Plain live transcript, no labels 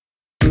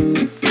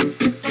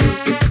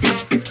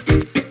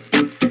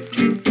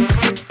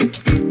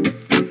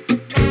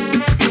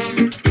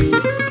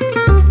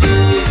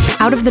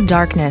Out of the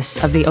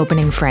darkness of the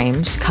opening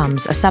frames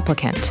comes a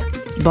supplicant,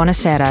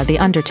 Bonacera the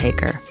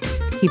Undertaker.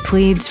 He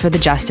pleads for the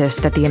justice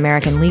that the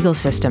American legal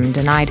system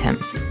denied him.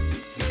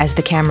 As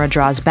the camera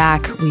draws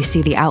back, we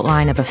see the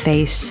outline of a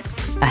face,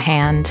 a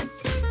hand.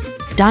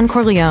 Don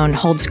Corleone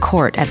holds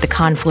court at the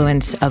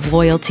confluence of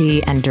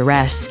loyalty and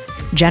duress,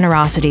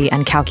 generosity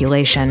and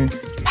calculation,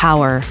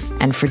 power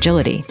and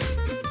fragility.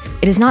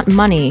 It is not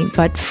money,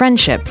 but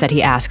friendship that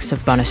he asks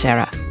of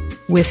Bonacera.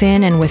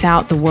 Within and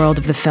without the world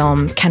of the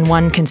film, can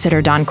one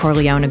consider Don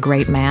Corleone a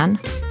great man?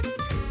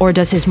 Or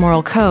does his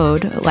moral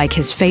code, like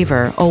his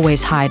favor,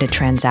 always hide a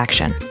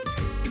transaction?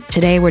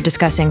 Today we're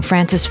discussing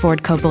Francis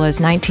Ford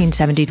Coppola's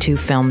 1972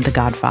 film, The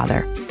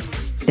Godfather.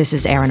 This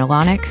is Aaron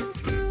Alonic.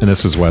 And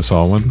this is Wes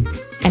Alwyn.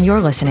 And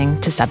you're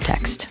listening to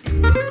Subtext.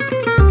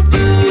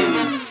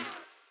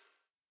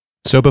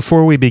 So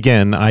before we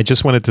begin, I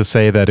just wanted to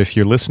say that if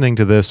you're listening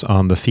to this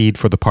on the feed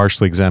for the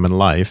Partially Examined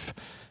Life,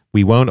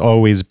 we won't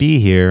always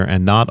be here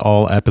and not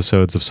all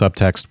episodes of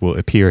Subtext will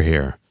appear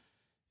here.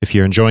 If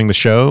you're enjoying the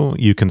show,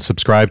 you can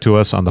subscribe to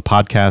us on the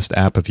podcast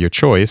app of your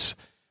choice,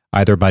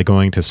 either by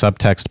going to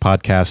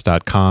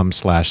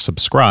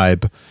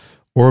subtextpodcast.com/subscribe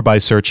or by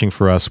searching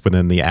for us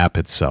within the app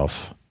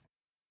itself.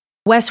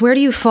 Wes, where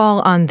do you fall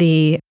on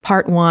the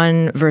part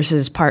 1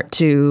 versus part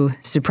 2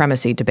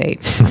 supremacy debate?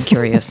 I'm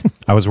curious.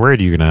 I was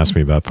worried you were going to ask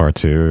me about part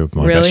 2.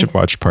 Like, really? I should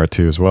watch part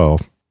 2 as well,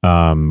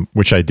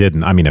 which I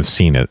didn't. I mean, I've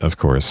seen it, of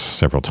course,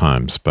 several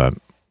times, but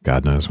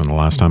God knows when the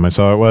last time I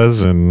saw it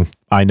was. And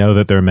I know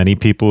that there are many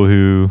people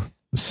who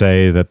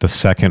say that the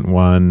second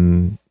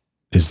one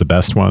is the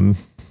best one,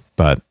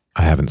 but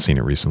I haven't seen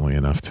it recently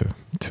enough to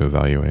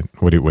evaluate.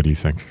 What do you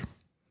think?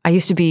 I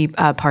used to be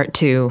a part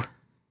 2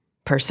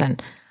 person.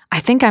 I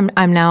think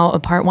I'm now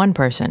a part 1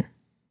 person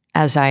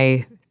as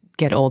I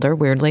get older,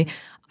 weirdly.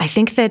 I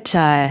think that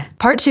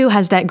part 2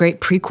 has that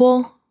great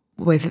prequel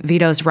with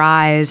Vito's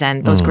rise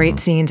and those great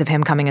scenes of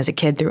him coming as a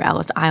kid through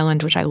Ellis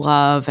Island, which I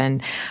love.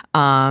 And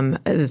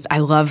I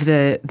love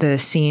the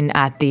scene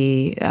at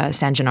the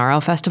San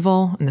Gennaro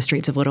Festival in the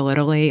streets of Little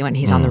Italy when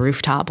he's on the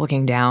rooftop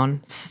looking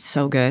down. It's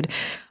so good.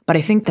 But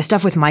I think the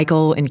stuff with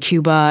Michael in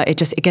Cuba, it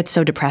gets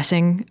so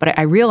depressing. But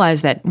I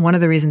realize that one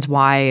of the reasons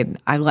why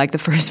I like the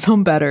first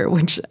film better,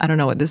 which I don't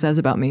know what this says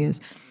about me, is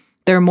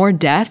there are more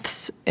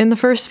deaths in the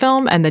first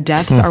film, and the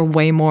deaths are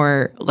way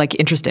more like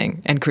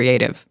interesting and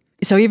creative.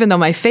 So even though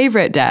my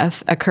favorite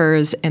death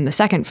occurs in the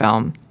second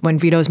film, when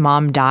Vito's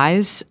mom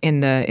dies in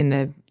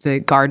the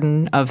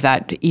garden of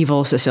that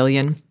evil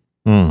Sicilian,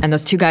 and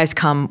those two guys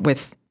come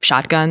with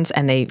shotguns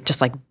and they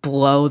just like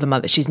blow the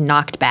mother. She's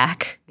knocked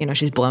back,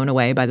 she's blown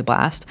away by the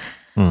blast.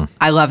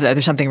 I love that.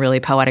 There's something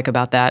really poetic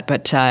about that.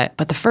 But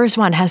the first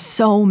one has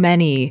so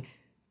many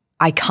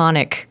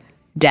iconic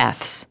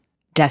death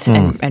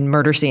and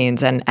murder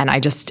scenes. And I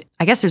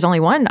guess there's only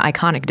one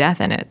iconic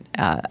death in it.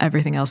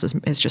 Everything else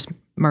is just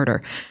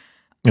murder.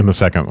 In the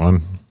second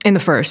one? In the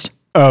first.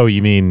 Oh,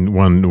 you mean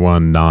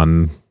one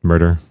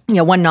non-murder?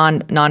 Yeah, one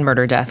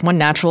non-murder death. One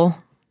natural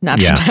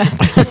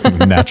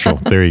death. Natural.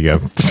 There you go.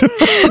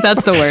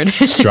 That's the word.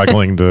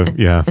 Struggling to,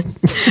 yeah.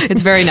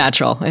 It's very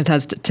natural. It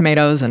has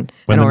tomatoes and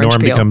when an the orange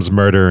norm peel. becomes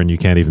murder and you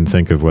can't even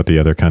think of what the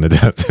other kind of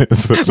death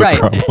is. That's right, a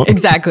problem.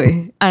 Exactly.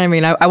 And I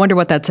mean, I wonder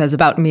what that says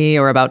about me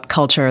or about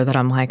culture that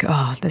I'm like,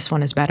 oh, this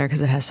one is better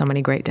because it has so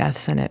many great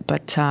deaths in it.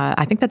 But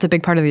I think that's a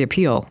big part of the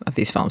appeal of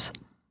these films,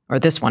 or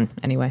this one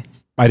anyway.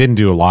 I didn't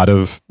do a lot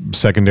of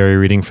secondary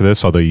reading for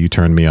this, although you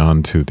turned me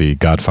on to the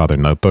Godfather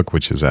Notebook,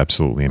 which is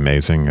absolutely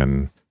amazing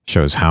and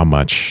shows how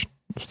much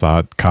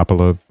thought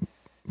Coppola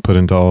put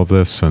into all of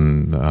this.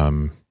 And,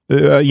 I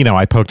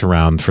poked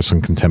around for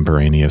some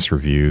contemporaneous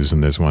reviews,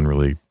 and there's one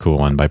really cool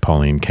one by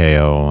Pauline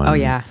Kael. Oh,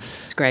 yeah.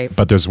 It's great.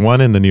 But there's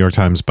one in the New York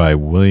Times by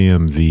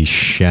William V.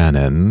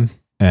 Shannon.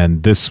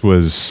 And this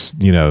was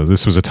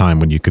a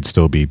time when you could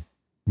still be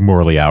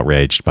morally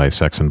outraged by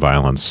sex and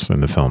violence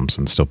in the films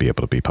and still be able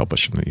to be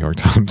published in the New York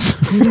Times.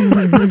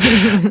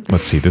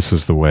 Let's see. This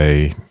is the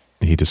way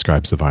he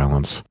describes the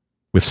violence.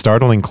 With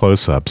startling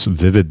close-ups,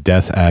 vivid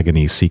death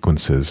agony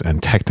sequences,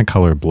 and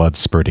technicolor blood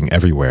spurting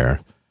everywhere,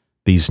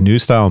 these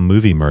new-style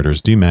movie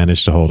murders do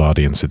manage to hold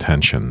audience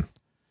attention.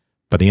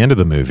 By the end of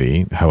the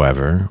movie,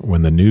 however,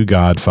 when the new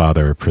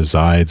Godfather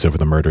presides over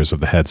the murders of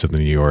the heads of the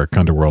New York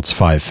underworld's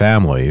 5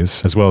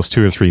 families, as well as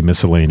 2 or 3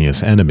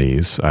 miscellaneous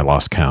enemies, I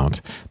lost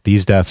count,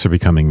 these deaths are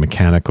becoming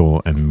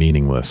mechanical and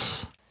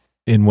meaningless.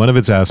 In one of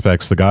its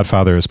aspects, The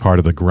Godfather is part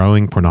of the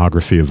growing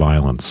pornography of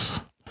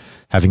violence.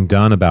 Having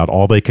done about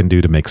all they can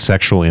do to make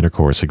sexual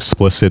intercourse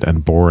explicit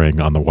and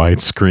boring on the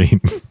wide screen,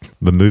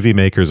 the movie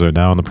makers are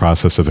now in the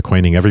process of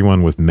acquainting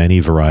everyone with many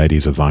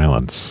varieties of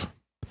violence.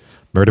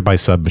 Murder by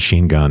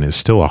Submachine Gun is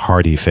still a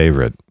hearty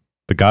favorite.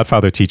 The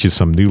Godfather teaches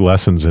some new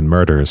lessons in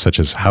murder, such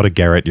as how to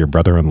garrote your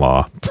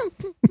brother-in-law.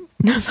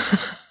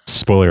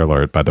 Spoiler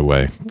alert, by the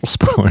way.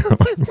 Spoiler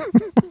alert.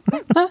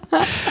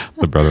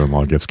 The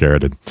brother-in-law gets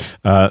garroted.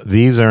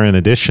 These are in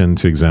addition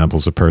to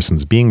examples of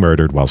persons being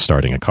murdered while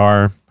starting a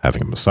car,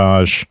 having a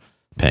massage,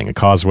 paying a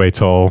causeway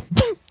toll,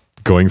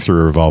 going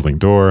through a revolving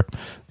door,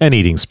 and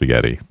eating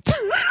spaghetti.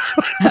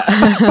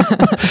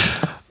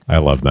 I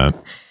love that.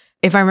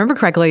 If I remember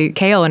correctly,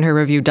 Kale in her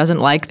review doesn't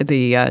like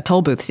the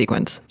toll booth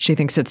sequence. She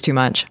thinks it's too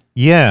much.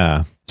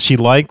 Yeah. She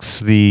likes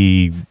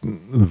the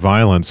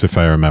violence, if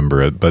I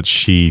remember it, but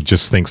she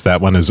just thinks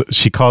that one is,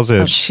 she calls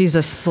it... Oh, she's a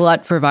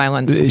slut for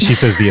violence. She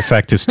says the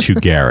effect is too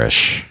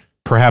garish.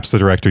 Perhaps the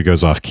director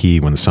goes off key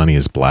when Sonny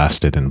is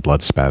blasted and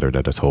blood spattered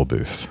at a toll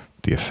booth.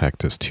 The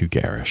effect is too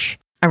garish.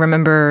 I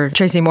remember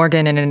Tracy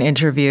Morgan in an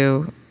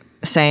interview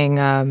saying...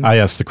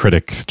 yes, the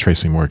critic,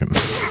 Tracy Morgan.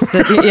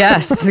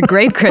 Yes, the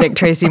great critic,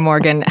 Tracy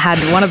Morgan, had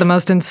one of the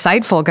most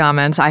insightful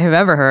comments I have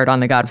ever heard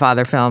on the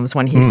Godfather films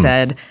when he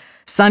said,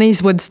 Sonny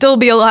would still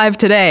be alive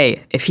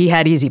today if he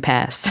had Easy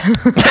Pass.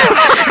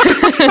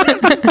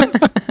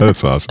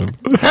 That's awesome.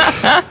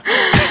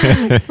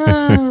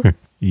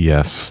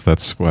 Yes,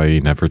 that's why you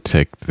never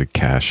take the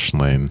cash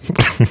lane.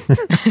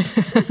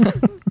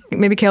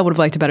 Maybe Kale would have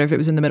liked it better if it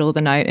was in the middle of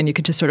the night and you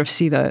could just sort of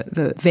see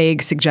the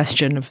vague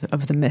suggestion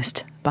of the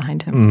mist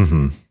behind him.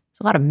 Mm-hmm. There's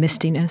a lot of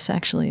mistiness,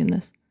 actually, in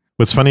this.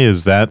 What's funny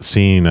is that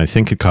scene, I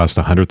think it cost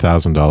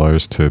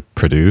 $100,000 to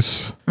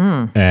produce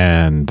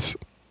and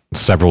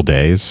several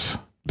days.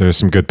 There's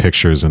some good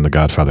pictures in the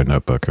Godfather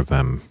notebook of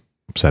them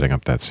setting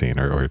up that scene.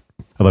 Or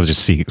I love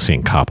just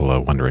seeing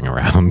Coppola wandering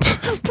around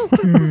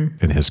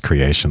in his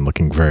creation,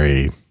 looking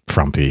very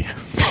frumpy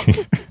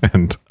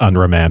and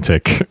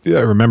unromantic. I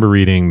remember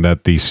reading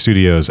that the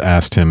studios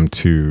asked him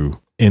to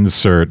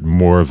insert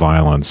more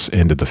violence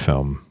into the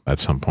film at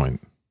some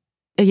point.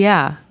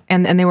 Yeah,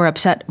 and they were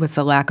upset with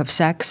the lack of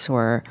sex,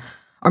 or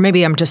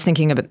maybe I'm just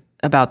thinking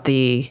about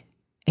the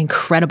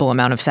incredible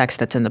amount of sex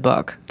that's in the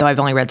book, though I've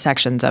only read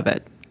sections of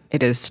it.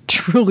 It is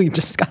truly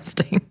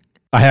disgusting.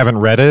 I haven't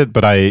read it,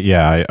 but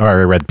I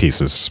read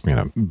pieces,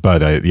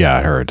 but I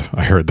heard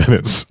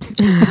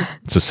that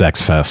it's a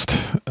sex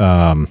fest.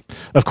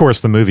 Of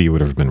course, the movie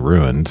would have been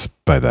ruined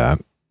by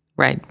that.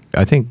 Right.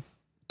 I think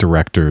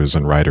directors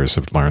and writers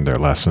have learned their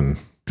lesson.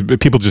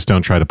 People just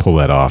don't try to pull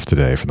that off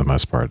today for the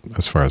most part,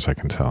 as far as I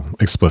can tell.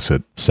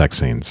 Explicit sex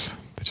scenes.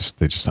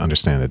 They just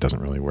understand it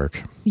doesn't really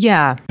work.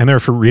 Yeah. And there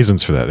are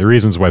reasons for that. There are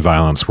reasons why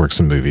violence works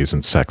in movies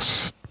and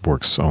sex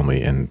works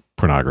only in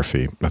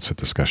pornography. That's a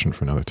discussion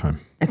for another time.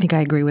 I think I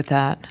agree with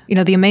that.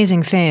 The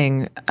amazing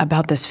thing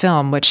about this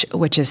film, which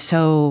is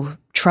so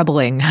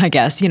troubling, I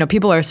guess,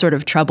 people are sort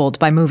of troubled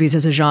by movies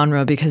as a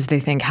genre because they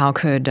think, how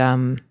could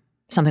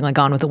something like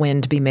Gone with the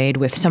Wind be made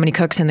with so many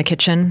cooks in the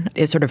kitchen?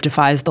 It sort of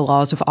defies the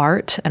laws of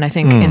art. And I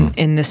think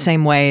in the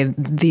same way,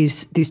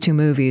 these two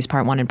movies,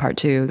 part one and part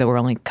two, that we're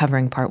only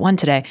covering part one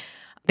today,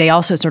 they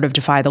also sort of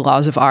defy the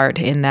laws of art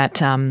in that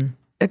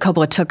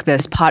Coppola took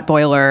this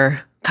potboiler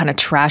kind of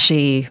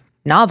trashy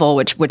novel,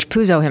 which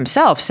Puzo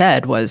himself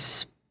said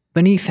was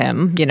beneath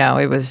him.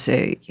 It was,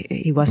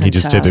 he wasn't... He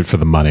just did it for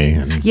the money.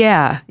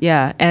 Yeah.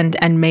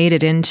 And made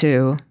it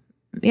into,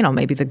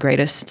 maybe the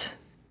greatest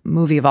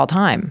movie of all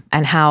time.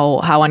 And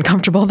how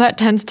uncomfortable that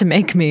tends to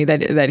make me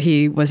that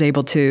he was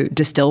able to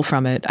distill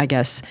from it, I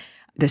guess,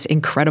 this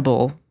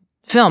incredible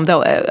film.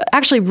 Though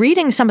actually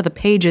reading some of the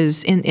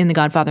pages in the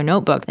Godfather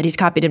notebook that he's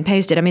copied and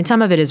pasted, I mean,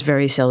 some of it is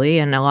very silly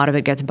and a lot of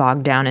it gets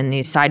bogged down in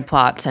these side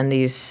plots and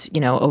these,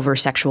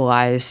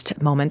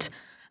 over-sexualized moments.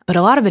 But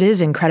a lot of it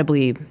is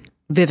incredibly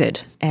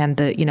vivid, and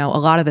a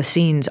lot of the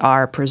scenes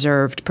are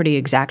preserved pretty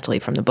exactly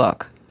from the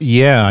book.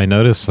 Yeah, I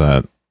noticed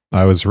that.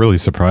 I was really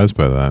surprised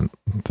by that.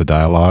 The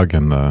dialogue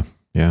and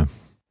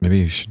maybe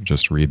you should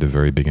just read the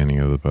very beginning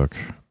of the book.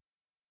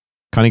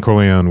 Connie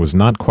Corleone was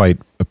not quite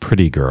a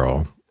pretty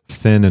girl,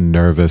 thin and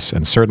nervous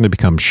and certain to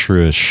become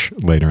shrewish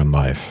later in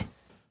life.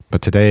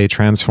 But today,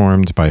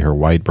 transformed by her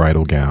white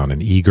bridal gown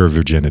and eager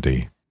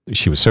virginity,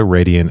 she was so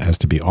radiant as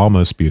to be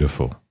almost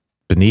beautiful.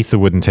 Beneath the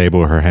wooden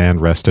table, her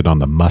hand rested on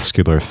the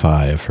muscular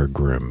thigh of her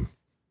groom.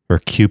 Her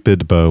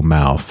cupid bow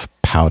mouth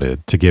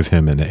pouted to give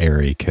him an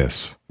airy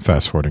kiss.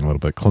 Fast forwarding a little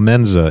bit.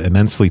 Clemenza,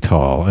 immensely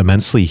tall,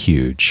 immensely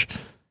huge,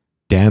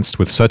 danced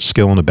with such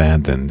skill and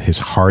abandon, his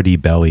hardy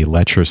belly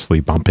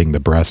lecherously bumping the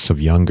breasts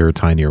of younger,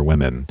 tinier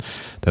women,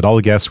 that all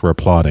the guests were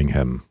applauding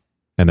him.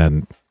 And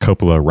then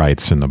Coppola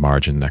writes in the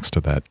margin next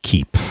to that,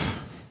 keep,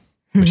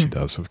 which he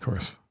does, of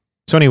course.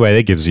 So anyway,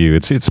 it gives you,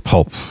 it's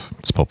pulp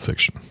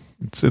fiction.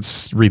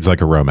 It reads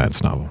like a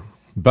romance novel.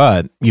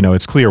 But,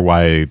 it's clear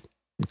why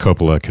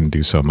Coppola can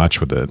do so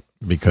much with it,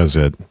 because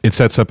it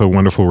sets up a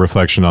wonderful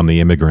reflection on the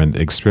immigrant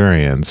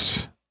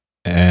experience.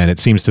 And it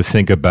seems to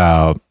think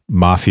about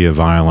mafia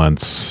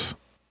violence.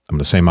 I'm going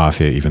to say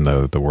mafia, even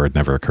though the word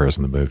never occurs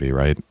in the movie,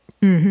 right?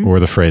 Mm-hmm. Or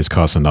the phrase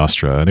Cosa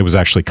Nostra. And it was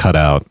actually cut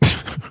out.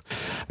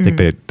 I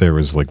think there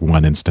was like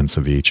one instance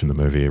of each in the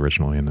movie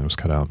originally, and it was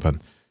cut out. But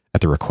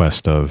at the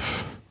request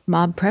of...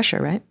 mob pressure,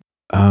 right?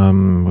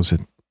 Was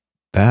it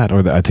that? Or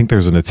I think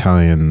there's an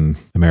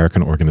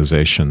Italian-American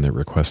organization that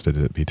requested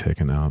it be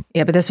taken out.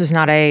 Yeah, but this was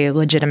not a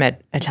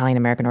legitimate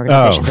Italian-American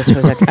organization. Oh. This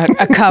was a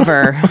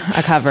cover.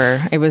 A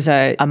cover. It was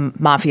a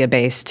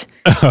mafia-based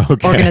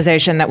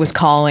organization that was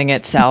calling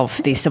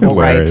itself the Civil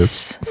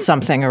Rights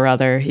something or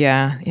other.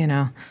 Yeah,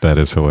 That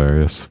is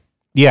hilarious.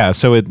 Yeah,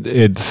 so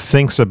it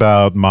thinks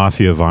about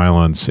mafia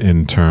violence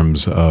in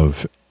terms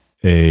of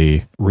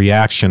a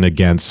reaction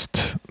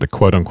against the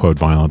quote unquote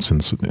violence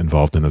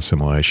involved in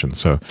assimilation.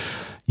 So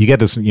you get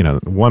this,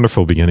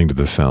 wonderful beginning to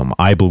the film.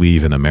 I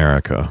believe in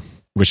America,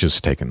 which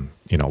is taken,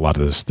 a lot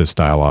of this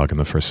dialogue in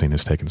the first scene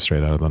is taken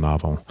straight out of the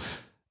novel.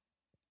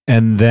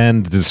 And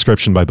then the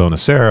description by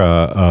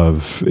Bonacera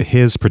of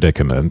his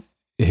predicament,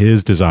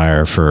 his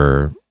desire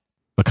for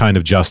a kind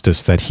of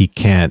justice that he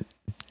can't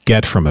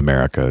get from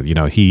America.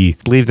 He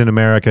believed in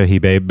America. He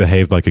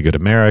behaved like a good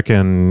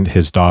American.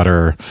 His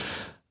daughter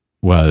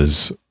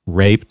was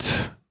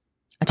raped.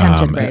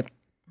 Attempted rape.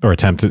 Or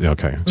attempted,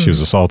 okay. She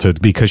was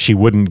assaulted because she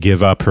wouldn't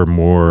give up her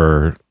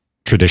more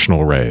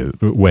traditional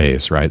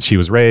ways, right? She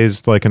was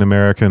raised like an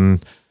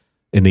American,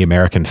 in the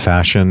American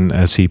fashion,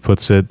 as he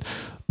puts it,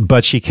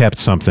 but she kept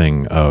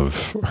something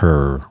of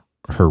her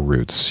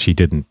roots. She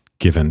didn't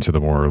give in to the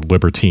more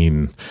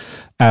libertine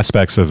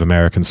aspects of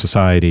American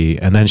society,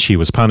 and then she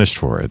was punished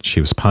for it.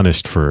 She was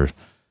punished for,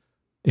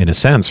 in a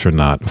sense, for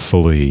not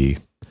fully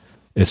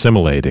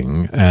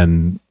assimilating,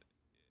 and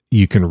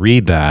you can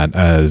read that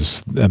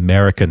as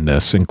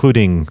Americanness,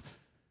 including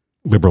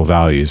liberal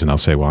values, and I'll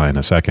say why in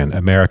a second,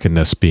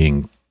 Americanness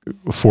being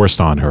forced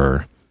on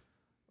her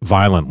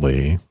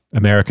violently,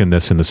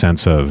 Americanness in the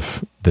sense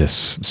of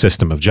this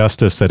system of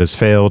justice that has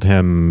failed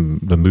him,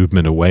 the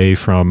movement away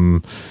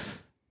from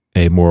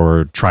a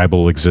more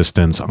tribal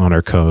existence,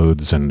 honor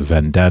codes and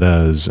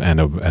vendettas, and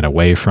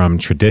away from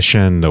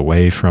tradition,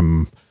 away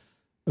from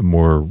a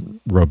more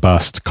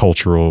robust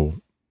cultural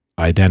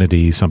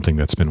identity, something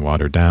that's been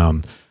watered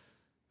down.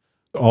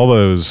 All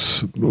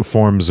those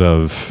forms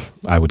of,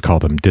 I would call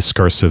them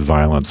discursive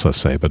violence, let's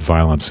say, but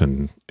violence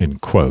in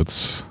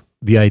quotes.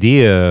 The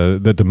idea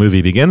that the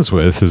movie begins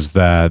with is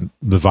that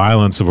the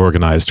violence of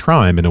organized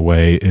crime, in a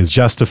way, is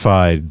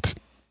justified,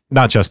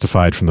 not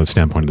justified from the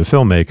standpoint of the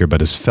filmmaker,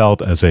 but is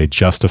felt as a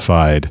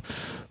justified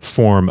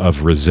form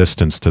of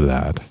resistance to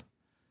that.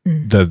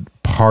 The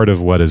part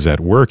of what is at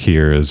work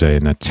here is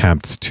an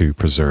attempt to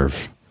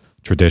preserve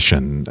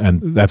tradition.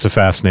 And that's a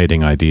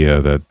fascinating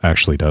idea that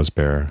actually does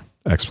bear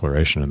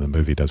exploration, and the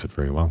movie does it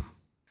very well.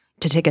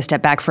 To take a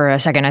step back for a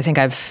second, I think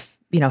I've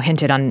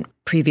hinted on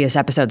previous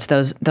episodes.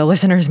 The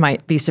listeners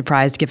might be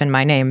surprised, given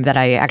my name, that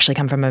I actually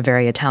come from a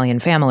very Italian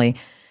family,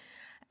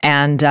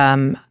 and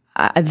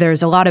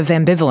there's a lot of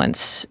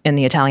ambivalence in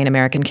the Italian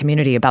American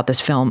community about this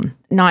film.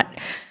 Not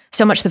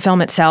so much the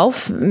film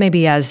itself,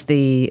 maybe as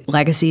the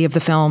legacy of the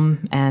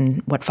film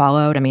and what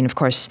followed. I mean, of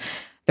course,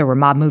 there were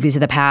mob movies of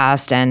the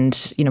past,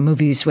 and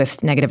movies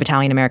with negative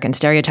Italian American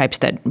stereotypes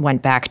that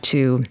went back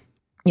to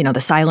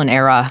the silent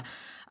era.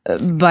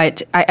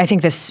 But I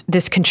think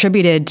this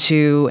contributed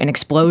to an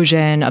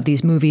explosion of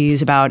these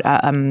movies about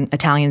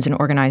Italians and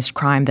organized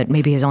crime that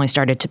maybe has only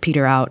started to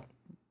peter out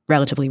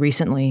relatively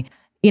recently.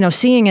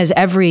 Seeing as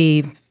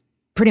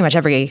pretty much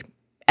every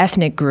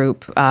ethnic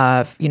group,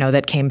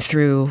 that came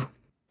through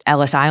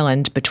Ellis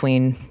Island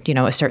between,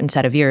 a certain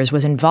set of years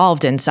was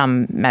involved in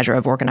some measure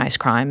of organized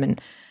crime. And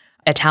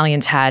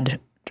Italians had,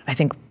 I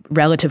think,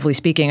 relatively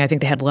speaking, I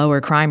think they had lower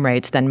crime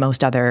rates than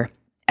most other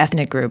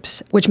ethnic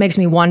groups, which makes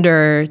me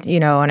wonder,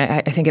 and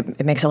I think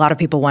it makes a lot of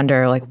people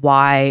wonder, like,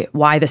 why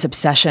this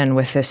obsession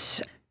with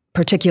this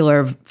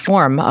particular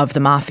form of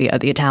the mafia,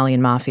 the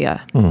Italian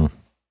mafia.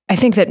 I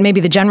think that maybe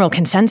the general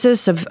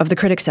consensus of the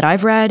critics that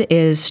I've read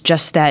is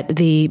just that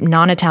the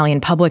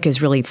non-Italian public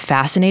is really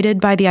fascinated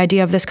by the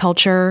idea of this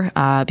culture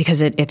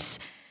because it's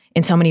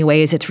in so many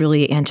ways, it's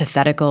really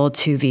antithetical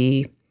to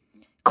the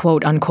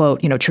quote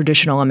unquote,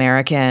 traditional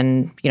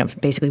American,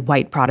 basically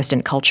white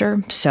Protestant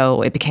culture.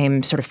 So it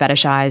became sort of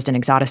fetishized and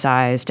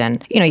exoticized.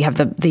 And, you have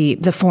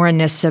the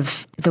foreignness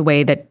of the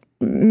way that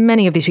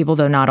many of these people,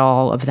 though not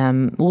all of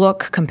them,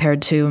 look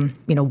compared to,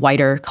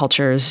 whiter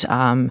cultures.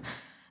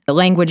 The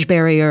language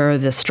barrier,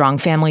 the strong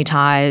family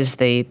ties,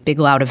 the big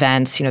loud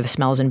events, the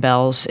smells and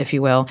bells, if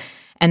you will.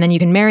 And then you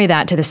can marry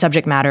that to the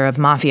subject matter of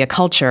mafia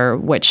culture,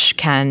 which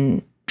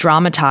can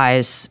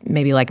dramatize,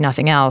 maybe like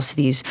nothing else,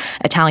 these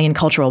Italian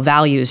cultural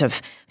values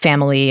of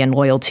family and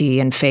loyalty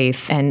and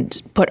faith,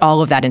 and put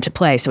all of that into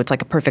play. So it's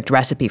like a perfect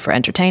recipe for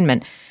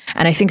entertainment.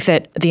 And I think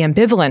that the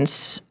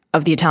ambivalence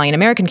of the Italian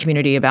American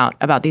community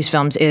about these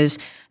films is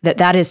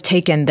that is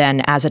taken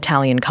then as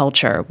Italian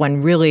culture,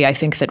 when really I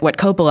think that what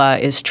Coppola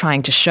is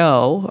trying to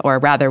show, or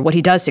rather what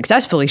he does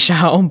successfully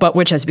show, but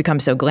which has become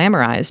so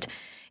glamorized,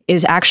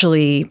 is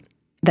actually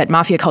that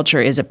mafia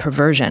culture is a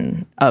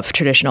perversion of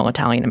traditional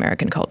Italian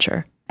American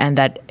culture, and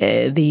that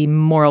the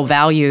moral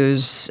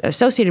values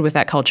associated with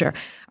that culture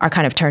are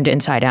kind of turned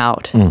inside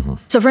out. Mm-hmm.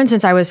 So, for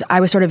instance, I was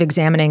sort of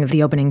examining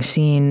the opening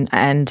scene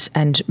and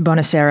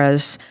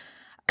Bonacera's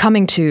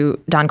coming to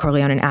Don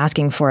Corleone and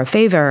asking for a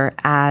favor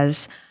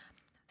as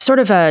sort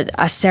of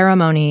a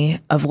ceremony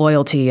of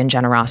loyalty and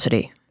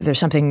generosity. There's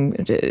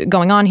something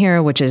going on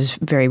here which is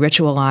very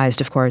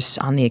ritualized, of course.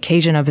 On the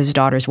occasion of his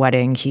daughter's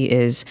wedding, he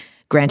is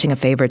granting a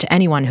favor to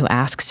anyone who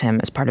asks him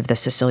as part of the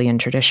Sicilian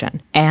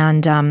tradition.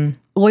 And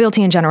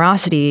loyalty and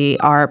generosity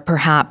are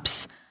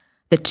perhaps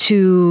the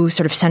two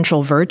sort of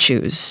central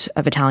virtues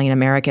of Italian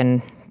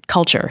American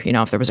culture.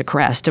 If there was a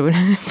crest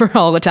for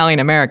all Italian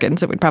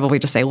Americans, it would probably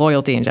just say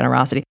loyalty and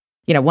generosity.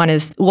 One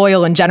is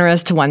loyal and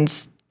generous to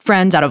one's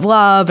friends out of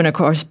love, and of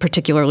course,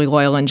 particularly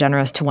loyal and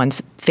generous to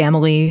one's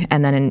family.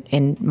 And then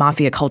in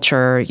mafia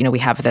culture, we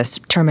have this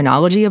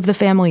terminology of the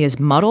family is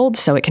muddled,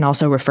 so it can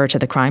also refer to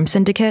the crime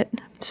syndicate.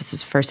 So it's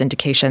the first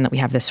indication that we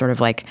have this sort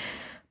of like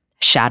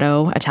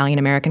shadow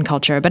Italian-American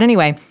culture. But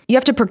anyway, you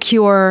have to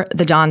procure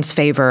the Don's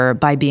favor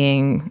by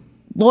being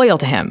loyal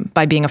to him,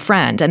 by being a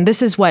friend. And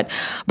this is what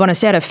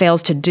Bonasera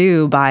fails to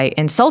do by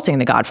insulting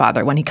the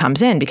Godfather when he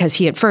comes in, because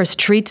he at first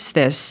treats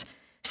this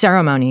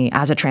ceremony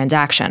as a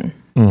transaction.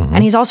 Mm-hmm.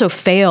 And he's also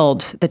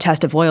failed the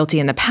test of loyalty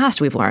in the past,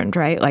 we've learned,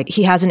 right? Like,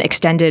 he has an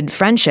extended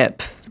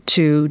friendship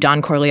to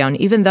Don Corleone,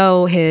 even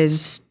though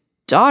his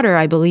daughter,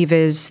 I believe,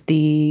 is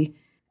Don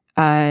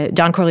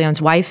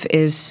Corleone's wife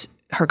is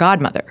her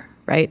godmother,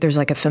 right? There's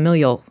like a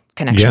familial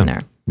connection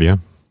there. Yeah.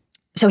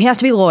 So he has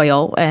to be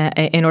loyal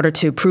in order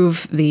to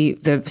prove the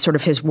sort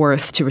of his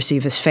worth to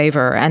receive his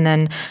favor. And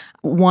then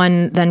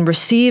one then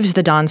receives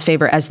the Don's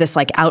favor as this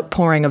like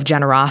outpouring of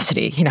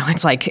generosity.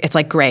 It's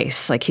like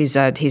grace. Like he's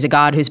a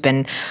god who's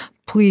been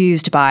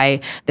pleased by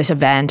this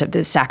event of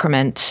the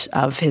sacrament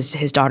of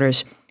his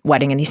daughter's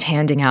wedding, and he's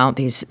handing out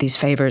these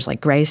favors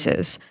like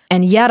graces.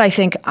 And yet I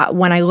think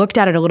when I looked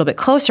at it a little bit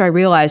closer, I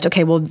realized,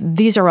 okay, well,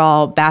 these are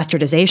all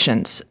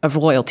bastardizations of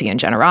loyalty and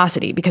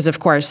generosity, because of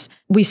course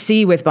we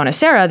see with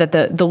Bonasera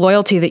that the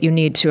loyalty that you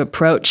need to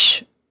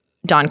approach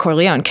Don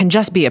Corleone can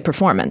just be a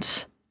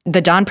performance.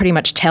 The Don pretty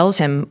much tells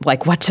him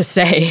like what to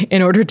say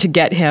in order to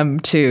get him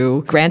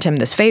to grant him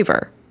this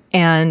favor.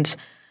 And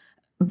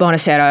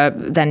Bonasera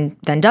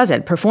then does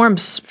it,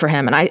 performs for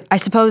him. And I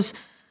suppose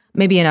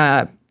maybe in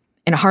a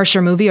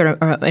harsher movie or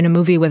in a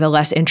movie with a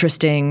less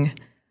interesting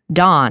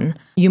Don,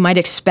 you might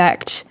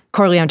expect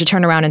Corleone to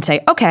turn around and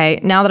say, okay,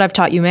 now that I've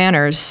taught you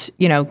manners,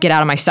 get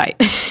out of my sight.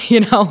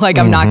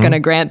 I'm not going to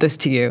grant this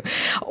to you,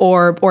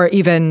 or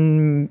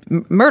even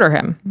murder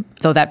him.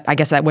 Though I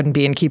guess that wouldn't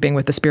be in keeping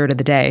with the spirit of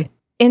the day.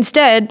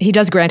 Instead, he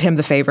does grant him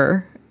the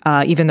favor,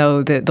 even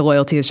though the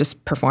loyalty is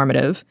just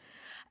performative.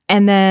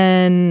 And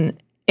then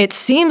it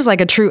seems like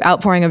a true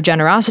outpouring of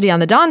generosity on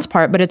the Don's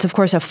part, but it's of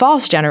course a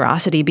false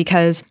generosity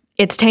because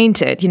it's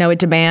tainted. It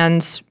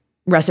demands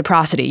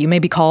reciprocity. You may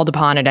be called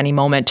upon at any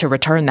moment to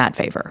return that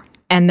favor.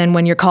 And then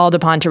when you're called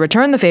upon to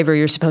return the favor,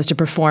 you're supposed to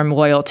perform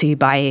loyalty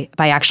by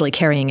actually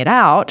carrying it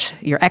out.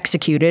 You're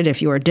executed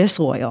if you are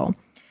disloyal.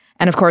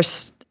 And of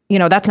course,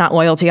 that's not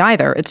loyalty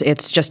either.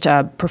 It's just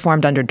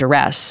performed under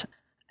duress.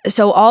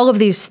 So all of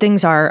these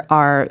things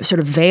are sort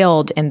of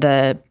veiled in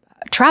the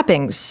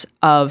trappings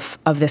of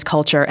this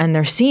culture, and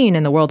they're seen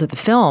in the world of the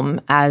film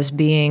as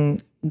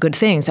being good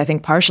things, I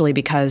think partially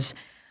because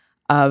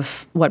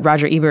of what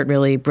Roger Ebert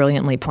really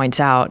brilliantly points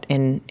out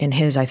in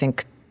his, I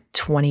think,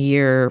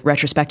 20-year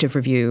retrospective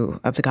review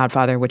of The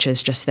Godfather, which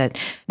is just that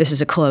this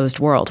is a closed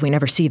world. We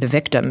never see the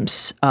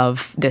victims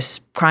of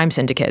this crime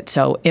syndicate.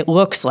 So it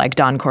looks like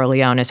Don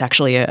Corleone is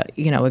actually a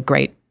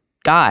great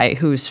guy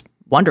who's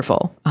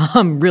wonderful.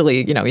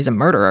 Really, he's a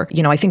murderer.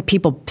 I think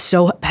people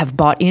so have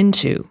bought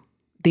into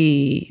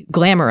the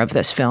glamour of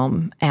this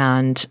film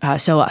and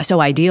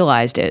so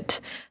idealized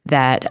it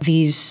that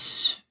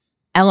these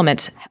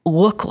elements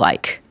look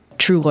like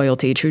true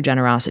loyalty, true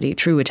generosity,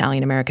 true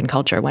Italian-American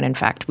culture, when in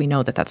fact we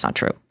know that that's not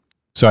true.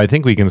 So I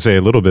think we can say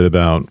a little bit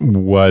about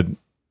what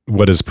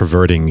is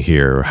perverting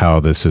here, how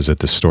this is a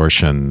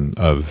distortion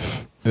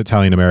of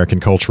Italian-American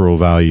cultural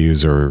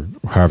values, or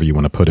however you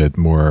want to put it,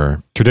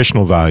 more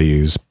traditional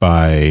values,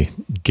 by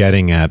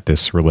getting at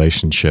this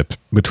relationship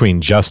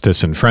between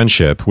justice and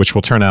friendship, which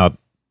will turn out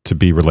to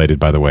be related,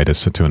 by the way,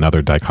 to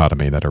another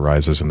dichotomy that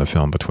arises in the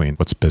film between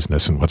what's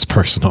business and what's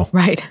personal.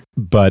 Right.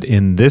 But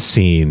in this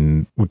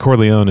scene, what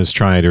Corleone is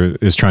trying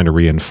to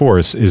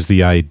reinforce is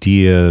the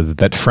idea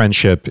that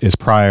friendship is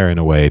prior in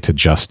a way to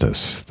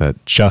justice,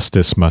 that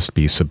justice must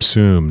be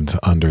subsumed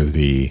under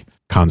the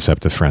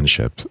concept of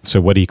friendship.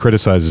 So what he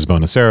criticizes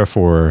Bonasera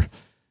for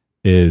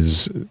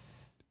is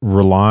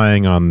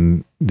relying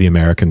on the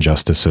American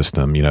justice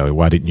system.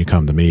 Why didn't you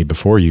come to me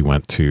before you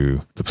went to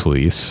the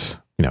police?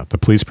 The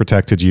police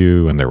protected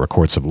you and there were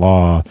courts of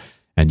law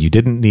and you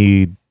didn't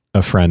need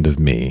a friend of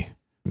me.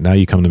 Now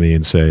you come to me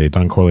and say,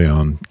 Don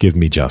Corleone, give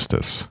me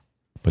justice.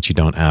 But you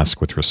don't ask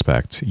with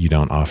respect. You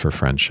don't offer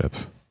friendship.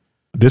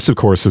 This, of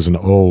course, is an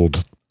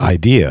old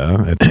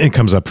idea. It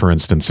comes up, for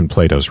instance, in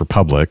Plato's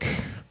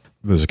Republic.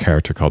 There's a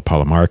character called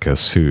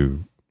Polemarchus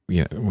who,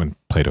 when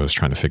Plato is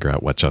trying to figure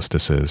out what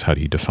justice is, how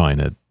do you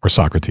define it? Or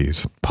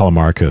Socrates,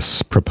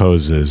 Polemarchus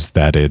proposes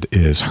that it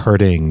is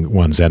hurting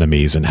one's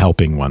enemies and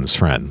helping one's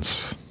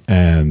friends.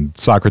 And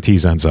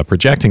Socrates ends up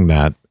rejecting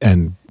that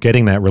and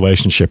getting that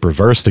relationship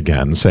reversed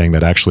again, saying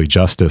that actually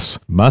justice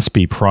must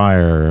be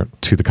prior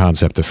to the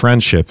concept of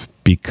friendship,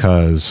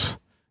 because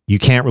you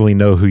can't really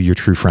know who your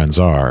true friends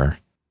are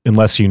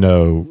unless you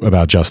know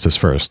about justice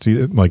first.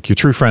 Like, your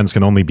true friends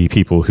can only be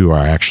people who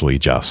are actually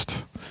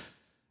just.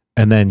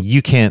 And then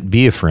you can't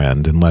be a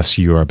friend unless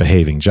you are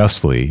behaving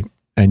justly.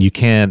 And you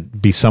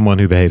can't be someone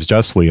who behaves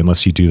justly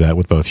unless you do that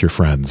with both your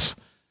friends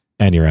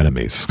and your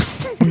enemies.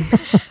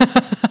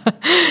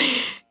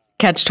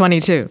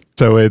 catch-22.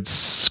 So it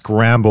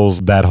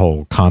scrambles that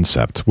whole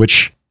concept,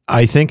 which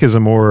I think is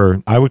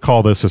I would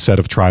call this a set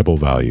of tribal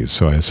values.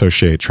 So I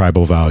associate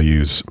tribal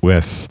values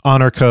with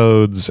honor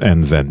codes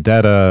and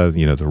vendetta,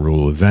 the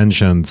rule of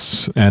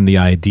vengeance, and the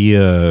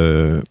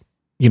idea,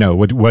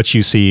 what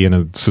you see in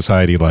a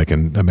society like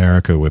in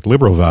America with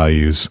liberal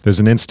values, there's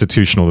an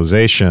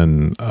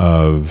institutionalization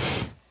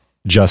of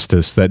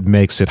justice that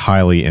makes it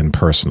highly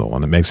impersonal,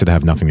 and it makes it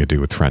have nothing to do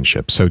with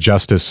friendship. So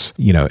justice,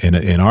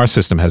 in our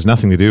system has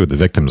nothing to do with the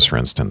victims, for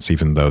instance,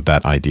 even though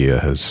that idea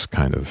has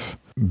kind of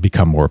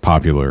become more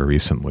popular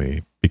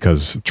recently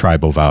because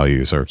tribal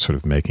values are sort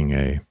of making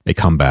a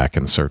comeback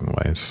in certain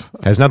ways.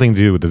 It has nothing to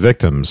do with the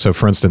victims. So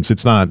for instance,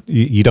 it's not,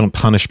 you don't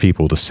punish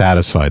people to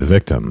satisfy the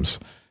victims.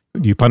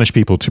 You punish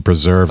people to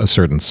preserve a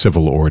certain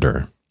civil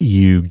order.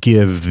 You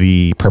give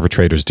the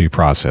perpetrators due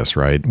process,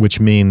 right? Which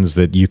means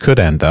that you could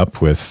end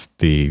up with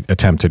the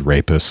attempted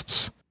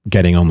rapists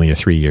getting only a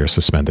 3-year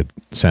suspended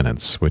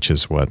sentence, which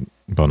is what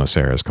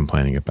Bonacera is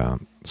complaining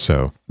about.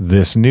 So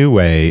this new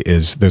way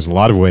there's a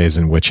lot of ways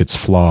in which it's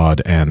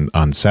flawed and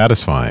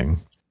unsatisfying.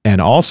 And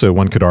also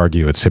one could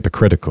argue it's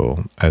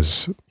hypocritical,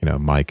 as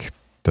Mike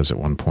does at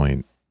one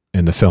point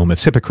in the film.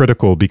 It's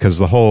hypocritical because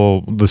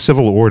the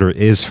civil order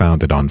is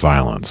founded on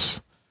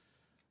violence.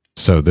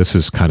 So this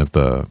is kind of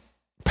the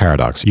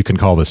paradox. You can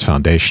call this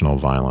foundational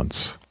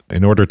violence.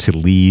 In order to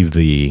leave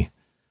the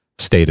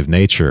state of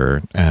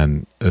nature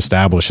and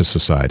establish a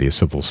society, a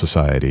civil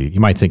society, you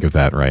might think of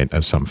that, right,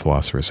 as some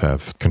philosophers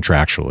have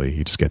contractually.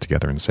 You just get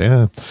together and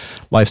say,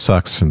 life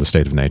sucks in the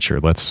state of nature.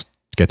 Let's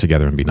get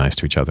together and be nice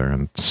to each other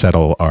and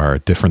settle our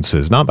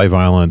differences, not by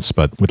violence,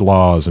 but with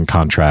laws and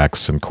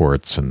contracts and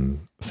courts and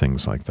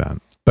things like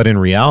that. But in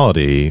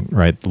reality,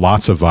 right,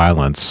 lots of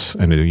violence,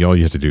 and all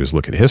you have to do is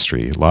look at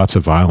history, lots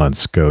of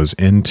violence goes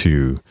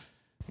into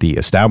the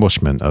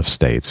establishment of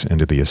states,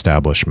 into the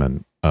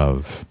establishment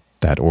of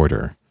that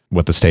order.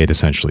 What the state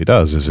essentially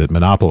does is it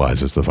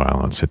monopolizes the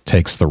violence. It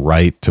takes the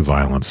right to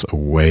violence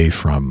away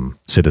from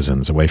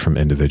citizens, away from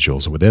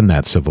individuals within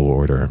that civil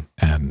order,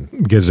 and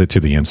gives it to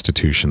the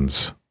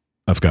institutions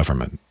of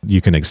government. You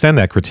can extend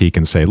that critique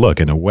and say, look,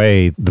 in a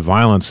way, the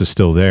violence is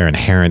still there,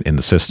 inherent in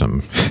the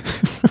system.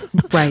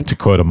 Right. To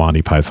quote a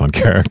Monty Python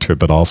character,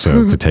 but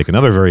also to take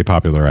another very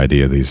popular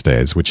idea these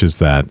days, which is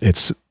that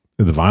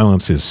the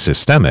violence is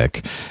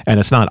systemic and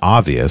it's not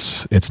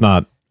obvious. It's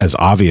not as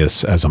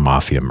obvious as a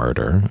mafia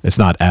murder. It's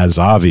not as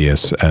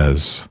obvious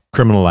as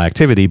criminal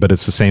activity, but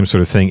it's the same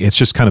sort of thing. It's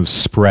just kind of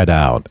spread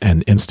out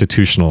and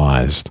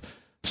institutionalized.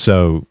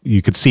 So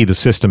you could see the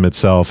system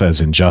itself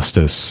as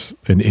injustice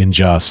and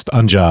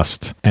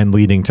unjust, and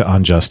leading to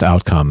unjust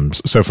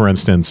outcomes. So for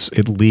instance,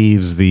 it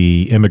leaves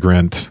the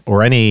immigrant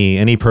or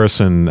any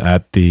person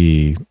at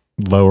the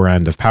lower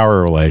end of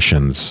power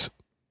relations,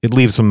 it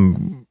leaves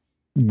them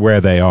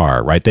where they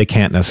are, right? They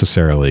can't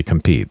necessarily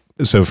compete.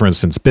 So for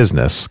instance,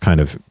 business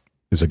kind of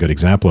is a good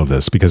example of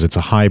this because it's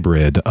a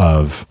hybrid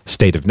of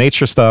state of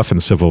nature stuff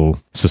and civil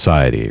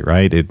society,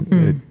 right?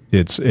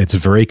 It's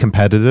very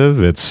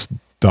competitive. It's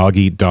dog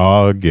eat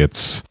dog.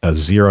 It's a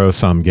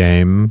zero-sum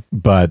game,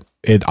 but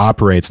it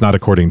operates not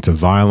according to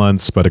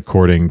violence, but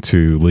according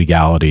to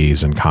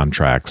legalities and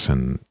contracts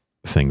and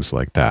things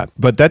like that.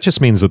 But that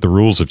just means that the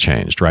rules have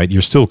changed, right?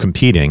 You're still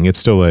competing. It's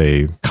still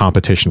a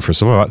competition for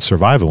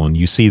survival. And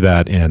you see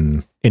that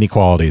in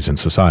inequalities in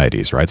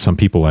societies, right? Some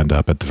people end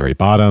up at the very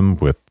bottom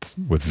with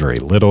very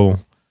little,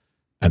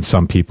 and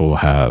some people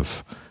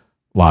have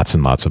lots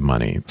and lots of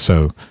money.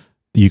 So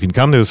you can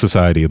come to a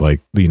society like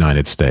the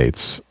United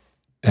States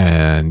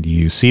and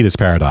you see this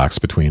paradox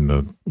between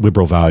the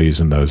liberal values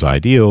and those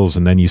ideals,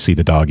 and then you see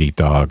the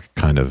dog-eat-dog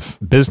kind of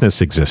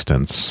business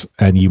existence,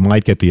 and you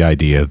might get the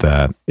idea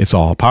that it's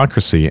all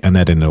hypocrisy, and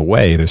that in a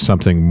way there's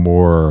something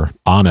more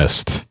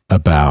honest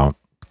about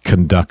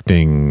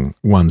conducting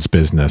one's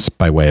business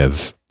by way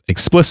of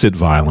explicit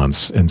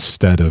violence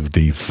instead of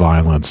the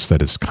violence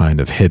that is kind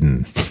of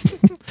hidden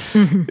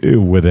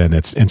within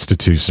its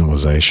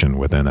institutionalization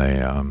within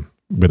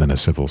a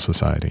civil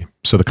society.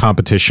 So the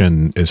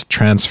competition is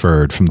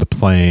transferred from the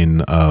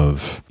plane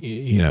of,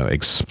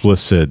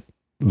 explicit,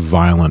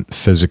 violent,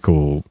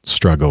 physical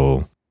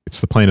struggle. It's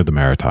the plane of the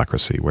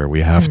meritocracy, where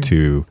we have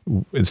to,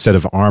 instead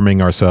of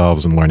arming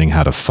ourselves and learning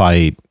how to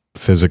fight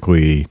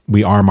physically,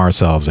 we arm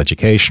ourselves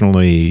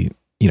educationally.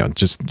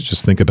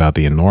 Just think about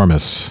the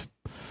enormous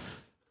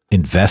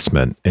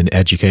investment in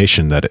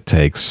education that it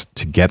takes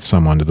to get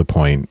someone to the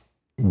point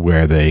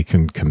where they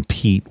can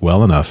compete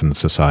well enough in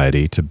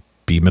society to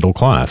be middle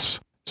class.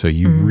 So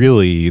you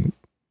really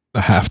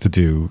have to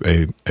do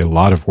a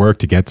lot of work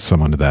to get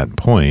someone to that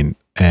point.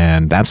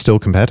 And that's still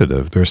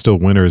competitive. There are still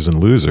winners and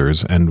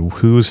losers. And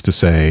who's to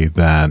say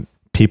that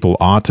people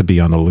ought to be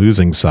on the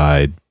losing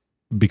side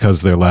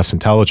because they're less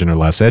intelligent or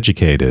less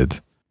educated?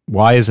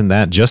 Why isn't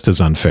that just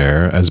as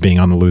unfair as being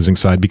on the losing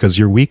side because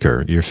you're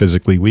weaker, you're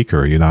physically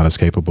weaker, you're not as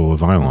capable of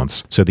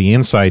violence? So the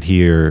insight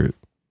here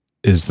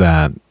is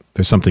that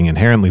there's something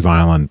inherently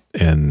violent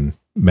in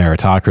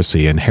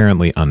meritocracy,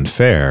 inherently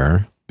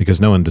unfair, because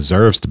no one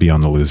deserves to be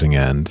on the losing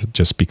end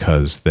just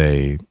because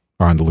they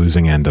are on the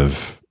losing end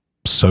of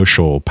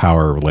social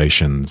power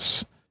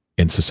relations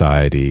in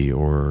society,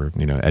 or,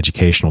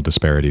 educational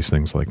disparities,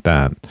 things like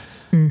that,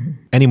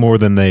 any more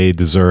than they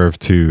deserve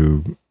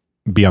to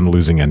be on the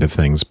losing end of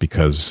things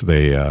because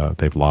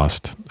they've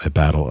lost a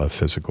battle of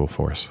physical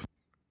force.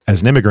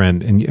 As an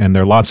immigrant, and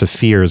there are lots of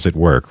fears at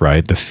work,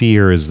 right? The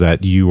fear is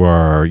that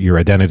your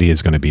identity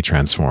is going to be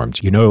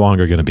transformed. You're no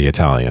longer going to be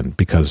Italian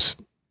because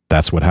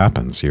that's what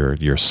happens.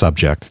 You're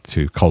subject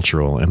to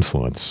cultural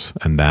influence,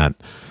 and that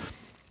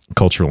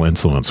cultural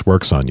influence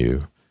works on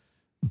you.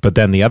 But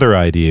then the other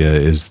idea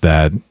is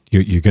that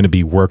you're going to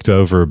be worked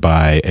over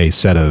by a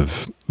set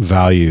of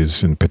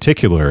values, in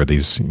particular,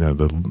 these,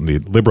 the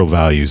liberal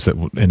values that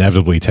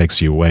inevitably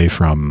takes you away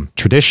from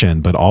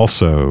tradition, but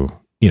also,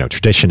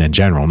 tradition in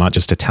general, not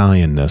just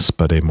Italianness,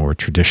 but a more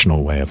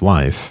traditional way of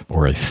life,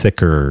 or a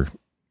thicker,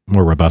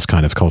 more robust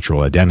kind of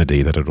cultural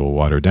identity that it'll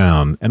water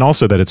down. And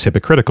also that it's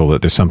hypocritical,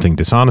 that there's something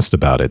dishonest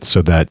about it,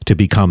 so that to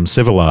become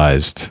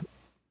civilized,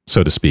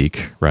 so to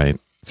speak, right?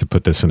 To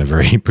put this in a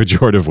very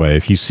pejorative way,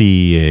 if you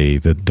see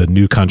the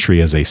new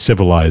country as a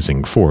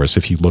civilizing force,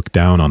 if you look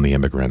down on the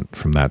immigrant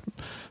from that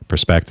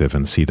perspective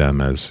and see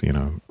them as,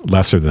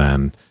 lesser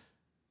than,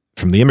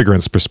 from the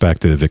immigrant's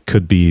perspective, it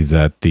could be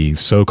that the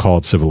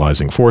so-called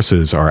civilizing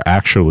forces are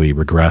actually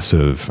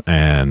regressive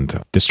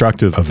and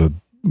destructive of a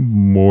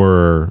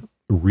more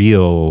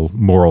real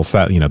moral,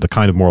 the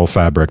kind of moral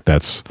fabric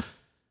that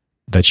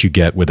you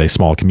get with a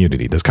small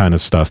community. This kind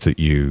of stuff that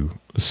you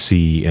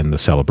see in the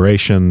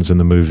celebrations in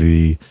the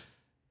movie,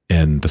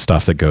 and the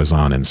stuff that goes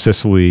on in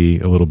Sicily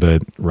a little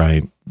bit,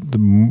 right? The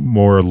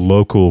more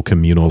local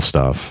communal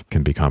stuff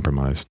can be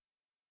compromised.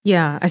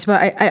 Yeah, I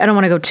suppose I don't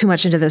want to go too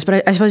much into this,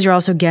 but I suppose you're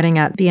also getting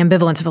at the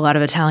ambivalence of a lot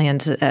of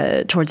Italians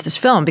towards this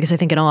film, because I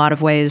think in a lot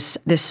of ways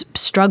this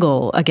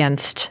struggle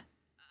against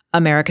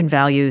American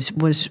values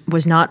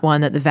was not one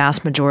that the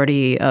vast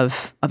majority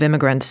of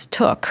immigrants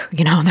took.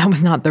 That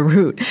was not the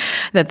route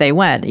that they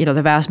went.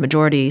 The vast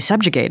majority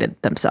subjugated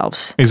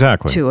themselves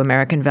to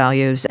American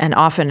values, and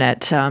often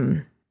at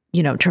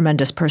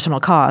tremendous personal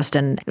cost.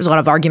 And there's a lot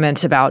of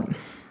arguments about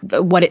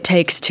what it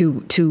takes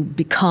to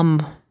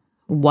become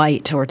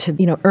white, or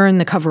to earn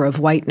the cover of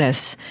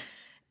whiteness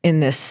in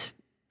this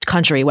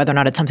country, whether or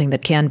not it's something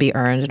that can be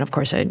earned. And of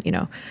course,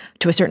 to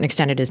a certain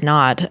extent, it is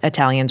not.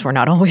 Italians were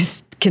not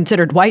always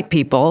considered white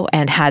people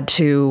and had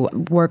to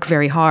work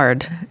very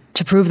hard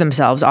to prove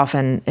themselves,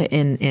 often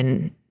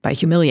by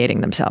humiliating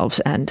themselves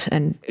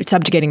and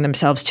subjugating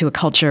themselves to a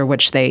culture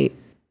which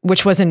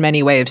was in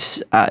many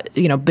ways,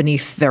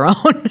 beneath their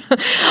own.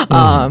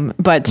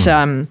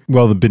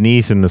 Well, the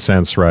beneath in the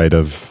sense, right,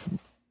 of,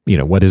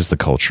 what is the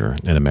culture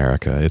in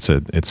America? It's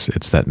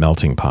that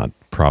melting pot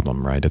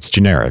problem, right? It's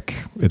generic.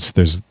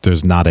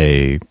 There's not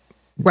a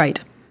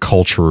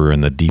culture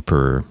in the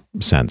deeper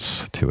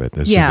sense to it.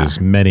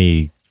 There's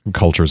many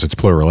cultures. It's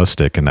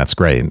pluralistic, and that's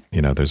great.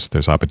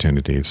 There's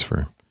opportunities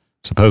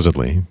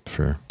supposedly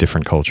for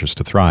different cultures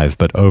to thrive,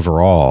 but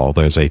overall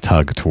there's a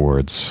tug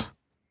towards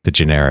the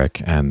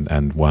generic,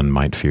 and one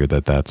might fear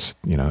that's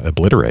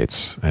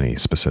obliterates any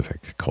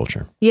specific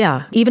culture.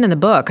 Yeah, even in the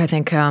book, I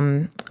think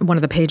one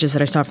of the pages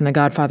that I saw from the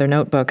Godfather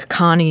notebook,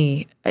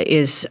 Connie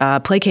is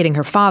placating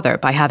her father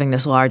by having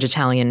this large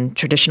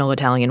traditional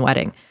Italian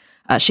wedding.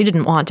 She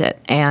didn't want it.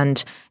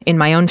 And in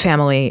my own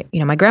family,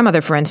 my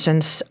grandmother, for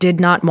instance, did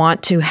not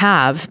want to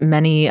have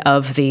many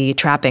of the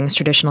trappings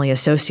traditionally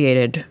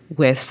associated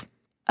with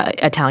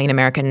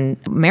Italian-American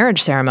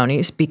marriage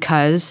ceremonies,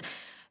 because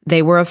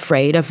they were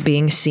afraid of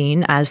being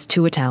seen as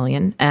too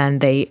Italian,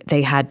 and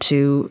they had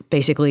to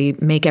basically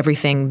make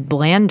everything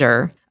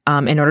blander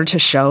in order to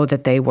show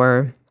that they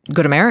were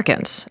good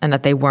Americans, and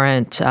that they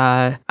weren't.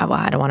 I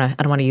don't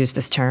want to use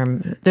this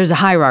term. There's a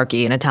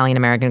hierarchy in Italian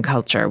American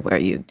culture where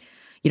you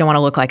don't want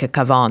to look like a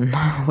cavone,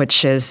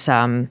 which is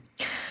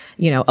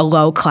a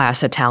low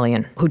class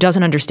Italian who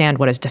doesn't understand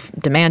what is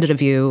demanded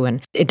of you,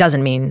 and it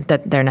doesn't mean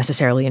that they're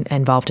necessarily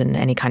involved in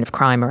any kind of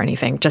crime or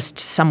anything. Just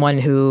someone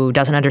who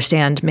doesn't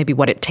understand maybe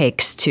what it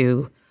takes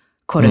to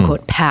quote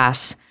unquote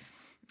pass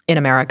in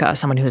America.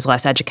 Someone who's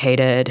less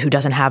educated, who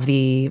doesn't have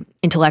the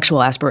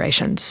intellectual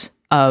aspirations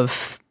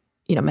of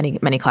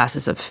many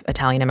classes of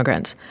Italian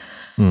immigrants.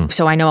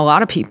 So I know a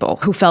lot of people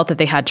who felt that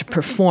they had to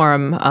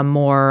perform a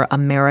more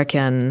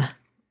American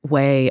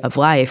way of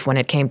life when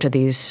it came to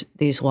these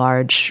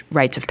large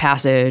rites of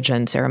passage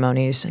and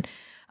ceremonies,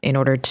 in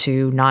order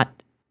to not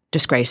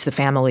disgrace the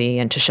family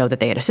and to show that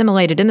they had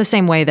assimilated, in the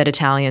same way that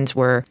Italians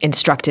were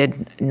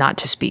instructed not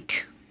to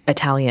speak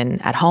Italian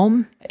at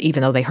home,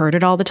 even though they heard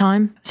it all the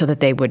time, so that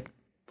they would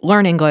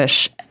learn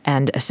English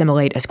and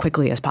assimilate as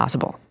quickly as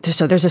possible.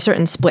 So there's a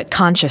certain split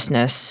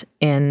consciousness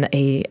in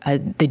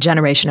the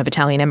generation of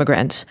Italian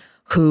immigrants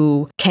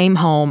who came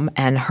home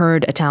and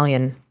heard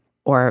Italian,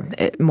 or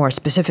more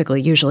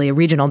specifically, usually a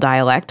regional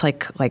dialect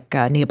like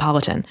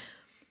Neapolitan,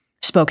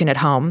 spoken at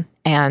home,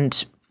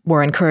 and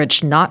were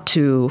encouraged not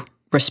to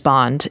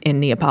respond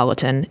in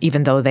Neapolitan,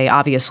 even though they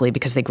obviously,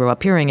 because they grew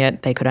up hearing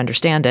it, they could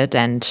understand it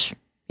and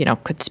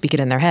could speak it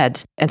in their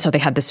heads. And so they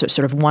had this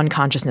sort of one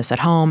consciousness at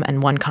home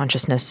and one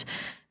consciousness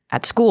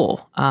at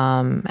school,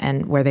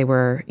 and where they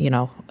were,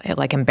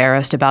 like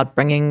embarrassed about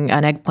bringing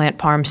an eggplant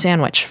parm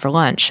sandwich for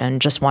lunch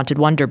and just wanted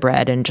Wonder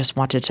Bread and just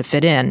wanted to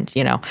fit in,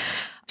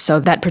 So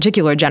that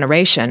particular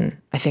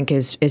generation, I think,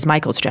 is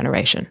Michael's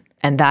generation.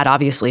 And that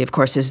obviously, of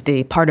course, is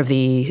the part of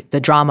the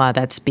drama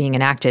that's being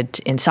enacted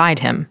inside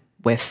him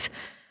with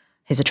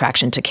his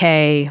attraction to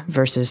Kay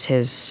versus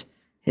his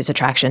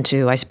attraction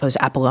to, I suppose,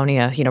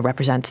 Apollonia,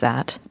 represents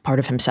that part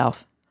of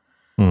himself.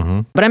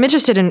 Mm-hmm. But I'm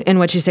interested in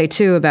what you say,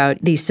 too,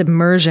 about the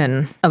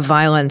submersion of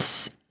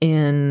violence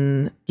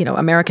in,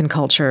 American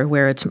culture,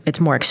 where it's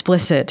more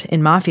explicit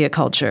in mafia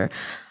culture.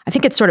 I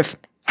think it's sort of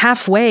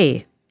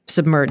halfway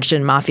submerged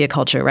in mafia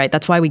culture, right?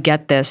 That's why we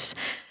get this,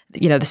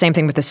 the same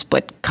thing with the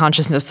split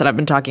consciousness that I've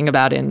been talking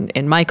about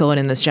in Michael and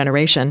in this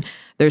generation.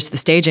 There's the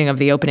staging of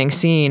the opening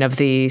scene of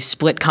the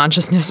split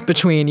consciousness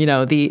between,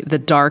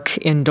 the dark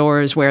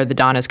indoors where the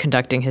Don is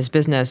conducting his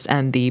business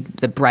and the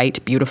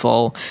bright,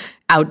 beautiful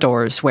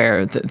outdoors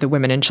where the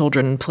women and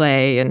children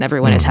play and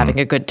everyone is having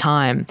a good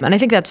time. And I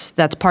think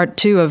that's part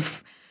two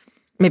of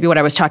maybe what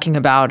I was talking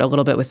about a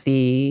little bit with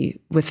the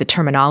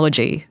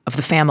terminology of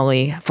the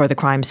family for the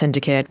crime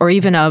syndicate, or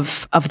even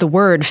of the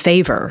word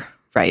favor,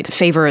 right?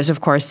 Favor is,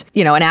 of course,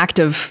 an act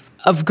of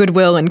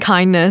goodwill and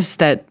kindness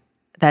that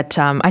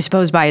I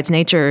suppose by its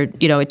nature,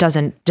 it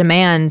doesn't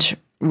demand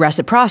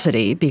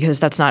reciprocity, because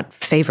that's not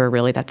favor,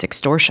 really, that's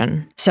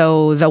extortion.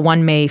 So though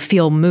one may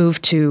feel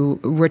moved to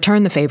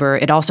return the favor,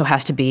 it also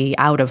has to be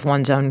out of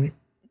one's own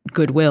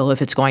goodwill if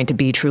it's going to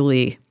be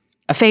truly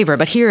a favor.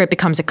 But here it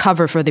becomes a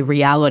cover for the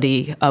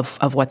reality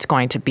of what's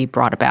going to be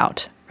brought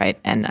about, right?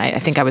 And I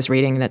think I was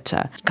reading that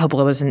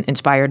Coppola was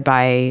inspired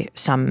by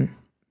some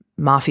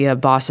mafia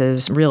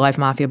bosses, real-life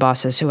mafia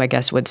bosses, who I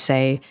guess would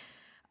say,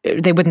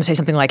 they wouldn't say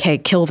something like, hey,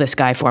 kill this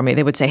guy for me.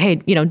 They would say, hey,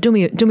 do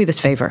me this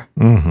favor.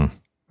 Mm-hmm.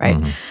 Right.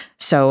 Mm-hmm.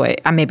 So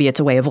maybe it's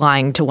a way of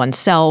lying to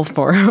oneself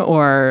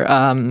or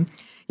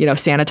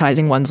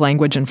sanitizing one's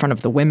language in front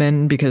of the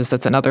women, because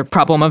that's another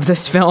problem of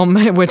this film,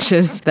 which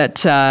is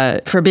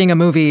that for being a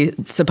movie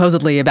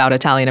supposedly about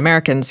Italian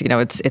Americans,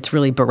 it's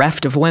really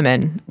bereft of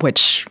women,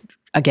 which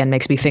again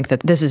makes me think that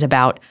this is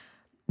about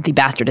the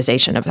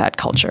bastardization of that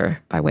culture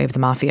by way of the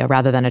mafia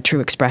rather than a true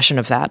expression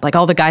of that. Like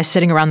all the guys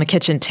sitting around the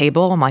kitchen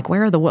table, I'm like,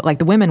 where are the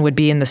women would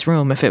be in this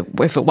room if it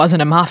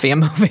wasn't a mafia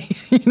movie,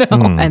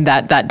 And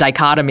that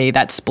dichotomy,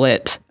 that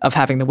split of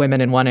having the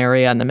women in one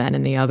area and the men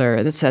in the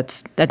other,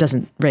 that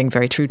doesn't ring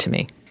very true to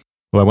me.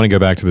 Well, I want to go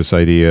back to this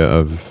idea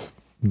of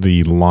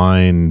the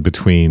line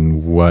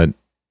between what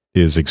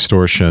is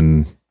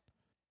extortion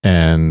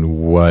and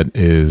what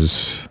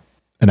is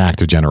an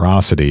act of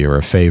generosity or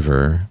a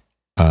favor.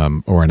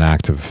 Or an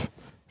act of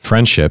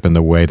friendship, and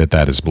the way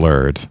that is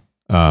blurred.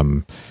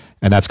 And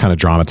that's kind of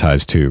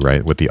dramatized too,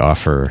 right? With the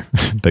offer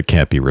that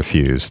can't be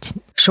refused.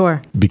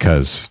 Sure.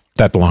 Because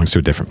that belongs to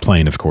a different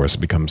plane, of course.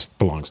 It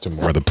belongs to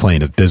more the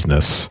plane of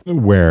business,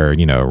 where,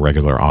 a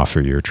regular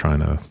offer, you're trying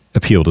to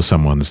appeal to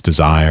someone's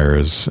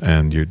desires,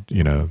 and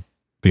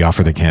the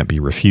offer that can't be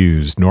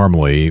refused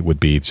normally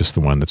would be just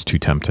the one that's too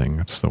tempting.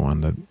 It's the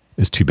one that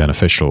is too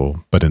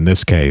beneficial. But in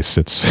this case,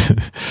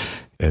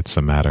 it's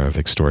a matter of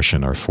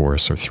extortion or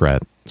force or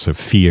threat. So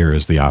fear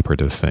is the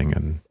operative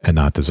thing and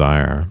not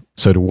desire.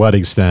 So to what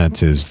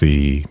extent is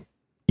the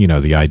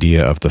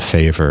idea of the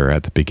favor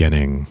at the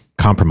beginning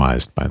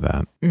compromised by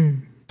that?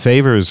 Mm.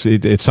 Favors,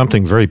 it's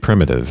something very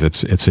primitive.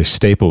 It's a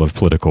staple of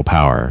political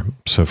power.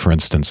 So for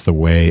instance, the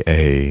way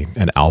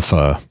an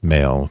alpha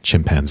male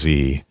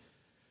chimpanzee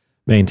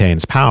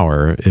maintains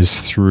power is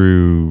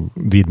through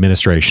the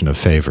administration of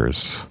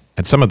favors.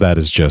 And some of that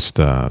is just,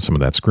 some of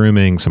that's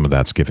grooming, some of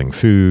that's giving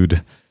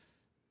food.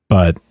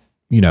 But,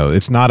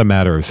 it's not a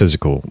matter of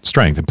physical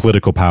strength. And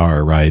political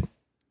power, right,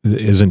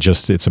 isn't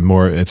just, it's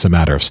a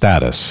matter of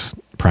status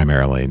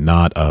primarily,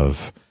 not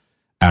of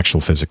actual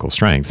physical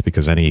strength,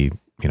 because any,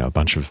 a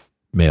bunch of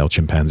male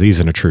chimpanzees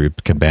in a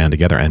troop can band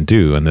together and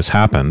do, and this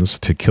happens,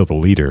 to kill the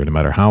leader, no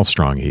matter how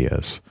strong he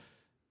is.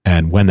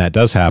 And when that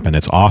does happen,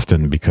 it's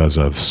often because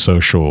of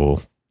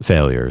social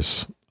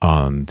failures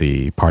on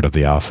the part of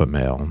the alpha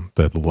male,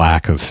 the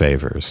lack of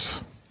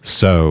favors.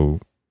 So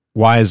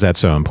why is that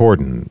so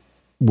important?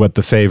 What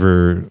the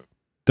favor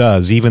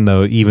does, even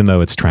though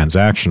it's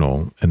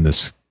transactional in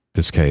this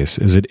case,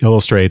 is it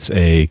illustrates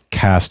a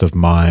cast of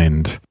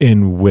mind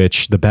in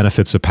which the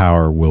benefits of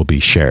power will be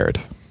shared.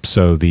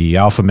 So the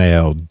alpha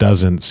male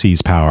doesn't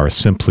seize power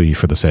simply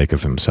for the sake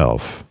of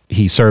himself.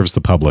 He serves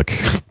the public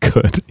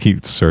good. He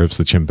serves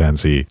the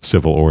chimpanzee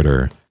civil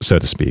order, so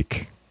to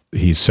speak.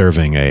 He's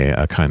serving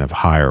a kind of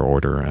higher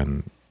order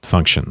and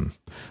function.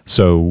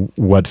 So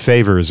what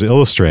favors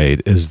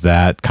illustrate is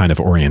that kind of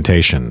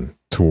orientation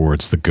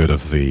towards the good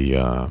of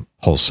the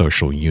whole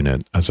social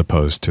unit, as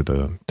opposed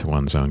to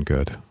one's own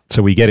good.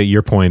 So we get at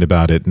your point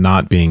about it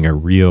not being a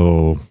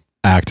real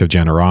act of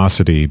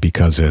generosity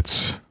because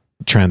it's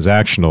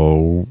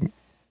transactional.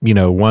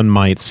 One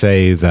might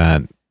say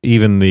that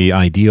even the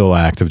ideal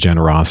act of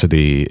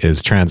generosity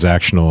is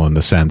transactional in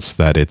the sense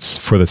that it's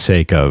for the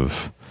sake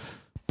of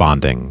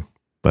bonding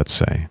let's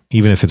say.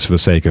 Even if it's for the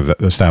sake of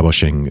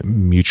establishing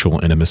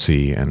mutual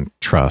intimacy and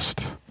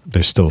trust,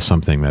 there's still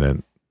something that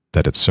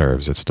it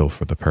serves. It's still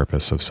for the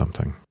purpose of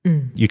something.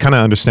 You kind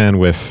of understand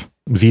with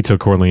Vito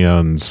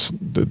Corleone's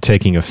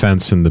taking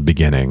offense in the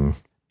beginning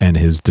and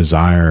his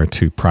desire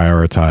to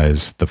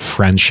prioritize the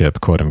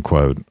friendship, quote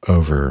unquote,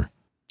 over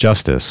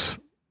justice.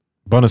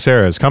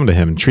 Bonacera has come to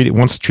him and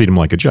wants to treat him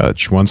like a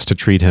judge, wants to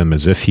treat him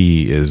as if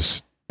he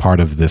is part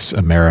of this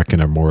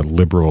American or more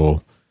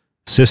liberal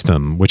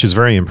system, which is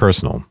very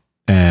impersonal.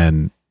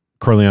 And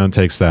Corleone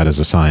takes that as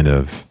a sign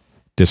of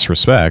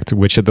disrespect,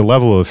 which at the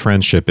level of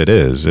friendship it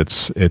is.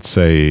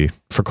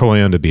 For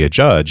Corleone to be a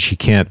judge, he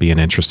can't be an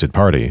interested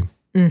party.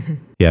 Mm-hmm.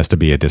 He has to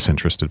be a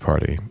disinterested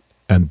party.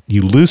 And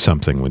you lose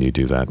something when you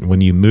do that.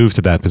 When you move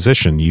to that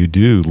position, you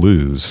do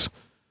lose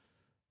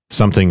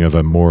something of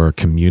a more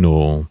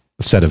communal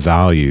set of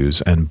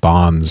values and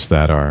bonds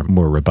that are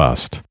more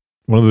robust.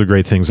 One of the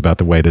great things about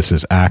the way this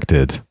is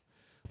acted,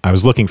 I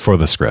was looking for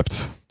the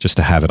script just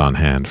to have it on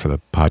hand for the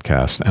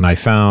podcast, and I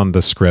found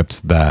the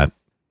script that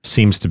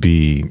seems to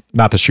be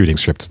not the shooting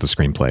script of the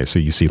screenplay, so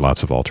you see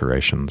lots of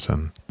alterations.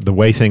 And the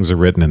way things are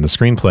written in the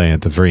screenplay,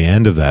 at the very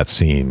end of that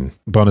scene,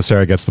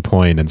 Bonacera gets the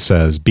point and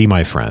says, "Be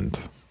my friend."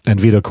 And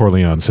Vito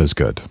Corleone says,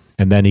 "Good."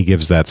 And then he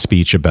gives that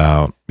speech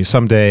about,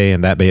 "Someday,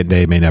 and that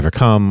day may never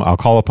come, I'll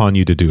call upon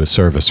you to do a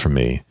service for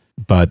me.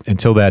 But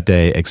until that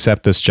day,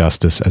 accept this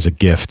justice as a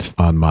gift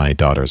on my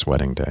daughter's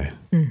wedding day."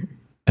 Mm-hmm.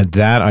 And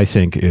that, I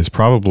think, is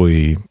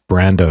probably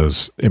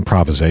Brando's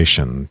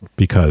improvisation,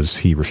 because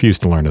he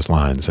refused to learn his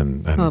lines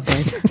and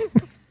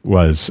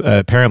was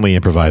apparently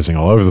improvising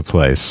all over the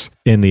place.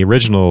 In the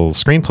original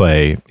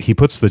screenplay, he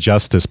puts the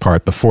justice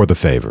part before the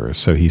favor.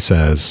 So he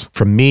says,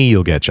 "From me,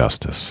 you'll get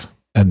justice."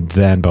 And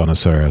then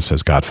Bonacera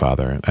says,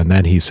 "Godfather." And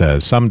then he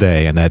says,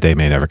 "Someday, and that day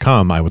may never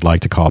come, I would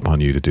like to call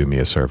upon you to do me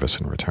a service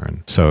in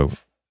return." So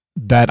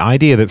that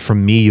idea that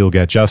from me you'll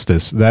get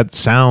justice, that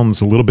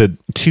sounds a little bit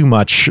too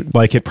much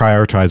like it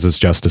prioritizes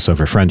justice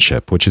over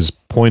friendship, which is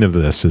point of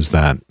this is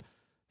that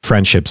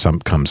friendship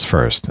comes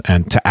first.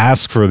 And to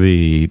ask for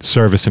the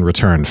service in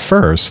return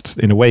first,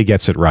 in a way,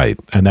 gets it right.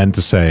 And then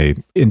to say,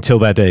 until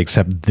that day,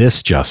 accept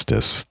this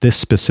justice, this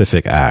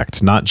specific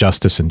act, not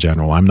justice in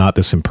general. I'm not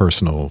this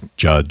impersonal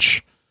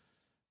judge,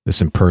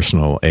 this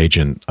impersonal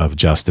agent of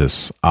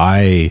justice.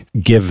 I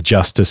give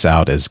justice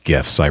out as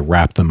gifts. I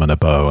wrap them in a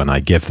bow and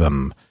I give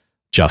them.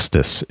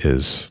 Justice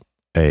is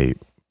a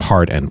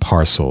part and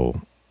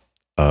parcel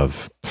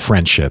of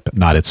friendship,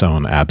 not its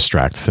own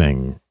abstract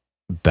thing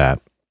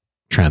that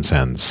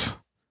transcends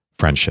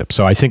friendship.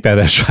 So I think that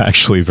is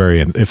actually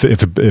very, if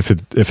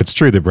it's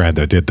true that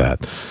Brando did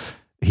that,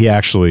 he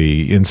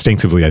actually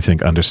instinctively, I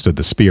think, understood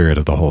the spirit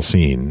of the whole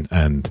scene.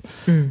 And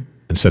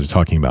instead of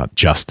talking about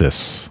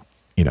justice,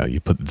 you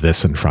put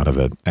this in front of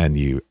it and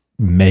you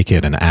make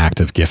it an act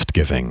of gift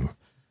giving.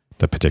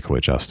 The particular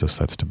justice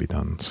that's to be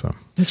done. So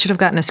you should have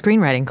gotten a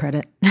screenwriting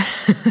credit.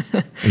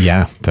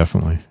 Yeah,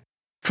 definitely.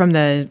 From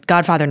the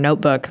Godfather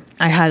notebook,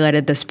 I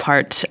highlighted this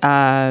part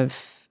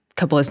of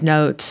Coppola's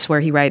notes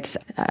where he writes,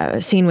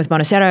 "A scene with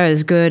Bonacera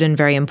is good and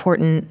very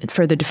important. It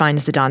further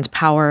defines the Don's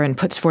power and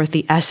puts forth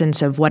the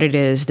essence of what it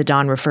is the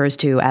Don refers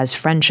to as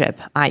friendship,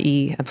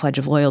 i.e. a pledge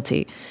of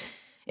loyalty.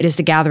 It is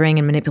the gathering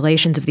and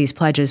manipulations of these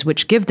pledges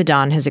which give the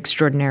Don his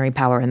extraordinary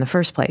power in the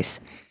first place.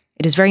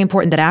 It is very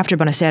important that after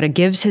Bonacera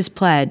gives his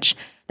pledge,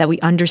 that we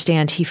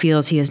understand he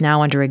feels he is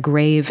now under a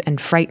grave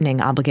and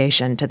frightening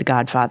obligation to the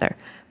Godfather.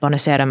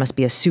 Bonacera must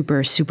be a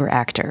super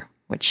actor,"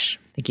 which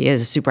I think he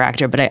is a super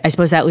actor, but I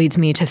suppose that leads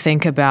me to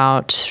think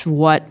about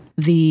what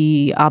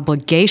the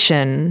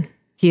obligation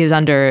he is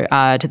under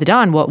to the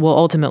Don will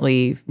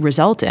ultimately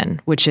result in,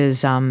 which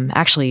is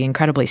actually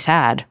incredibly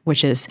sad,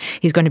 which is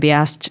he's going to be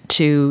asked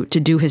to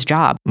do his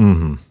job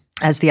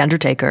as the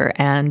Undertaker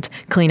and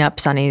clean up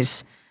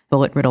Sonny's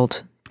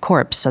bullet-riddled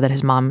corpse so that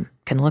his mom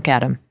can look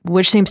at him,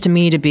 which seems to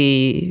me to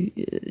be,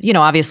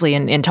 obviously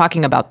in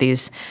talking about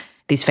these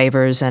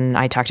favors, and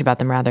I talked about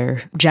them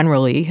rather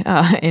generally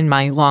in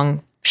my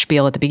long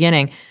spiel at the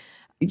beginning,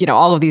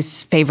 all of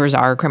these favors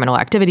are criminal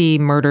activity,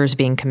 murders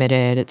being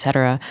committed,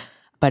 etc.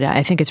 But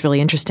I think it's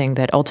really interesting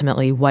that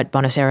ultimately what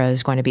Bonacera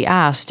is going to be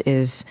asked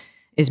is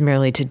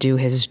merely to do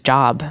his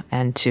job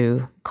and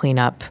to clean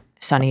up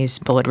Sonny's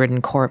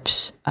bullet-ridden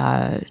corpse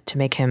to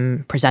make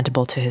him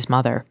presentable to his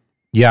mother.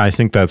 Yeah, I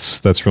think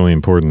that's really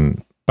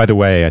important. By the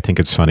way, I think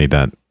it's funny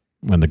that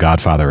when the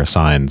Godfather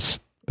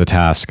assigns the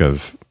task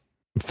of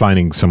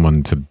finding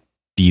someone to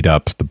beat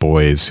up the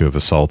boys who have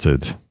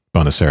assaulted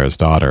Bonacera's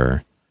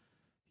daughter,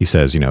 he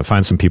says,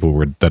 find some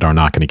people that are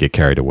not going to get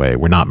carried away.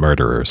 We're not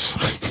murderers.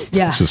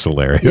 Yeah. Which is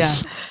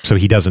hilarious. Yeah. So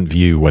he doesn't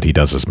view what he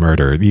does as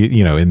murder.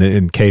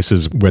 In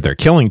cases where they're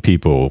killing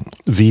people,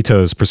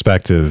 Vito's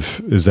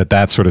perspective is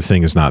that sort of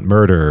thing is not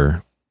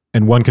murder.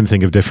 And one can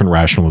think of different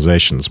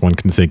rationalizations. One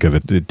can think of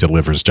it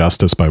delivers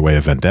justice by way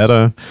of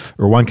vendetta,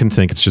 or one can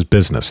think it's just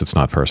business. It's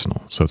not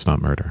personal, so it's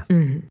not murder.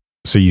 Mm-hmm.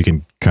 So you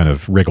can kind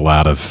of wriggle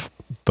out of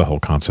the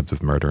whole concept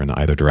of murder in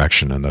either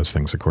direction, and those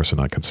things, of course, are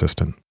not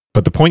consistent.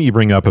 But the point you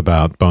bring up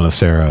about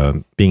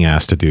Bonacera being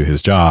asked to do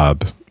his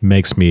job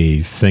makes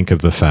me think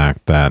of the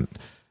fact that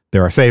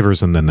there are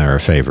favors and then there are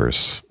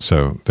favors.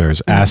 So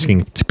there's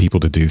asking to people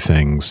to do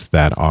things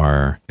that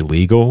are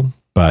illegal,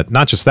 but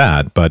not just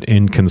that, but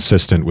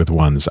inconsistent with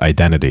one's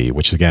identity,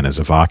 which again is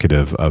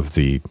evocative of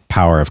the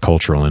power of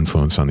cultural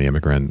influence on the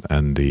immigrant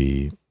and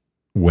the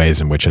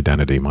ways in which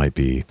identity might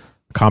be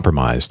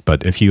compromised.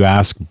 But if you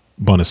ask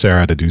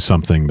Bonacera to do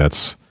something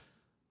that's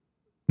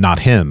not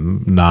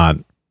him, not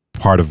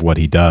part of what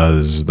he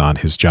does, not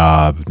his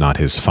job, not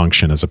his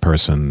function as a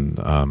person,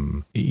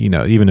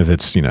 even if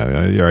it's, all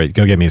right,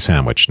 go get me a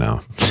sandwich now,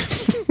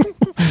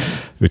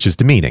 which is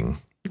demeaning,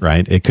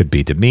 right? It could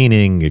be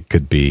demeaning, it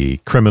could be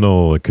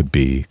criminal, it could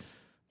be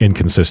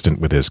inconsistent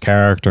with his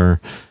character.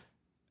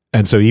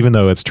 And so even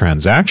though it's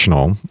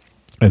transactional,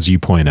 as you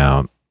point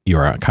out,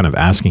 you're kind of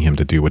asking him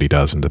to do what he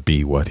does and to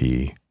be what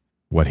he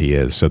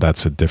is. So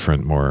that's a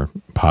different, more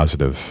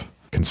positive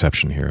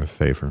conception here of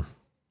favor.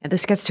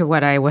 This gets to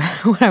what I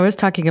was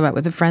talking about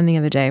with a friend the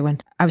other day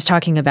when I was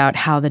talking about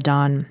how the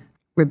Don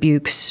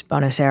rebukes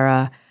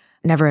Bonacera,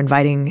 never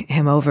inviting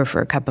him over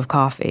for a cup of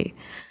coffee.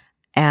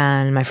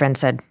 And my friend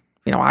said,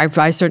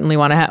 I certainly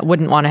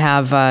wouldn't want to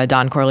have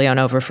Don Corleone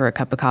over for a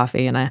cup of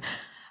coffee. And I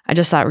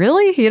just thought,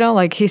 really?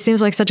 He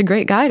seems like such a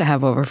great guy to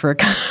have over for a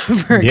cup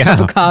of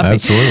coffee.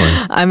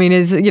 Absolutely. I mean,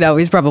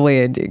 he's probably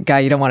a guy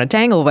you don't want to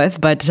tangle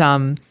with, but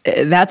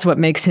that's what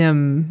makes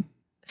him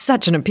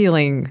such an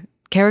appealing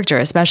character,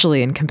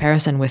 especially in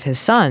comparison with his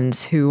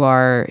sons, who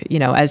are,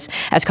 as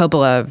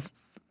Coppola,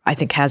 I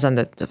think, has on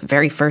the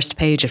very first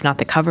page, if not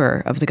the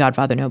cover of the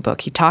Godfather notebook,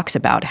 he talks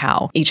about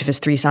how each of his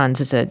three sons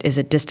is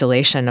a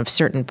distillation of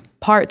certain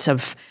parts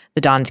of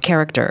the Don's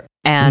character.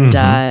 And,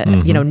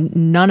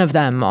 none of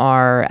them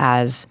are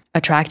as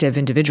attractive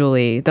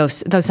individually, though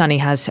Sonny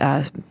has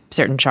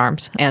certain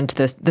charms. And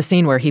the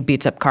scene where he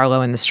beats up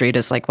Carlo in the street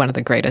is like one of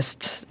the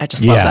greatest. I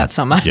just love that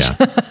so much.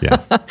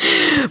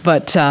 Yeah.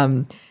 But,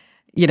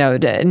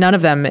 none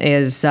of them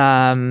is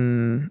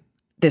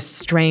this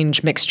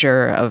strange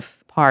mixture of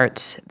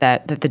parts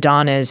that the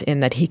Don is,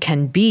 in that he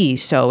can be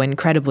so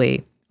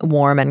incredibly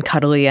warm and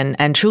cuddly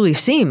and truly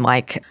seem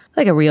like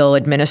a real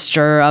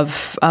administrator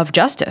of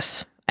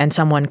justice and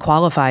someone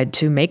qualified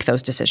to make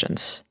those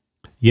decisions.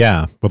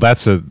 Yeah, well,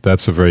 that's a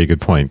very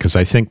good point, because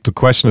I think the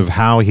question of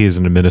how he is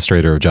an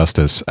administrator of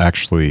justice,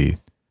 actually,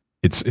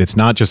 it's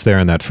not just there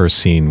in that first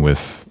scene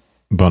with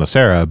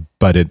Bonacera,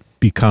 but it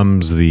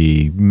becomes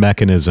the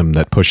mechanism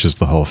that pushes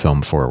the whole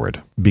film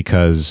forward,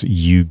 because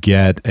you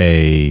get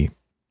a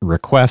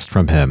request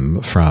from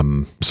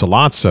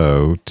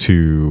Sollozzo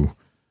to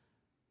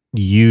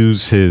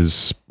use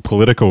his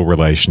political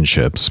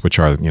relationships, which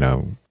are,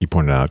 you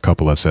pointed out,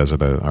 Coppola says are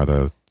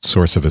the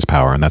source of his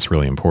power, and that's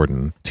really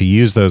important, to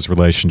use those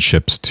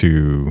relationships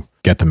to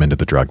get them into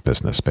the drug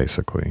business,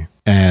 basically.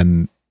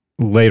 And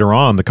later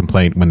on, the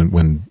complaint,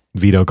 when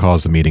Vito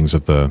calls the meetings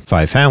of the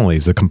five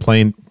families, the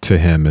complaint to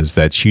him is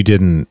that you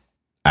didn't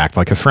act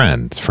like a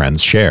friend.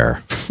 Friends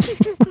share.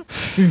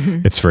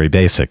 It's very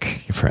basic.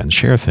 Friends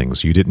share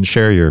things. You didn't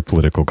share your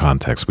political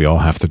context. We all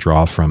have to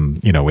draw from,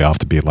 we all have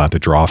to be allowed to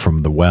draw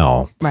from the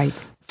well. Right.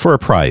 For a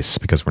price,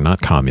 because we're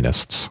not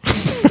communists,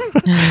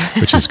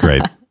 which is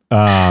great.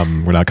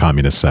 We're not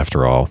communists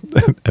after all,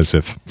 as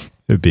if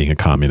being a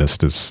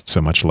communist is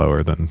so much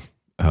lower than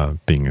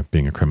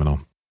being a criminal.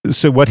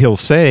 So what he'll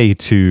say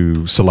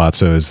to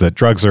Sollozzo is that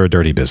drugs are a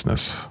dirty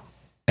business.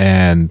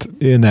 And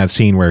in that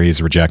scene where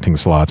he's rejecting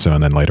Sollozzo,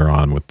 and then later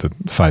on with the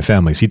five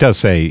families, he does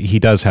say he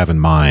does have in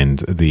mind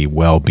the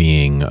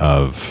well-being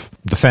of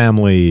the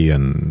family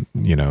and,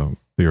 the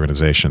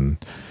organization,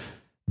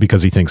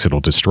 because he thinks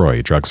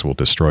drugs will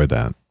destroy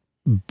that.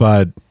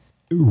 But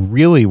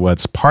really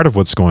part of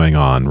what's going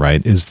on,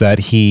 right, is that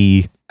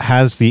he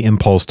has the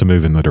impulse to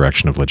move in the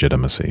direction of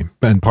legitimacy.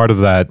 And part of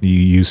that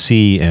you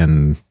see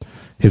in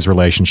his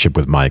relationship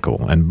with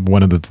Michael. And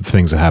one of the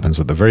things that happens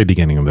at the very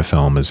beginning of the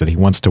film is that he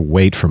wants to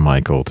wait for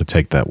Michael to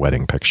take that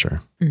wedding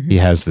picture. Mm-hmm. He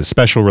has this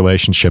special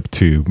relationship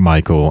to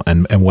Michael,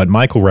 and what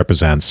Michael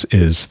represents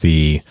is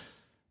the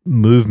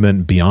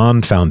movement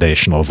beyond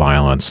foundational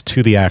violence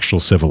to the actual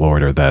civil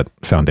order that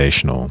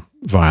foundational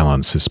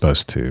violence is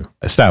supposed to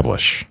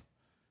establish.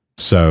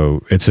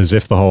 So it's as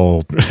if the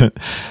whole,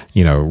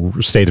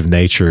 state of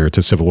nature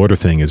to civil order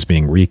thing is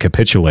being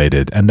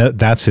recapitulated. And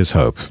that's his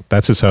hope.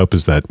 That's his hope,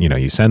 is that,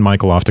 you send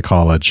Michael off to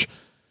college,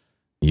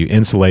 you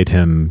insulate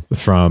him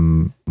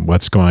from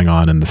what's going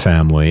on in the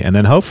family, and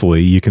then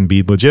hopefully you can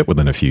be legit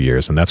within a few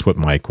years. And that's what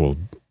Mike will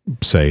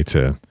say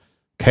to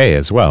Kay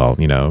as well.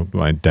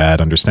 My dad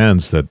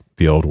understands that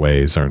the old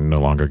ways are no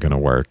longer going to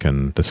work,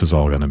 and this is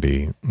all going to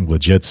be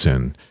legit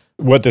soon.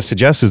 What this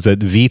suggests is that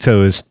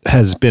Vito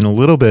has been a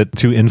little bit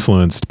too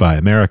influenced by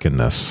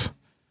Americanness,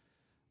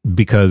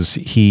 because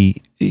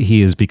he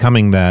is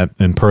becoming that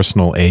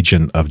impersonal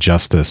agent of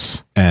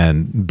justice,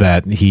 and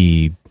that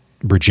he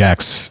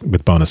rejects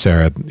with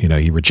Bonacera.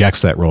 He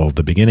rejects that role at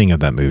the beginning of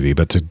that movie,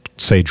 but to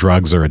say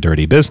drugs are a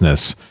dirty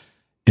business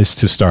is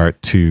to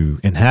start to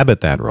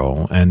inhabit that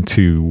role and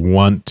to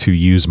want to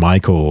use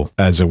Michael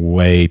as a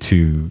way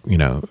to,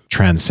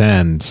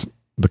 transcend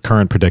the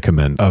current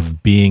predicament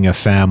of being a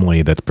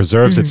family that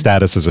preserves its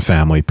status as a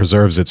family,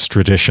 preserves its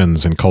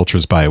traditions and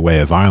cultures by way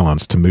of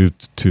violence, to move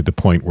to the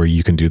point where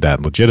you can do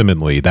that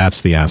legitimately.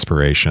 That's the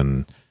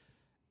aspiration.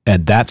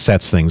 And that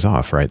sets things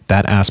off, right?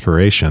 That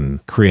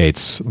aspiration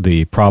creates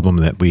the problem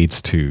that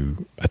leads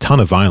to a ton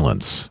of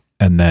violence.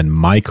 And then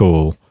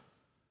Michael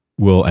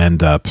will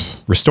end up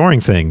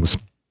restoring things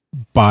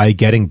by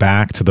getting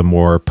back to the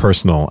more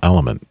personal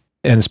element.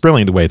 And it's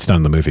brilliant the way it's done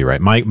in the movie,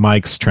 right?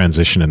 Mike's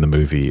transition in the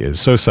movie is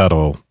so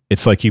subtle.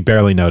 It's like you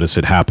barely notice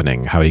it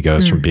happening, how he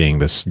goes from being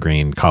this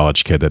green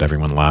college kid that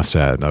everyone laughs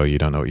at, oh, you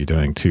don't know what you're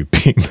doing, to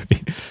being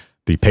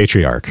the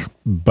patriarch.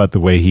 But the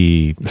way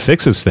he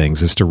fixes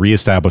things is to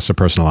reestablish a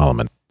personal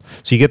element.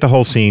 So you get the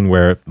whole scene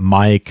where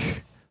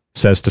Mike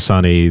says to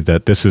Sonny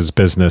that this is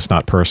business,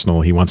 not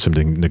personal. He wants him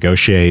to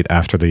negotiate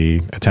after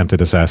the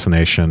attempted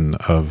assassination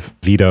of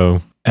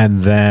Vito.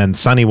 And then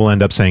Sonny will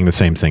end up saying the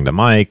same thing to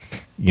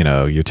Mike. You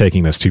know, you're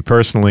taking this too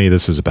personally.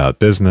 This is about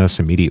business.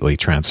 Immediately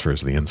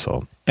transfers the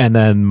insult. And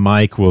then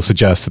Mike will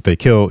suggest that they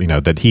kill, you know,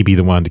 that he be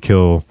the one to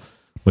kill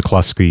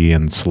McCluskey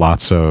and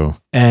Sollozzo.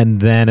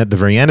 And then at the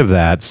very end of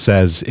that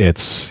says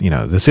it's, you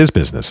know, this is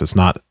business. It's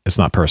not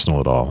personal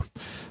at all.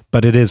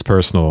 But it is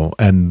personal.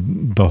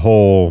 And the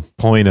whole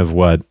point of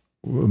what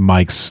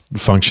Mike's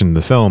function in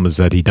the film is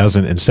that he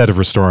doesn't, instead of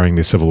restoring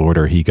the civil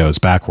order, he goes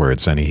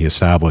backwards and he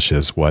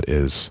establishes what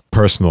is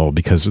personal,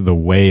 because the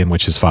way in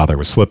which his father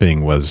was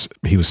slipping was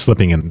he was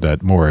slipping in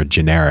that more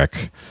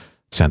generic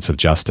sense of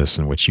justice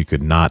in which you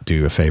could not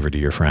do a favor to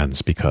your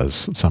friends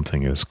because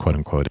something is quote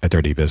unquote a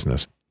dirty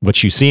business.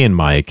 What you see in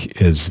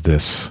Mike is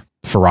this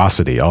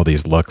ferocity, all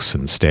these looks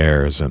and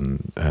stares,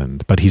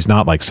 and but he's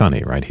not like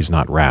Sonny, right? He's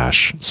not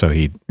rash. So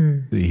he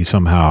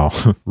somehow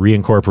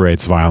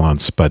reincorporates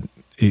violence, but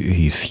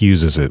he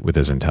fuses it with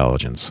his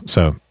intelligence.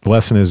 So the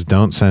lesson is,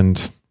 don't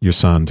send your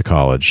son to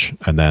college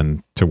and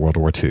then to World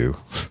War II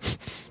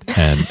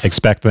and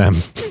expect them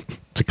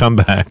to come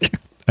back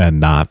and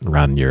not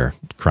run your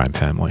crime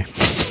family.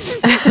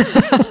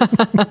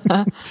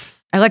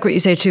 I like what you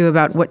say too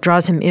about what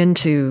draws him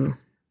into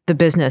the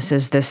business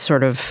is this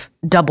sort of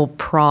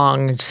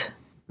double-pronged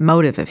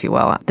motive, if you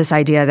will. This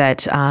idea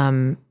that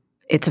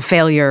it's a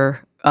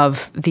failure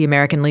of the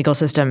American legal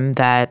system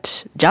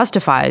that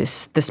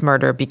justifies this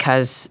murder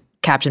because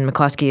Captain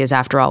McCluskey is,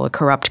 after all, a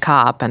corrupt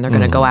cop, and they're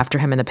going to go after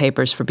him in the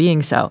papers for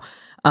being so.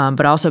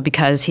 But also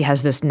because he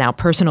has this now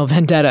personal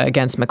vendetta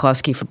against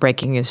McCluskey for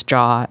breaking his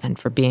jaw and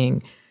for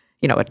being,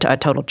 you know, a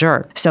total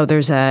jerk. So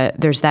there's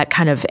that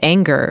kind of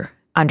anger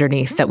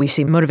underneath that we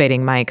see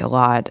motivating Mike a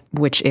lot,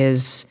 which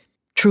is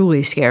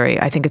truly scary.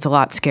 I think it's a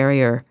lot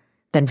scarier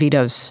than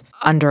Vito's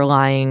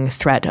underlying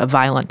threat of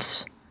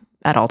violence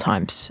at all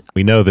times.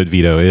 We know that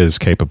Vito is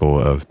capable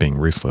of being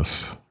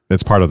ruthless.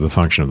 It's part of the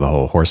function of the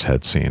whole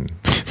horsehead scene.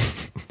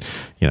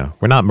 You know,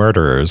 we're not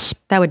murderers.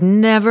 That would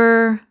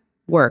never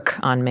work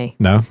on me.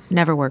 No?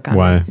 Never work on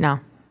Why? me. No.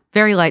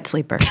 Very light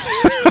sleeper.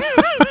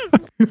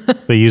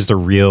 They used a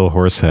real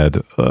horsehead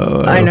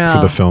I know.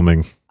 for the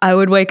filming. I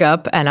would wake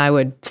up and I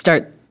would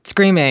start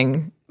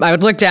screaming. I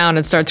would look down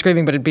and start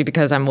screaming, but it'd be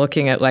because I'm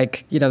looking at,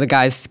 like, you know, the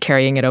guys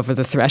carrying it over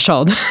the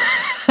threshold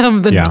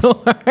of the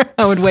door.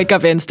 I would wake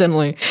up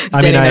instantly,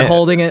 standing there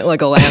holding it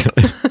like a lamp.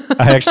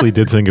 I actually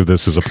did think of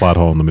this as a plot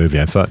hole in the movie.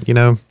 I thought, you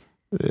know,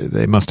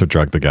 they must have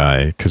drugged the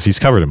guy because he's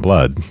covered in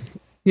blood.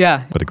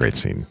 Yeah. What a great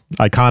scene.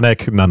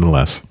 Iconic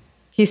nonetheless.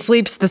 He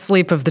sleeps the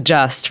sleep of the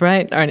just,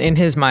 right? Or in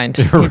his mind.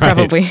 He Right.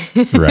 probably,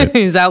 Right.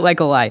 He's out like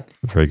a light.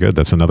 Very good.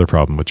 That's another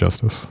problem with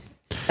justice.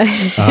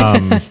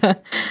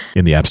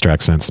 In the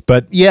abstract sense.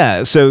 But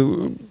yeah,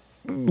 so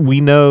we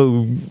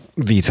know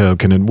Vito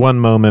can in one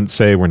moment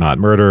say we're not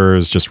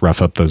murderers, just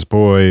rough up those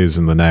boys,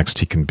 and the next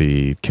he can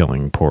be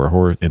killing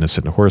poor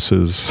innocent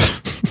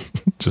horses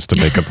just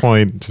to make a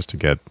point, just to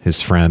get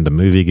his friend a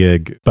movie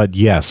gig. But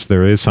yes,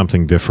 there is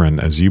something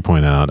different, as you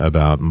point out,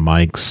 about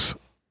Mike's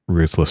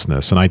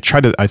ruthlessness. And I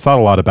thought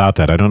a lot about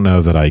that. I don't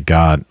know that I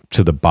got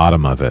to the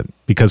bottom of it,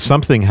 because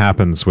something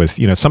happens with,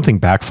 you know, something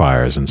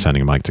backfires in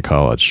sending Mike to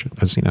college,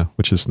 as you know,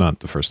 which is not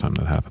the first time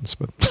that happens,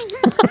 but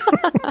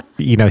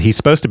you know, he's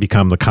supposed to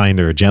become the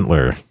kinder,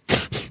 gentler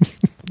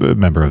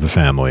member of the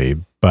family,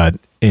 but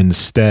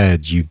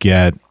instead you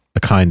get a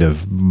kind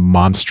of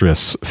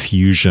monstrous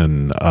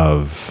fusion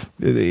of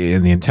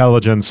in the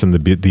intelligence and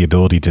the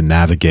ability to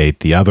navigate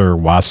the other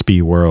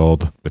waspy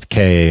world with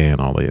Kay and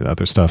all the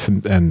other stuff,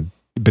 and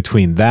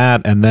between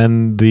that and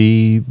then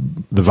the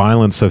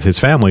violence of his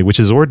family, which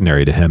is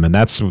ordinary to him. And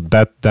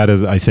that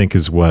is, I think,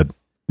 is what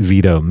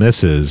Vito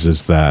misses,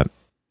 is that,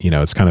 you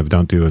know, it's kind of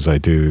don't do as I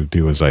do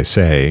as I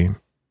say,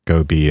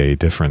 go be a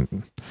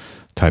different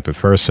type of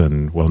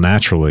person. Well,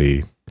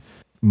 naturally,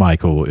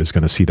 Michael is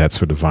going to see that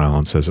sort of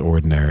violence as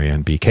ordinary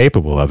and be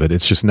capable of it.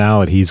 It's just now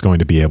that he's going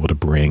to be able to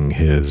bring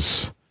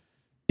his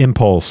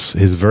impulse,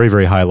 his very,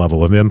 very high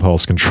level of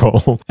impulse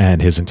control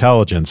and his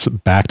intelligence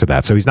back to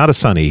that. So he's not a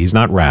Sonny. He's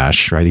not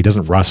rash, right? He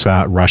doesn't rush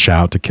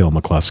out to kill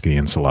McCluskey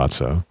and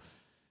Sollozzo.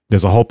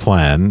 There's a whole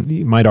plan.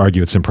 You might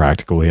argue it's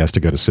impractical. He has to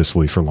go to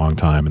Sicily for a long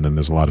time, and then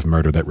there's a lot of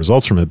murder that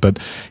results from it. But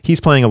he's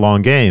playing a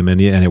long game, and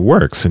it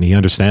works. And he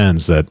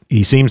understands that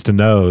he seems to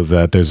know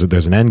that there's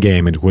an end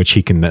game in which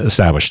he can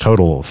establish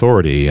total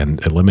authority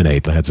and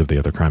eliminate the heads of the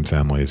other crime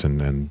families.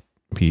 And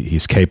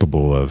he's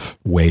capable of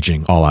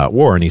waging all-out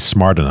war, and he's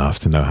smart enough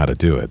to know how to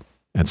do it,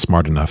 and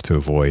smart enough to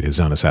avoid his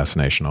own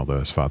assassination, although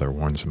his father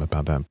warns him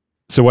about that.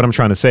 So what I'm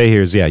trying to say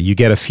here is, you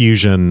get a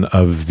fusion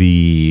of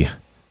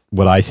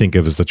what I think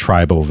of as the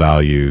tribal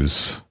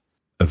values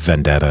of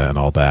vendetta and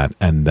all that,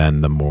 and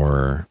then the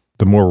more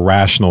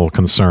rational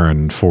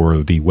concern for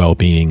the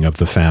well-being of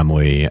the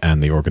family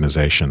and the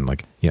organization.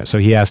 So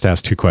he has to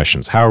ask two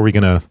questions. How are we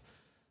going to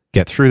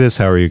get through this?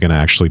 How are you going to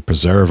actually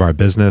preserve our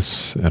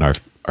business and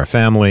our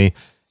family?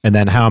 And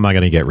then how am I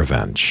going to get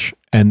revenge?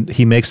 And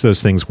he makes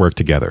those things work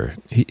together.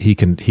 He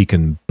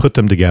can put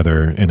them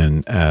together in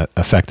an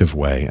effective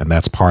way, and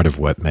that's part of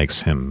what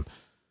makes him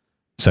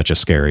such a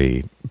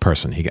scary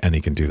person. He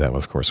can do that,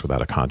 of course,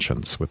 without a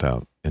conscience,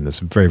 in this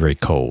very, very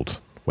cold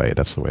way.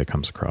 That's the way it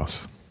comes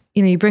across.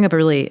 You bring up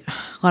a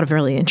lot of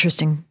really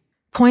interesting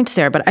points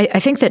there, but I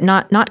think that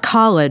not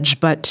college,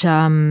 but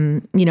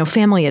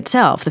family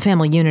itself, the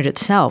family unit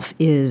itself,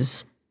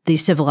 is the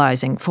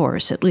civilizing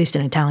force, at least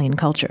in Italian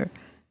culture.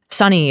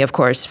 Sonny, of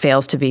course,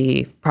 fails to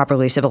be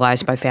properly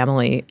civilized by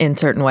family in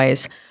certain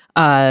ways.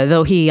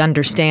 Though he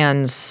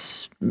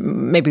understands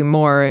maybe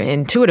more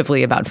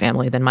intuitively about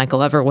family than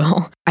Michael ever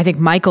will. I think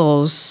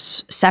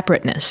Michael's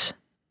separateness,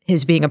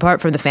 his being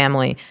apart from the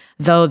family,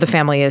 though the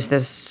family is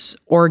this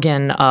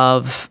organ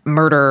of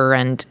murder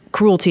and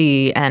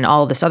cruelty and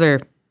all this other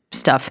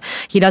stuff,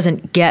 he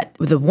doesn't get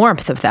the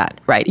warmth of that,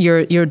 right?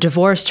 You're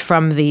divorced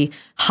from the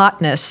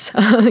hotness,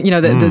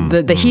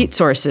 the heat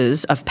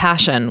sources of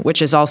passion,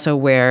 which is also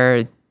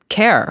where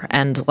care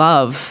and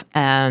love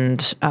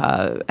and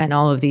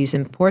all of these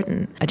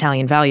important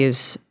Italian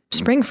values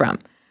spring from.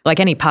 Like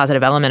any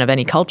positive element of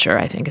any culture,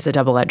 I think, is a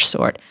double-edged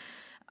sword.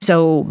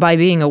 So by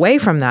being away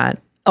from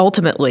that,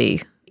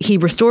 ultimately, he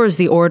restores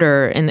the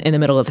order in the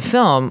middle of the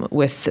film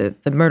with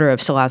the murder of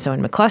Sollazzo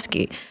and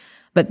McCluskey.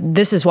 But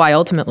this is why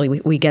ultimately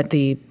we get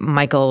the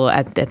Michael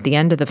at the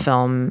end of the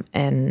film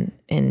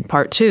in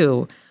part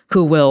 2,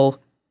 who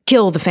will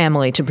kill the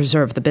family to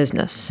preserve the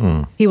business.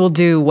 He will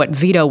do what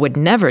Vito would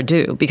never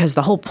do, because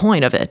the whole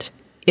point of it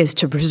is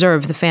to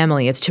preserve the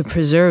family. It's to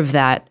preserve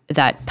that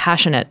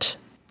passionate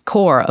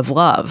core of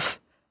love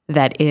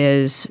that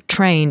is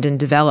trained and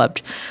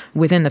developed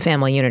within the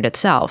family unit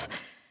itself.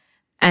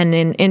 And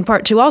in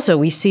part 2 also,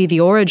 we see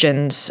the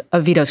origins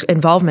of Vito's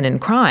involvement in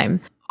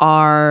crime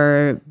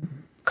are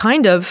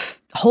kind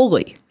of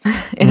holy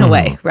in a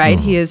way, right?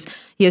 He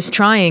is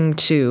trying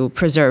to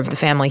preserve the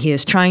family. He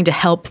is trying to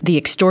help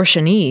the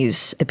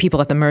extortionees, the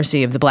people at the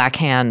mercy of the Black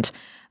Hand,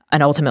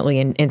 and ultimately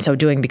in so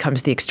doing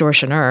becomes the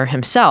extortioner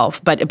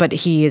himself. But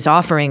he is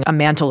offering a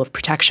mantle of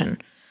protection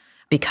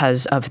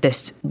because of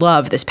this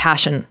love, this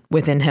passion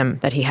within him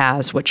that he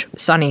has, which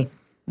Sonny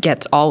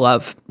gets all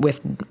of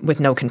with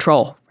no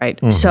control, right?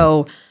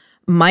 So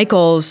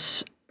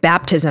Michael's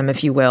baptism,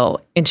 if you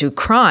will, into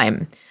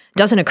crime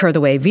doesn't occur the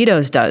way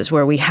Vito's does,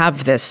 where we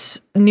have this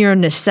near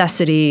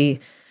necessity,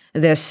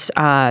 this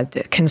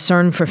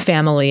concern for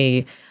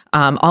family,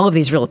 all of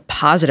these real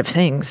positive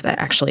things that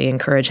actually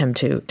encourage him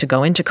to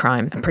go into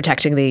crime,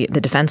 protecting the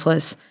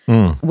defenseless.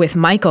 With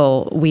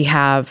Michael, we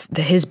have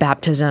his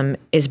baptism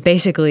is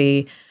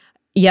basically,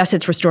 yes,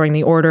 it's restoring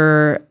the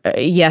order.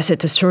 Yes,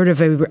 it's a sort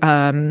of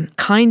a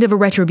kind of a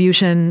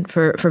retribution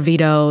for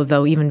Vito,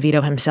 though even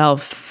Vito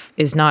himself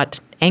is not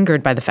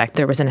angered by the fact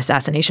there was an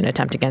assassination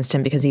attempt against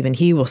him, because even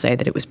he will say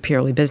that it was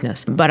purely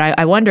business. But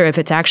I wonder if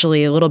it's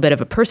actually a little bit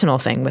of a personal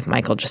thing with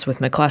Michael, just with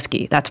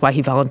McCluskey. That's why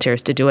he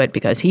volunteers to do it,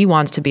 because he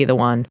wants to be the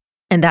one.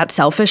 And that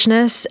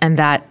selfishness and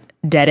that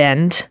dead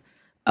end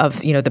of,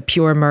 the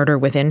pure murder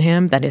within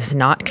him that is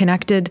not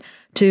connected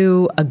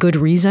to a good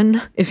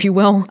reason, if you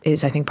will,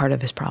 is, I think, part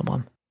of his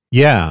problem.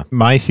 Yeah.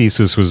 My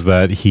thesis was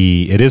that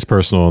it is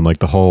personal, and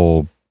the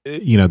whole,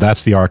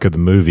 that's the arc of the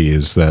movie,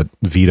 is that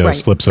Vito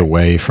slips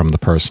away from the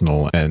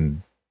personal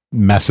and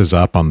messes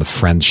up on the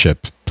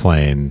friendship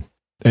plane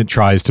and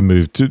tries to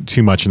move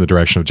too much in the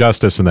direction of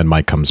justice. And then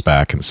Mike comes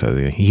back and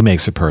says he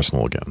makes it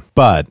personal again.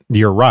 But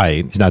you're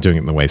right. He's not doing it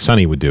in the way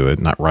Sonny would do it,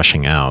 not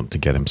rushing out to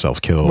get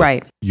himself killed.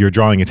 Right. You're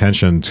drawing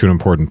attention to an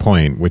important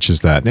point, which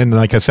is that, and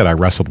like I said, I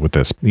wrestled with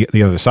this.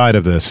 The other side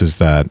of this is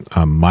that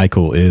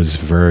Michael is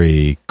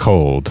very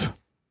cold,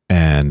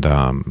 and,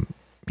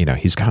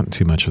 he's gotten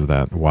too much of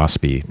that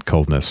waspy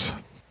coldness,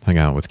 hung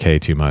out with Kay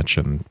too much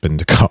and been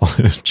to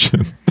college.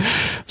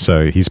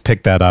 So he's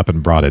picked that up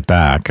and brought it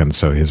back. And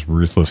so his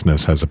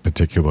ruthlessness has a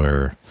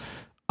particular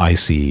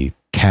icy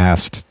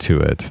cast to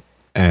it.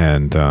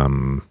 And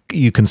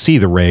you can see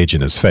the rage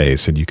in his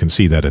face, and you can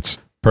see that it's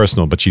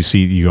personal, but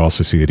you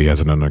also see that he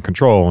has it under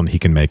control, and he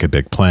can make a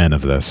big plan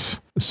of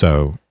this.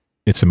 So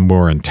it's a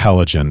more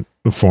intelligent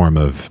form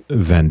of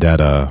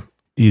vendetta.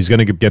 He's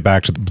going to get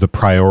back to the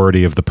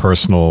priority of the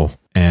personal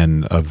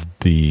and of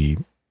the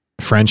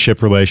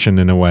friendship relation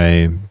in a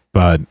way,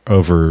 but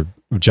over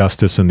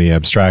justice in the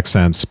abstract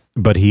sense.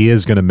 but he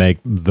is going to make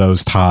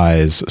those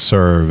ties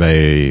serve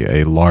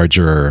a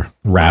larger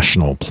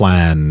rational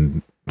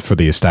plan for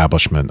the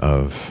establishment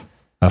of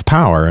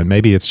power. And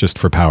maybe it's just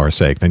for power's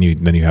sake. Then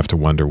you have to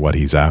wonder what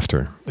he's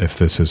after, if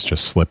this has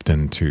just slipped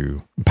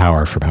into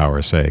power for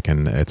power's sake.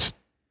 And it's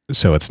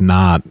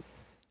not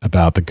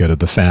about the good of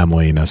the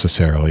family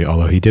necessarily,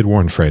 although he did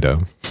warn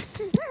Fredo.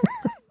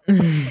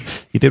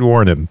 He did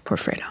warn him. Poor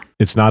Fredo.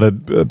 It's not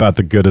about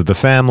the good of the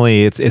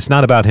family. It's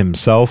not about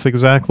himself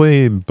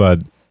exactly,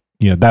 but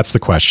that's the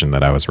question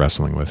that I was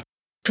wrestling with.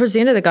 Towards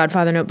the end of the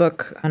Godfather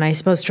notebook, and I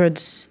suppose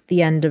towards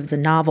the end of the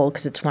novel,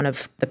 because it's one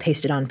of the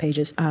pasted on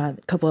pages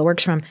Coppola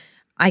works from,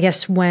 I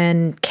guess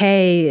when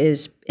Kay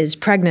is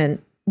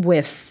pregnant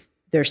with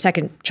their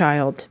second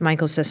child,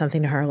 Michael says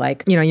something to her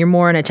like, you're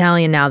more an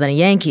Italian now than a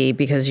Yankee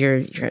because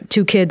you're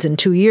 2 kids in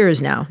 2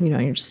 years now.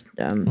 You're just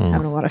having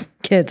a lot of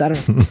kids. I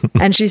don't know.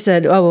 And she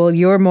said, oh, well,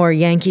 you're more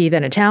Yankee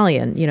than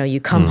Italian.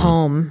 You come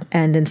home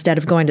and instead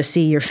of going to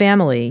see your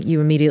family, you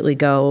immediately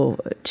go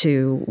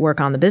to work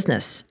on the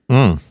business.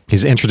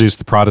 He's introduced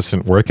the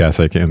Protestant work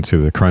ethic into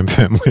the crime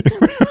family.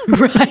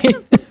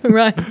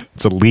 Right.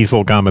 It's a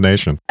lethal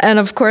combination. And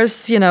of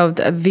course,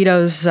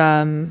 Vito's,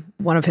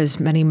 one of his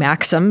many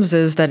maxims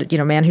is that,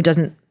 a man who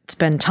doesn't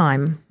spend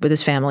time with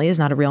his family is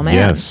not a real man.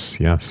 Yes.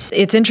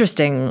 It's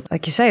interesting,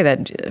 like you say,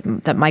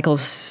 that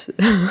Michael's,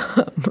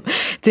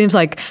 it seems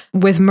like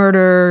with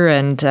murder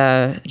and,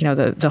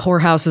 the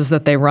whorehouses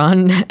that they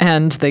run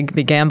and the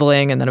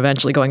gambling and then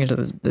eventually going into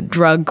the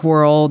drug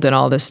world and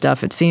all this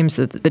stuff, it seems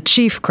that the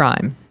chief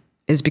crime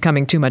is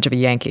becoming too much of a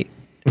Yankee.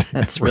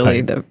 That's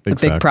really the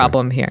big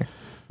problem here,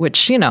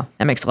 which, that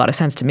makes a lot of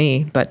sense to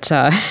me. But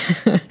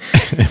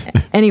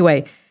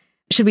anyway,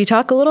 should we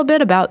talk a little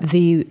bit about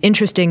the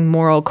interesting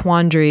moral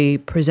quandary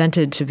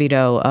presented to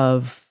Vito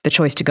of the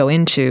choice to go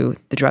into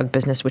the drug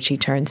business, which he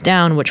turns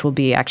down, which will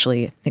be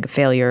actually, I think, a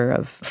failure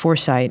of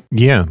foresight?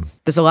 Yeah.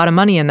 There's a lot of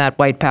money in that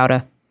white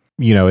powder.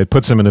 It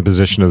puts him in a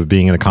position of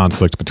being in a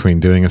conflict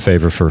between doing a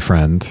favor for a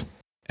friend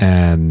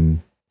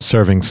and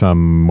serving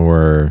some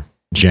more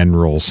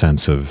general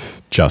sense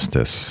of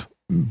justice.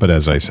 But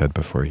as I said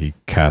before, he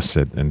casts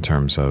it in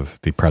terms of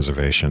the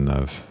preservation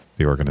of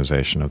the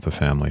organization of the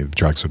family.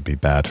 Drugs would be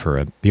bad for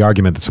it. The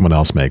argument that someone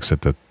else makes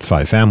at the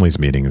Five Families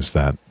meeting is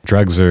that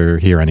drugs are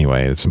here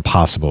anyway. It's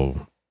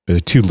impossible. They're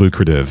too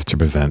lucrative to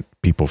prevent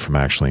people from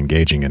actually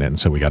engaging in it. And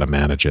so we got to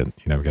manage it.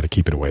 We got to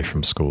keep it away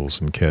from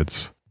schools and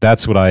kids.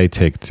 That's what I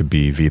take to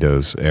be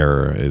Vito's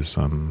error, is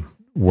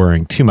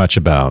worrying too much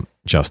about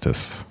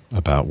justice,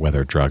 about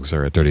whether drugs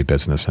are a dirty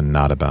business and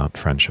not about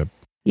friendship.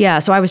 Yeah,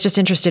 so I was just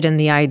interested in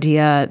the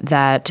idea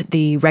that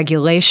the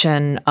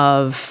regulation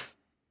of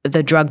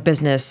the drug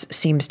business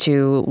seems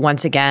to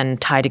once again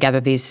tie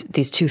together these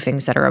two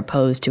things that are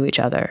opposed to each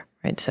other,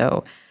 right?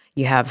 So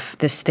you have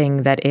this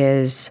thing that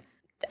is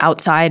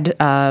outside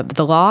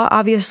the law,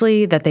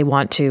 obviously, that they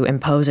want to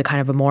impose a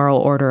kind of a moral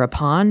order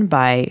upon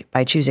by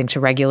choosing to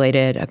regulate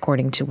it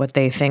according to what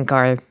they think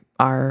are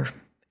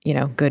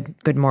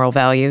good moral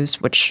values,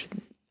 which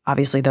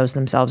obviously those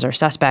themselves are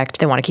suspect.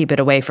 They want to keep it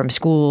away from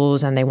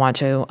schools, and they want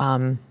to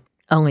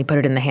only put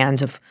it in the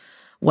hands of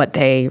what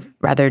they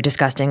rather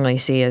disgustingly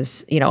see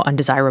as,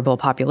 undesirable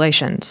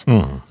populations.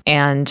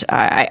 And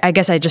I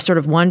guess I just sort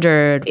of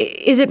wondered,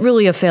 is it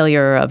really a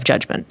failure of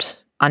judgment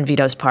on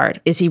Vito's part?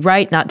 Is he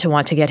right not to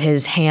want to get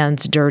his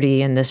hands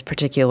dirty in this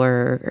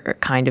particular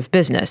kind of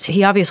business?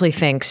 He obviously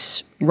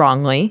thinks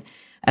wrongly,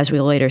 as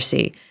we'll later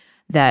see,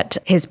 that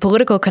his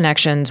political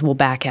connections will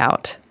back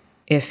out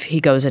if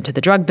he goes into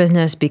the drug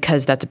business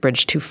because that's a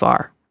bridge too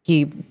far.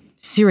 He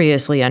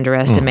seriously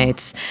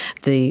underestimates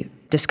the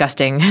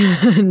disgusting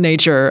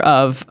nature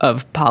of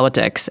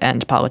politics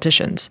and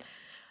politicians,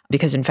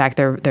 because in fact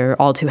they're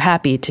all too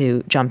happy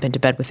to jump into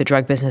bed with the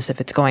drug business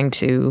if it's going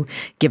to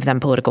give them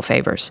political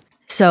favors.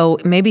 So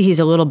maybe he's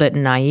a little bit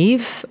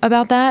naive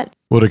about that.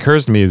 What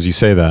occurs to me as you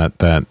say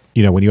that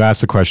when you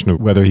ask the question of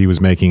whether he was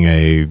making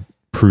a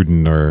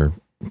prudent or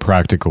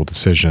practical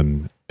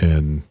decision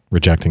in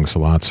rejecting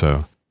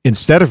Sollozzo,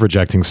 instead of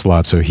rejecting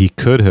Sollozzo, he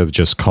could have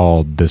just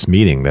called this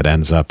meeting that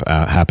ends up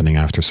happening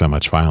after so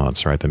much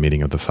violence, right? The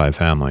meeting of the Five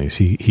Families.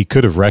 He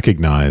could have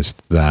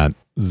recognized that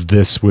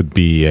this would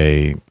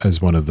be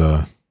as one of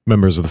the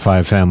members of the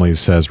Five Families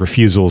says,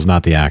 refusal is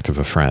not the act of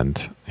a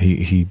friend.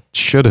 He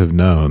should have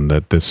known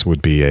that this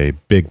would be a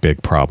big,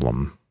 big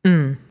problem.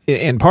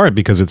 In part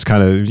because it's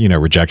kind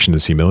of, rejection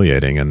is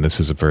humiliating, and this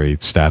is a very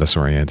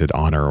status-oriented,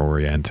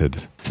 honor-oriented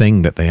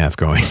thing that they have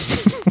going,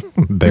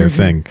 their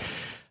thing.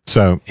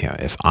 So,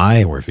 if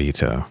I were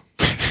Vito,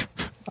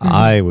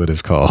 I would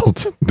have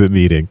called the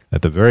meeting.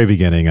 At the very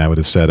beginning, I would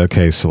have said,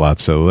 okay,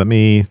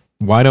 Sollozzo,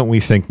 why don't we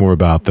think more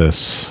about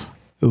this?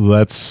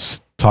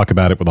 Let's talk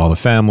about it with all the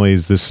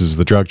families. This is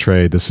the drug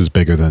trade. This is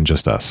bigger than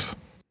just us.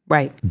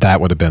 Right. That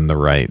would have been the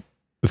right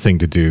thing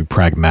to do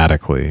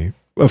pragmatically.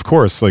 Of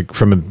course, like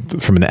from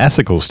an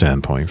ethical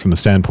standpoint, from the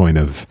standpoint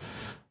of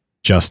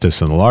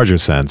justice in the larger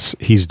sense,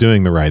 he's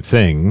doing the right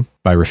thing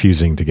by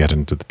refusing to get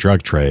into the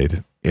drug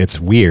trade.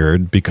 It's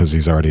weird because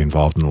he's already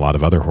involved in a lot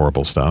of other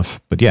horrible stuff.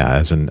 But yeah,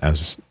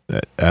 as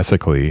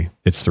ethically,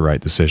 it's the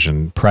right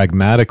decision.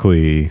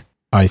 Pragmatically,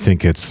 I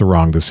think it's the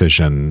wrong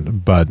decision,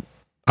 but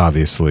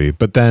obviously.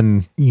 But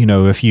then,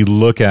 if you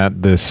look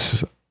at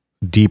this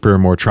deeper,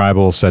 more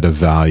tribal set of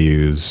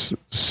values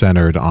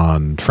centered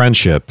on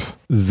friendship,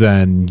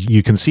 then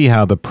you can see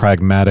how the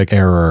pragmatic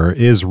error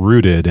is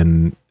rooted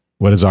in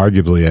what is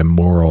arguably a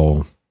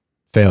moral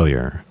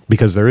failure,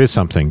 because there is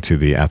something to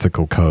the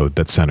ethical code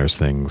that centers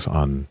things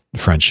on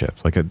friendship.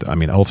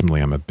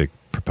 Ultimately, I'm a big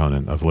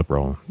proponent of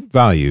liberal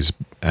values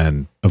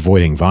and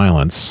avoiding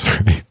violence.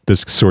 Right?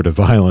 This sort of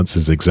violence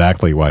is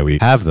exactly why we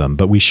have them,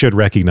 but we should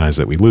recognize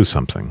that we lose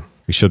something.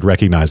 We should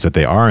recognize that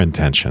they are in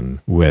tension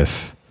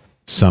with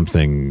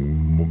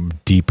something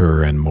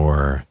deeper and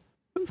more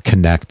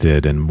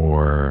connected and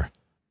more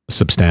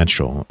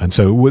substantial. And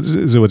so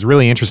what's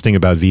really interesting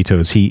about Vito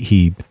is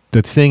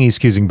the thing he's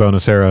accusing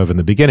Bonacera of in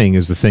the beginning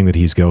is the thing that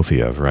he's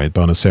guilty of, right?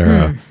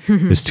 Bonacera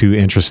is too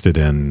interested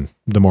in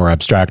the more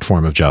abstract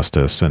form of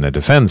justice, and it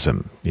defends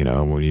him.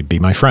 Will you be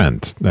my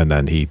friend? And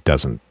then he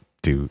doesn't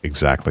do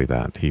exactly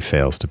that. He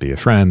fails to be a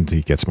friend.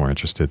 He gets more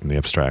interested in the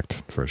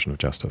abstract version of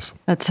justice.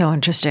 That's so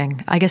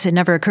interesting. I guess it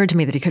never occurred to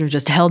me that he could have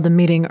just held the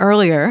meeting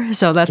earlier.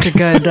 So that's a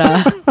good...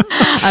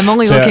 I'm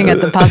only looking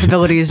at the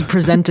possibilities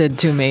presented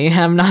to me.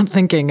 I'm not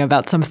thinking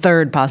about some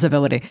third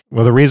possibility.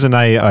 Well, the reason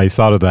I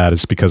thought of that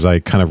is because I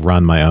kind of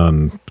run my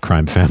own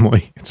crime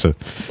family. It's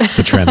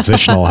a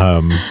transitional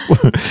home,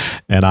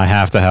 and I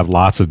have to have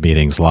lots of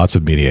meetings, lots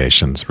of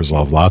mediations,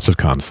 resolve lots of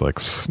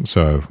conflicts.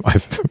 So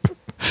I've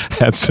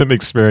had some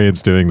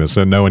experience doing this,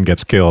 so no one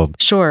gets killed.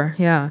 Sure,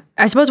 yeah.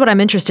 I suppose what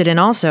I'm interested in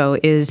also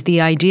is the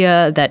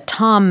idea that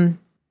Tom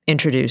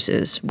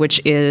introduces,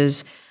 which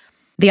is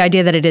the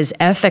idea that it is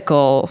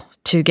ethical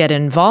to get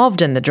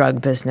involved in the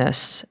drug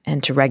business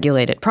and to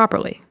regulate it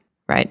properly,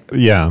 right?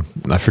 Yeah,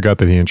 I forgot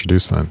that he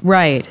introduced that.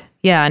 Right,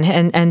 yeah,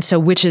 and so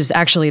which is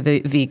actually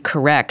the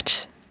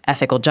correct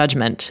ethical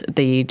judgment,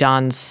 the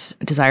Don's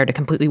desire to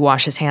completely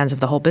wash his hands of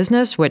the whole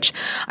business, which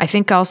I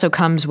think also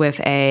comes with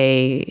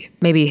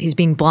maybe he's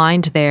being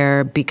blind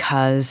there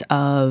because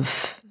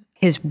of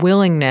his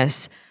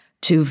willingness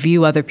to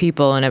view other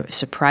people in a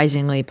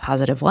surprisingly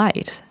positive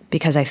light.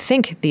 Because I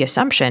think the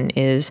assumption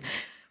is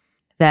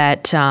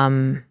that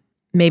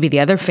maybe the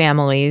other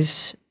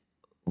families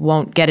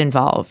won't get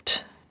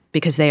involved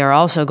because they are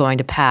also going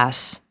to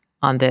pass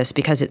on this,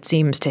 because it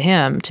seems to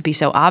him to be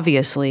so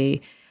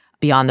obviously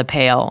beyond the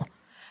pale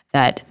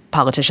that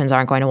politicians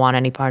aren't going to want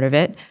any part of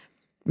it.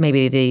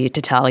 Maybe the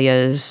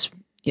Tatalias,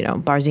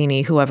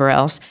 Barzini, whoever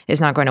else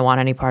is not going to want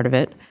any part of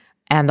it.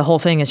 And the whole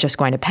thing is just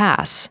going to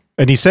pass.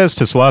 And he says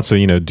to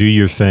Sollozzo, do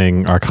your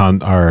thing.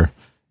 Our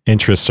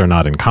interests are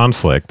not in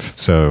conflict,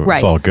 so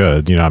It's all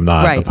good. I'm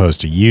not opposed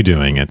to you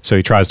doing it. So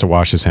he tries to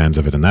wash his hands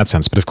of it in that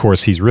sense. But of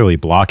course, he's really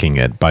blocking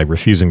it by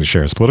refusing to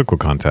share his political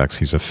contacts.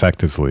 He's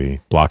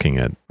effectively blocking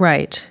it.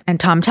 Right. And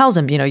Tom tells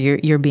him,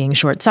 you're being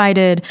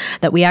short-sighted,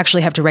 that we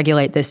actually have to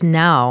regulate this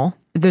now.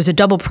 There's a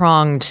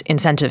double-pronged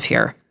incentive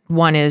here.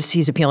 One is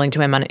he's appealing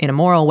to him in a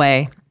moral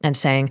way and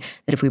saying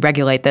that if we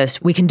regulate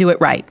this, we can do it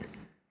right.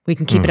 We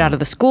can keep it out of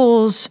the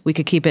schools. We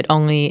could keep it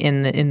only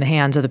in the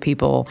hands of the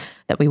people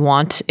that we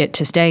want it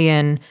to stay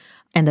in,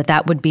 and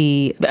that would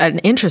be an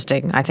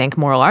interesting, I think,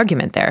 moral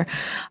argument there.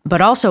 But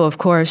also, of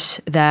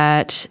course,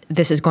 that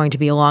this is going to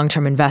be a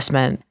long-term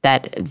investment,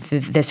 that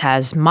this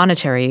has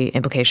monetary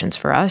implications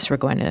for us. We're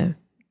going to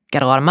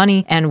get a lot of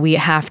money, and we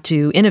have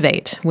to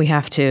innovate. We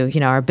have to,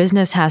 our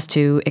business has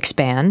to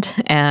expand,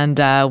 and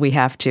we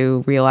have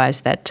to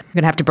realize that we're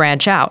going to have to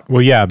branch out.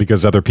 Well, yeah,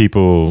 because the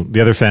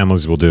other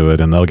families will do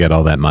it, and they'll get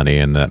all that money,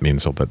 and that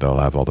means that they'll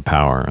have all the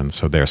power. And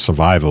so their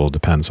survival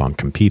depends on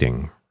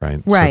competing,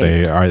 right?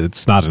 Right. So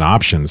it's not an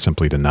option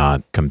simply to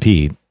not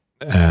compete.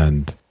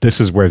 And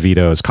this is where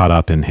Vito is caught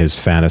up in his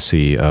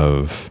fantasy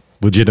of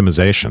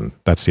legitimization.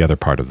 That's the other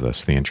part of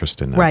this, the interest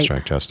in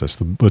abstract justice.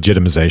 The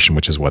legitimization,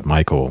 which is what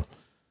Michael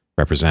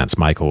represents.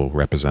 Michael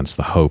represents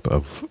the hope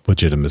of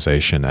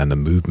legitimization and the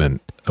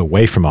movement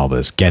away from all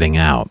this, getting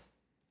out.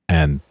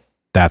 And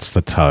that's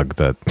the tug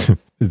that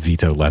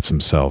Vito lets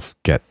himself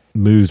get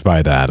moved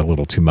by that a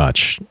little too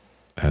much.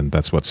 And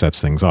that's what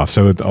sets things off.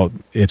 So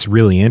it's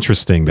really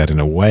interesting that in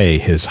a way,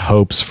 his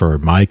hopes for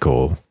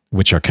Michael,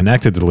 which are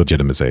connected to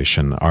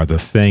legitimization, are the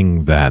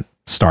thing that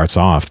starts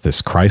off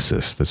this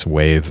crisis, this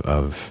wave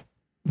of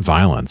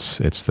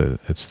violence. It's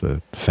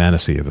the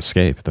fantasy of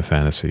escape, the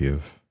fantasy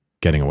of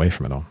getting away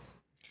from it all.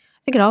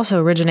 I think it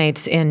also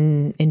originates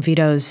in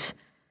Vito's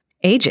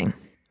aging.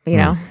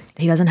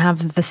 He doesn't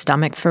have the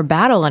stomach for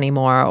battle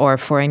anymore, or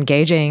for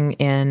engaging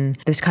in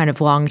this kind of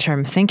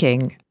long-term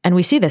thinking. And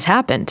we see this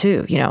happen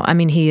too.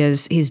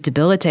 He's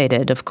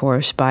debilitated, of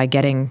course, by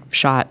getting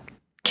shot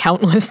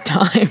countless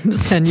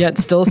times and yet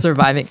still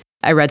surviving.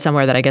 I read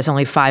somewhere that I guess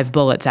only 5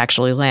 bullets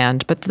actually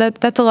land, but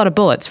that's a lot of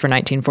bullets for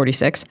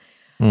 1946.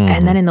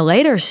 And then in the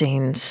later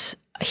scenes,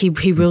 he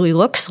really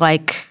looks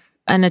like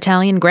an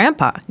Italian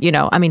grandpa,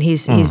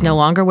 he's no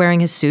longer wearing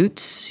his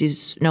suits.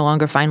 He's no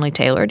longer finely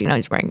tailored.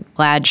 He's wearing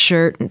plaid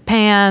shirt and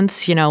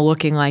pants,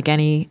 looking like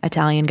any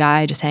Italian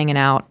guy just hanging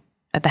out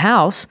at the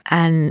house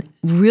and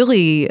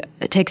really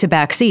takes a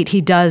back seat.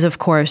 He does, of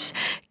course,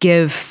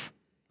 give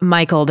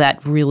Michael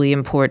that really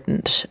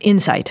important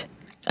insight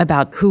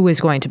about who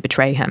is going to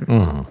betray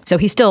him. So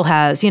he still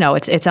has,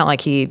 it's not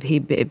like he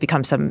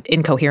becomes some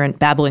incoherent,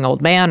 babbling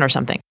old man or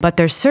something. But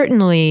there's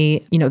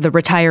certainly, the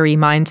retiree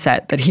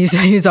mindset that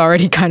he's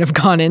already kind of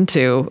gone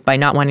into by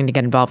not wanting to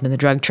get involved in the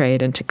drug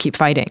trade and to keep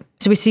fighting.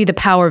 So we see the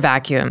power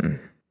vacuum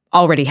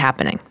already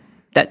happening,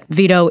 that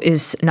Vito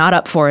is not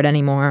up for it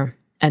anymore,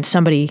 and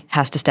somebody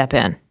has to step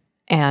in.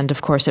 And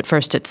of course, at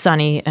first it's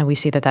Sonny, and we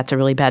see that that's a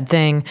really bad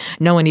thing.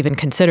 No one even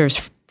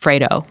considers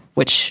Fredo,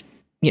 which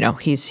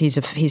he's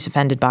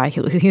offended by.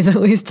 He's at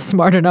least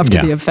smart enough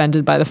to be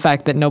offended by the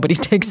fact that nobody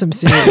takes him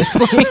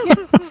seriously.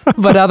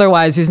 But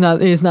otherwise, he's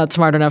not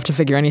smart enough to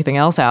figure anything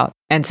else out.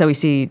 And so we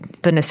see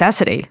the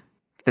necessity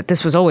that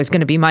this was always going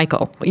to be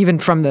Michael, even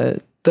from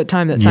the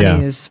time that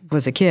Sonny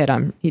was a kid.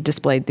 He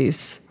displayed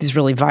these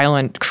really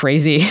violent,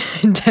 crazy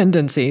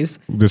tendencies.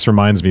 This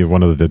reminds me of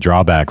one of the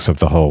drawbacks of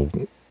the whole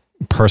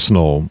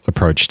personal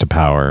approach to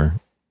power,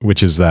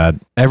 which is that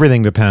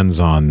everything depends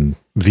on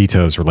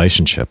Vito's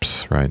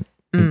relationships, right?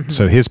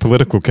 So his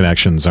political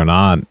connections they're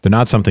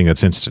not something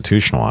that's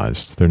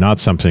institutionalized. They're not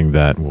something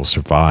that will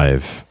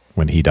survive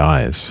when he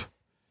dies.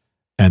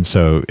 And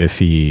so if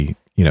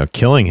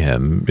killing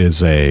him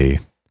is a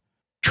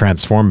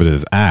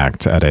transformative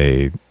act at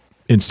a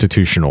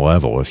institutional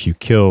level, if you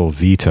kill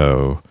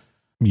Vito,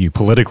 you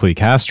politically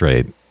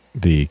castrate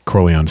the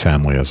Corleone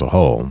family as a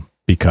whole,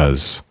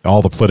 because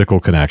all the political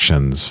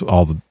connections,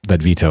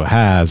 that Vito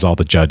has, all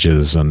the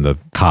judges and the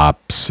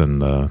cops and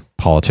the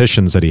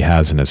politicians that he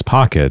has in his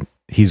pocket,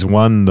 he's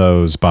won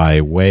those by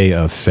way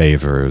of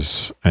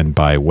favors and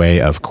by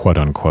way of quote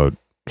unquote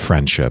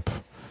friendship.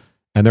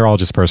 And they're all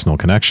just personal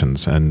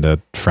connections. And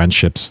the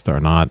friendships, they're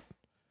not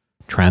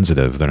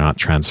transitive. They're not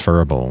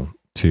transferable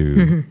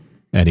to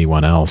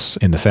anyone else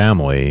in the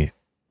family.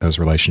 Those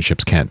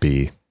relationships can't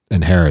be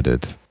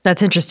inherited.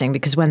 That's interesting,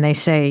 because when they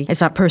say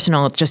it's not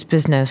personal, it's just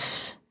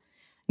business,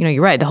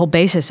 you're right. The whole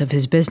basis of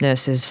his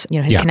business is,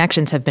 his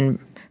connections have been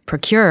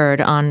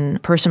procured on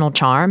personal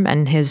charm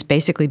and his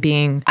basically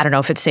being, I don't know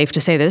if it's safe to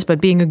say this,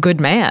 but being a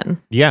good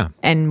man. Yeah.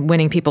 And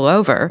winning people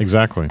over.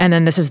 Exactly. And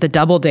then this is the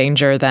double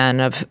danger then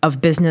of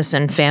business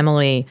and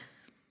family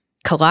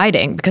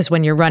colliding, because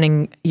when you're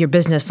running your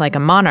business like a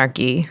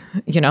monarchy,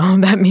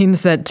 that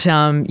means that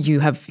you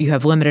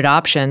have limited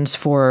options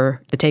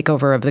for the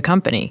takeover of the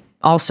company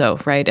also,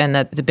 right? And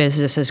that the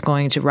business is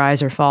going to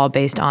rise or fall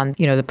based on,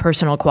 the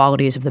personal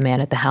qualities of the man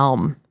at the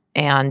helm.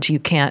 And you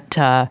can't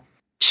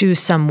choose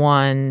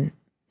someone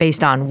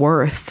based on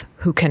worth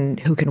who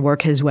can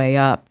work his way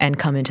up and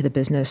come into the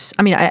business.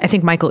 I mean, I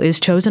think Michael is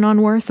chosen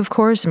on worth, of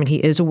course. I mean,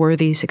 he is a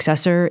worthy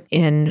successor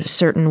in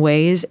certain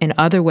ways. In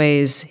other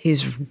ways,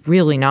 he's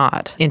really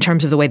not, in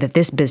terms of the way that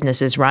this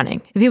business is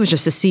running. If he was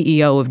just the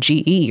CEO of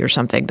GE or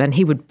something, then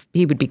he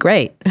would be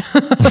great.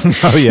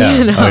 Oh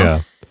yeah. Oh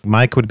yeah.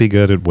 Mike would be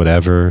good at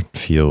whatever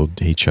field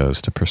he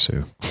chose to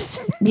pursue.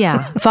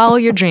 Yeah. Follow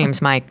your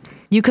dreams, Mike.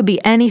 You could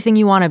be anything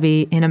you want to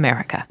be in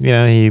America.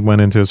 Yeah, he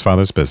went into his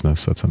father's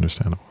business. That's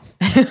understandable.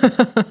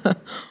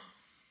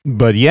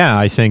 But yeah,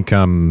 I think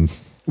when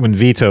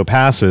Vito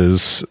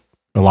passes,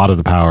 a lot of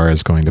the power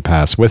is going to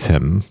pass with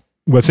him.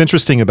 What's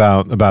interesting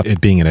about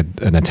it being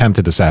an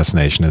attempted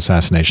assassination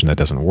that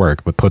doesn't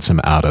work, but puts him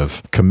out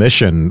of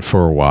commission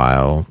for a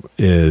while,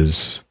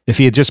 is if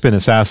he had just been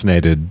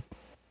assassinated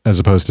as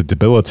opposed to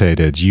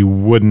debilitated, you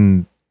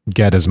wouldn't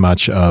get as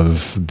much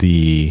of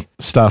the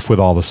stuff with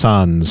all the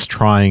sons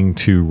trying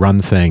to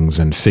run things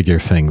and figure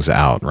things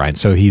out, right?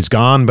 So he's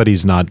gone, but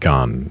he's not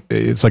gone.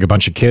 It's like a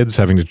bunch of kids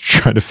having to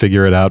try to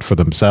figure it out for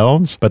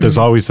themselves, but there's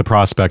always the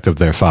prospect of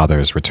their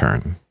father's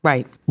return.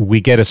 Right.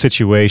 We get a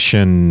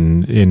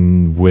situation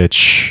in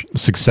which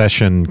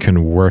succession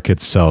can work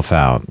itself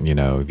out.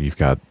 You've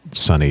got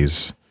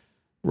Sonny's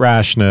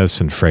rashness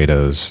and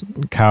Fredo's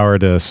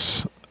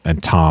cowardice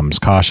and Tom's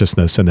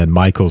cautiousness, and then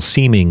Michael's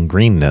seeming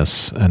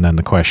greenness. And then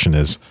the question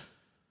is,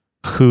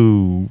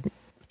 who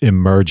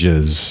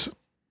emerges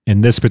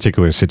in this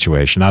particular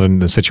situation? Not in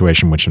the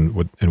situation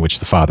in which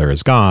the father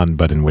is gone,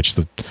 but in which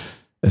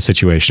a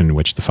situation in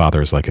which the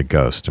father is like a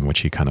ghost, in which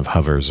he kind of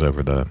hovers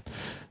over the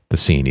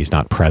scene. He's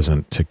not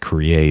present to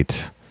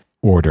create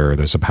order.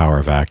 There's a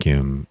power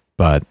vacuum,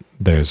 but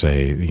there's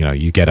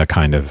you get a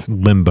kind of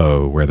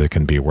limbo where there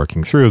can be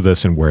working through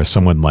this, and where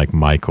someone like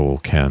Michael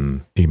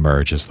can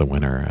emerge as the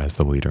winner, as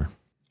the leader.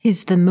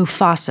 He's the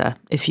Mufasa,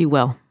 if you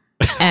will.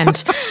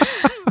 And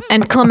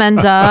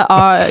Clemenza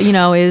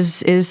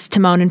is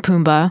Timon and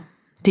Pumbaa,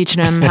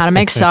 teaching him how to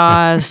make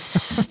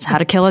sauce, how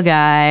to kill a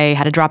guy,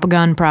 how to drop a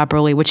gun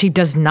properly, which he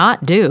does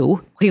not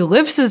do. He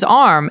lifts his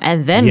arm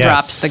and then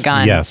drops the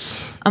gun.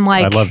 Yes. I'm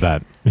like, I love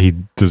that. He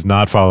does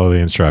not follow the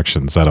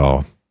instructions at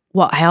all.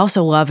 Well, I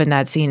also love in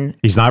that scene,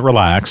 he's not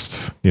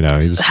relaxed.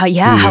 He's how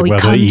he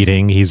comes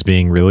eating. He's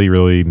being really,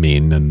 really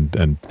mean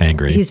and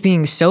angry. He's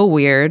being so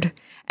weird,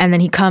 and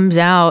then he comes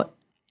out,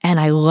 and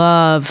I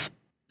love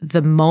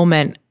the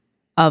moment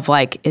of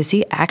like, is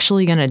he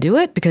actually going to do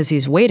it? Because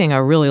he's waiting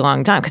a really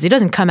long time, because he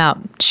doesn't come out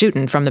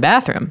shooting from the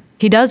bathroom.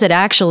 He does it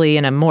actually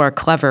in a more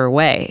clever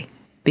way,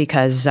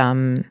 because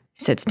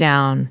sits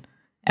down,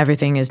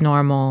 everything is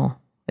normal,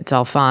 it's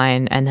all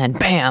fine, and then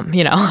bam,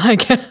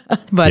 like,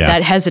 but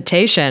that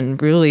hesitation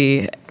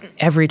really,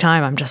 every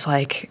time I'm just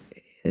like,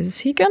 is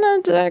he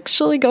going to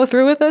actually go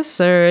through with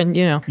this? Or,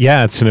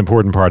 Yeah, it's an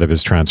important part of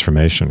his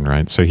transformation,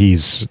 right? So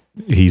he's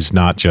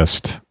not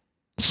just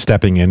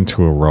stepping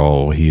into a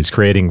role, he's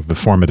creating the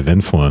formative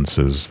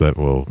influences that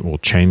will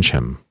change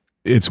him.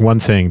 It's one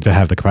thing to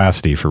have the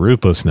capacity for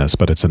ruthlessness,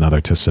 but it's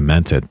another to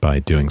cement it by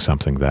doing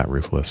something that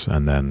ruthless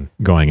and then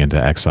going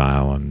into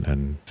exile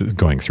and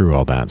going through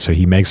all that. So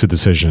he makes a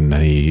decision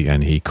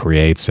and he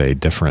creates a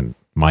different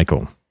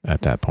Michael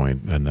at that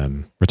point, and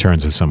then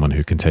returns as someone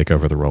who can take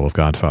over the role of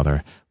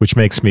Godfather, which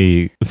makes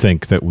me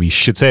think that we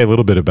should say a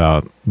little bit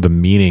about the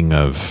meaning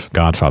of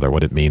Godfather,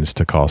 what it means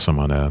to call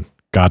someone a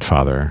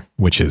Godfather,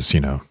 which is,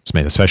 it's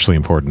made especially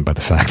important by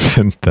the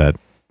fact that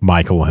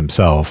Michael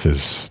himself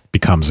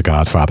becomes a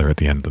godfather at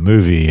the end of the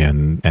movie,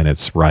 and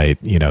it's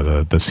right,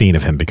 the scene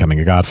of him becoming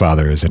a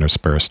godfather is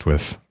interspersed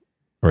with,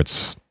 or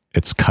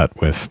it's cut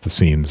with the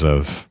scenes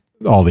of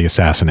all the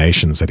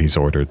assassinations that he's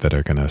ordered that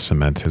are going to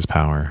cement his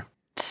power.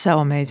 So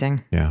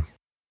amazing. Yeah.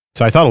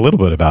 So I thought a little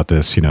bit about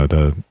this,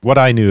 what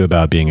I knew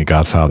about being a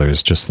godfather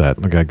is just that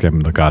I'm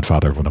the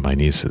godfather of one of my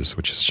nieces,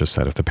 which is just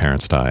that if the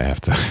parents die, I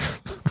have to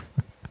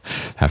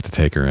have to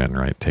take her in,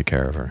 right? Take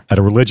care of her. At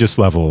a religious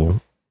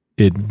level,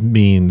 it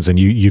means, and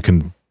you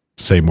can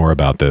say more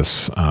about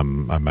this, I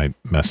might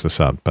mess this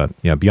up, but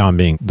beyond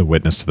being the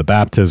witness to the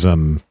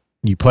baptism,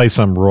 you play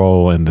some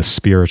role in the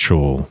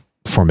spiritual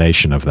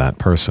formation of that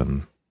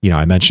person.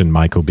 I mentioned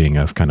Michael being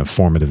a kind of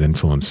formative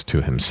influence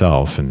to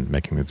himself and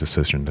making the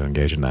decision to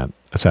engage in that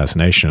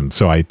assassination.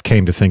 So I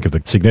came to think of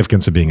the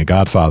significance of being a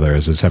godfather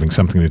as having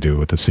something to do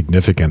with the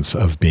significance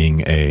of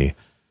being a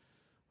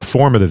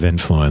formative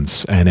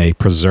influence and a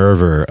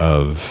preserver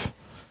of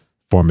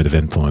formative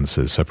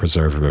influences, a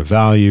preserver of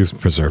values,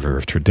 preserver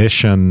of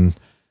tradition.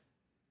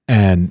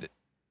 And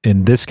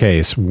in this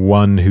case,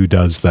 one who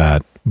does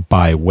that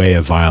by way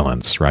of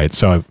violence, right?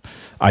 So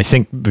I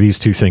think these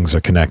two things are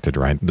connected,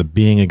 right? The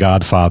being a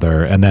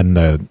godfather and then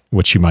the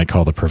what you might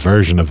call the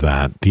perversion of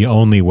that. The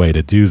only way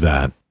to do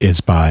that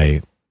is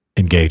by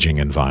engaging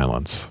in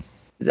violence.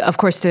 Of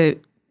course, there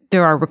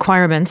are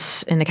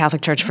requirements in the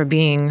Catholic Church for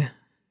being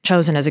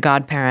chosen as a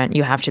godparent.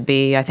 You have to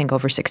be, I think,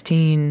 over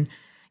 16.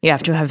 You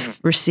have to have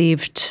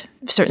received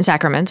certain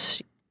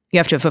sacraments. You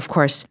have to have, of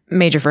course,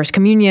 made your first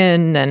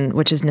communion, and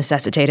which is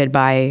necessitated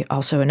by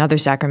also another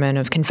sacrament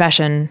of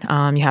confession.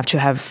 You have to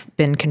have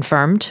been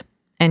confirmed,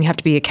 and you have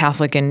to be a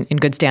Catholic in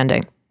good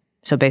standing.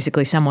 So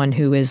basically someone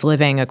who is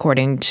living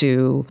according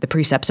to the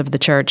precepts of the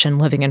church and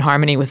living in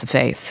harmony with the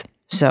faith.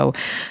 So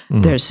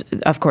there's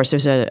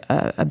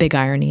a big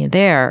irony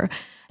there.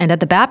 And at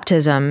the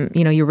baptism,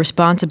 you're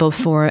responsible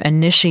for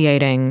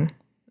initiating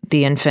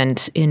the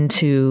infant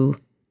into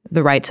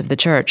the rites of the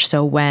church.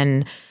 So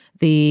when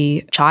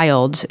the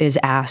child is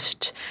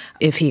asked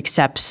if he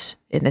accepts,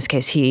 in this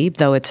case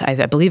though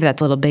I believe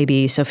that's little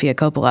baby Sofia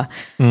Coppola,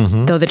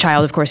 though the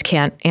child, of course,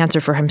 can't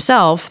answer for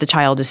himself, the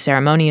child is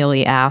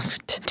ceremonially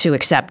asked to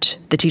accept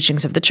the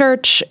teachings of the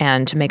church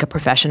and to make a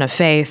profession of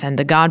faith, and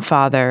the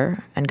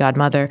godfather and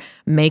godmother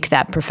make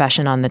that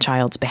profession on the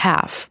child's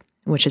behalf,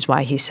 which is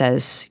why he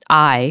says,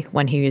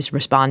 when he is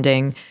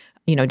responding,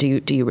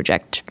 do you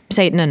reject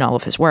Satan and all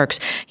of his works?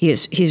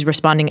 He's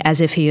responding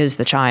as if he is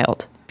the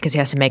child, because he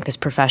has to make this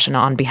profession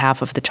on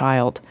behalf of the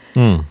child.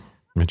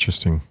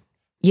 Interesting.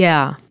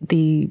 Yeah.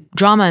 The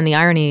drama and the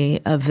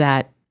irony of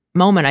that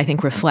moment, I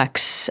think,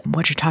 reflects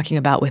what you're talking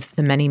about with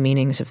the many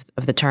meanings of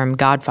the term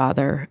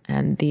godfather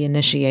and the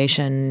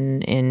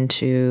initiation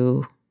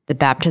into the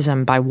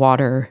baptism by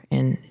water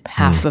in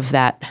half of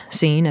that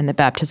scene and the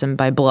baptism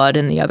by blood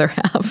in the other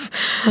half,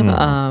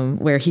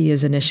 where he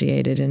is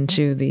initiated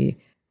into the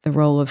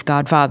role of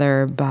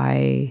godfather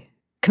by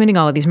committing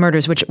all of these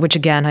murders, which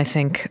again, I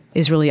think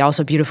is really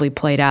also beautifully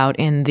played out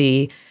in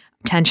the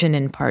tension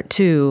in part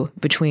 2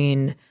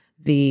 between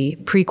the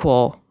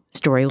prequel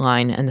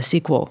storyline and the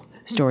sequel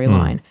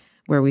storyline,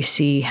 where we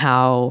see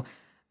how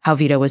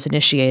Vito was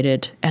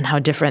initiated and how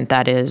different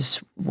that is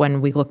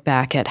when we look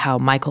back at how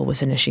Michael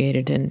was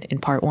initiated in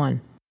part 1.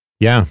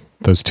 Yeah,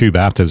 those two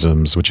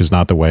baptisms, which is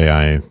not the way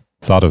I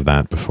thought of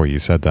that before you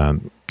said that.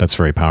 That's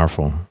very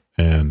powerful.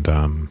 And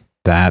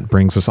that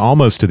brings us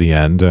almost to the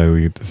end.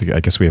 I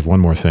guess we have one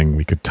more thing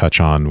we could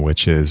touch on,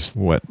 which is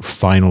what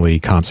finally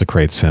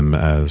consecrates him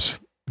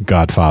as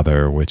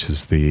Godfather, which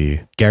is the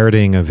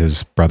garroting of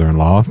his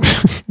brother-in-law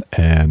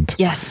and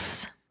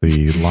yes,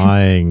 the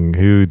lying,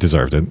 who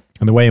deserved it,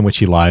 and the way in which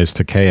he lies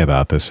to Kay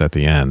about this at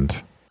the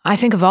end. I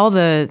think of all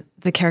the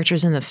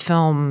characters in the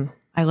film,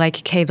 I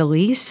like Kay the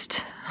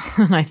least.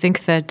 And I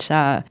think that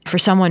for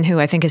someone who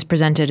I think is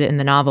presented in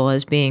the novel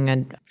as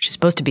being she's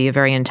supposed to be a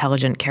very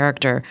intelligent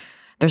character,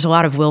 There's a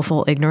lot of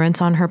willful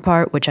ignorance on her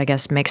part, which I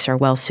guess makes her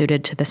well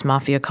suited to this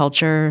mafia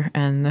culture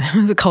and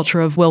the culture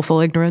of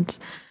willful ignorance.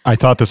 I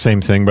thought the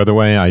same thing, by the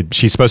way.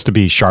 She's supposed to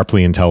be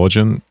sharply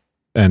intelligent.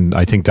 And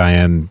I think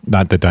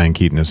not that Diane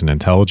Keaton isn't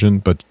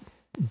intelligent, but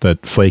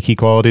that flaky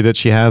quality that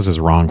she has is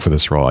wrong for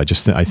this role.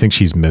 I think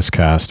she's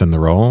miscast in the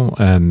role.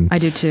 And I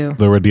do too.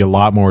 There would be a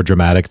lot more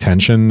dramatic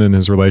tension in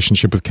his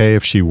relationship with Kay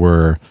if she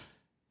were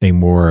a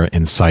more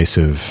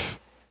incisive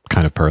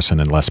kind of person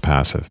and less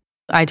passive.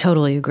 I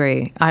totally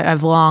agree.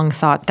 I've long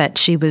thought that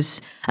she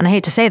was, and I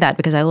hate to say that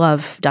because I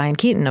love Diane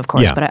Keaton, of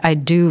course, but I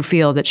do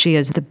feel that she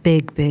is the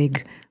big,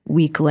 big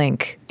weak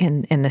link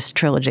in this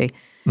trilogy.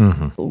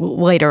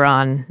 Later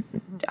on,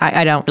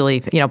 I don't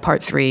really,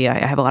 part 3,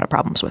 I have a lot of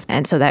problems with.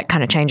 And so that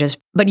kind of changes.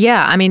 But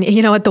yeah, I mean,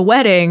 at the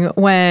wedding,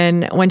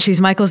 when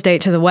she's Michael's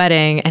date to the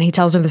wedding and he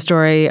tells her the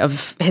story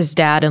of his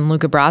dad and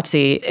Luca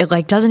Brasi,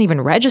 it doesn't even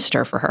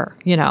register for her,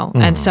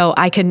 And so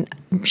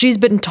she's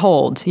been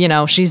told,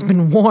 she's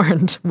been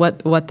warned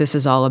what this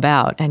is all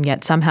about. And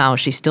yet somehow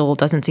she still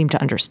doesn't seem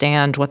to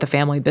understand what the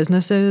family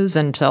business is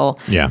until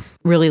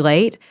really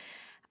late.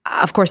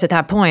 Of course, at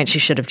that point, she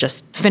should have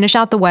just finished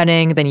out the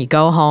wedding, then you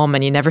go home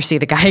and you never see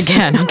the guy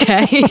again,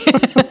 okay?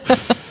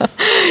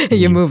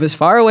 You move as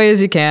far away as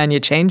you can,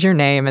 you change your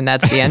name, and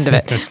that's the end of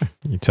it.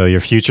 You tell your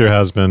future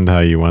husband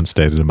how you once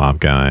dated a mob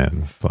guy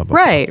and blah, blah,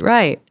 right, blah.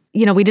 Right.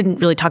 We didn't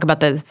really talk about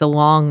the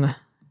long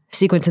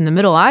sequence in the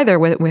middle either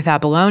with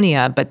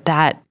Apollonia, but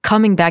that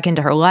coming back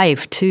into her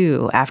life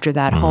too after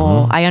that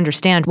whole, I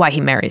understand why he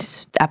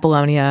marries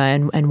Apollonia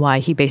and why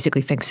he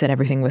basically thinks that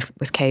everything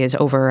with Kay is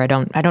over. I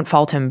don't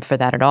fault him for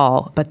that at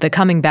all. But the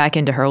coming back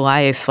into her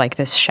life, like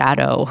this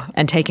shadow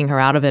and taking her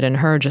out of it and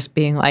her just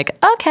being like,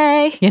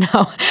 okay,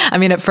 I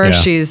mean, at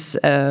first she's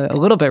a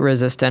little bit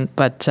resistant,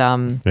 but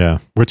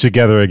we're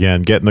together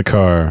again. Get in the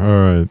car.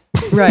 All right.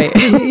 Right.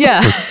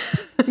 Yeah.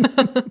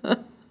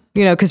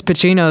 Because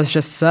Pacino is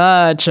just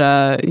such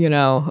a,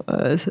 no,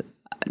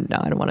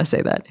 I don't want to say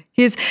that.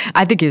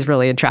 I think he's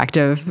really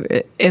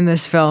attractive in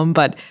this film,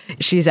 but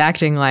she's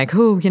acting like,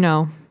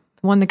 the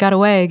one that got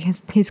away,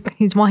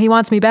 he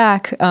wants me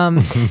back.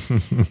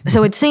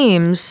 So it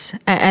seems,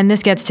 and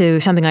this gets to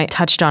something I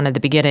touched on at the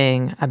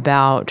beginning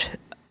about,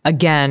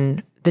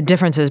 again, the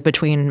differences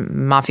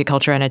between mafia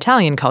culture and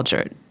Italian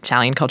culture.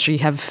 Italian culture, you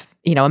have,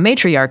 a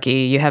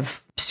matriarchy, you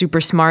have super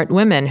smart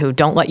women who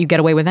don't let you get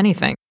away with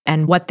anything.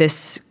 And what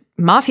this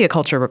mafia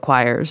culture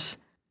requires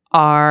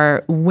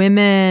are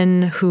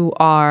women who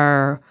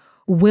are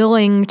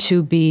willing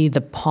to be the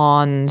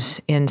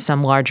pawns in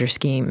some larger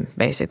scheme,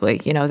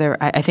 basically.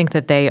 I think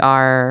that they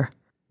are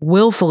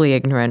willfully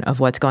ignorant of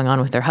what's going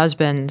on with their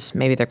husbands.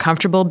 Maybe they're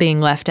comfortable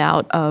being left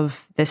out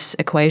of this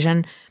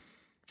equation.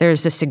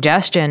 There's this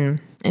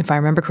suggestion, if I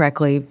remember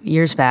correctly,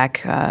 years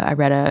back, I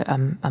read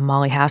a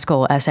Molly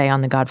Haskell essay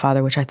on The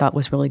Godfather, which I thought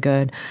was really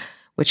good,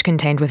 which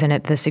contained within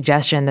it the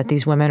suggestion that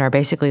these women are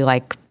basically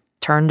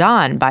turned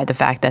on by the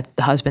fact that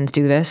the husbands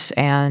do this,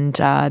 and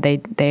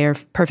they are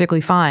perfectly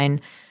fine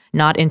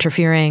not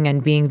interfering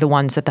and being the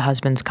ones that the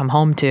husbands come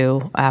home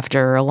to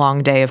after a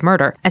long day of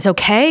murder. And so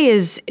Kay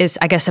is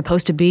I guess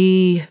supposed to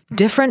be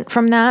different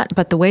from that,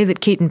 but the way that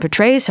Keaton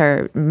portrays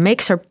her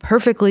makes her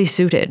perfectly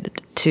suited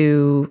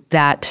to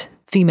that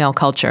female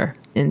culture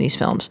in these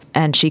films.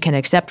 And she can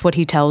accept what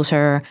he tells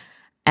her,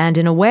 and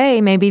in a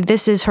way, maybe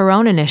this is her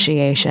own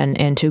initiation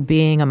into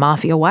being a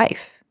mafia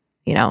wife.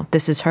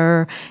 This is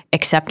her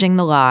accepting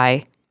the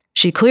lie.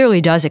 She clearly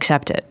does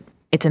accept it.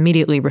 It's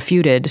immediately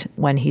refuted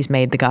when he's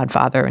made the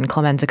Godfather and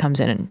Clemenza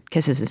comes in and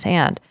kisses his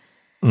hand.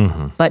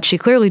 But she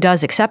clearly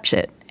does accept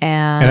it.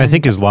 And I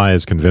think his lie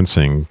is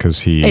convincing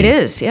because It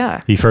is,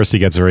 yeah. He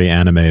gets very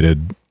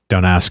animated.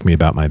 Don't ask me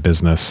about my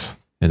business.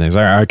 And he's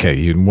like, okay,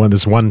 you won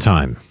this one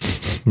time.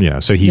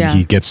 So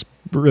he gets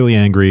really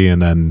angry and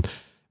then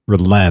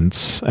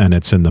relents. And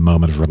it's in the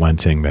moment of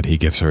relenting that he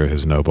gives her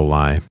his noble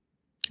lie.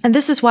 And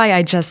this is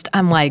why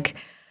I'm like,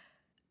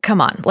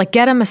 come on,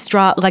 get him a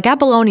strong,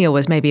 Apollonia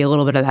was maybe a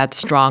little bit of that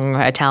strong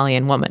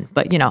Italian woman.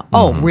 But,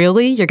 oh,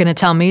 really? You're going to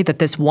tell me that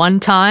this one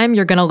time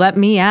you're going to let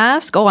me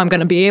ask? Oh, I'm going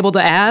to be able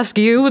to ask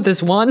you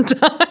this one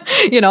time?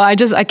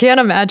 I can't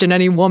imagine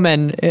any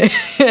woman,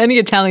 any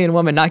Italian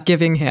woman not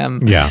giving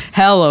him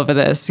hell over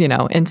this,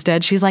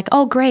 Instead, she's like,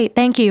 oh, great,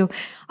 thank you.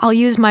 I'll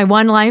use my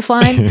one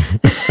lifeline.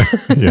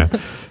 Yeah.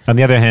 On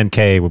the other hand,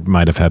 Kay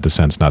might have had the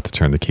sense not to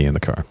turn the key in the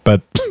car.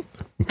 But...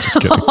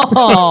 Just kidding.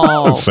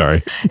 Oh,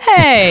 sorry.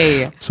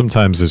 Hey.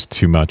 Sometimes there's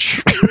too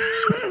much.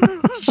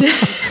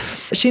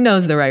 She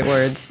knows the right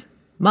words.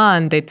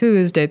 Monday,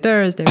 Tuesday,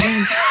 Thursday.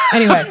 Wednesday.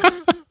 Anyway.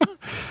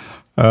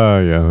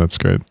 Oh, yeah, that's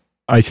great.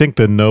 I think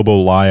the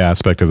noble lie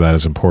aspect of that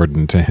is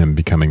important to him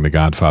becoming the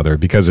Godfather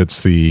because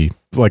it's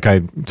like I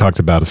talked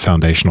about,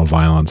 foundational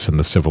violence in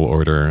the civil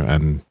order,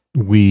 and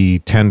we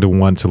tend to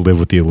want to live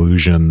with the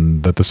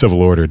illusion that the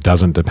civil order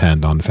doesn't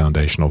depend on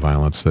foundational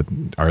violence, that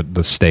are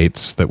the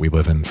states that we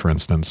live in, for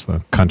instance,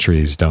 the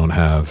countries don't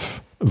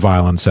have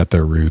violence at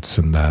their roots,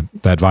 and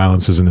that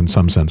violence isn't in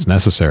some sense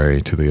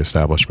necessary to the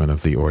establishment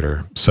of the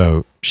order.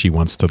 So she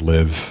wants to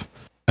live,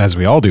 as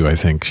we all do, I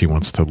think, she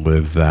wants to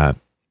live that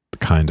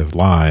kind of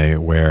lie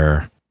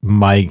where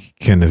Mike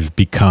can have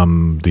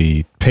become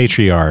the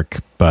patriarch,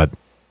 but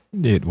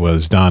it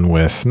was done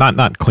with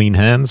not clean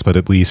hands, but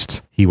at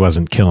least he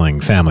wasn't killing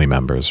family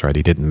members, right?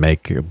 He didn't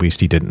make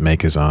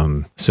his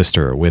own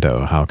sister a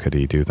widow. How could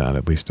he do that?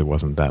 At least it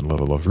wasn't that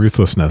level of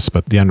ruthlessness.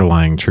 But the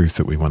underlying truth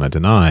that we want to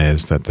deny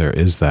is that there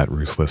is that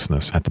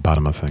ruthlessness at the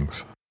bottom of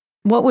things.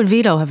 What would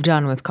Vito have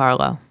done with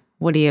Carlo?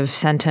 Would he have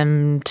sent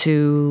him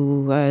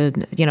to, a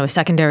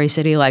secondary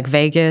city like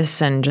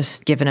Vegas and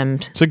just given him...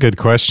 It's a good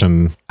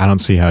question. I don't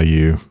see how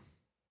you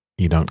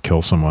don't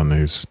kill someone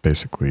who's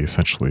basically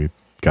essentially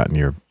gotten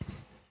your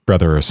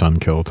brother or son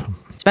killed.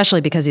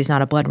 Especially because he's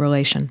not a blood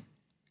relation.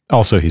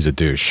 Also, he's a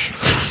douche.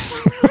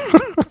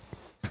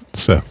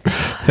 So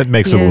it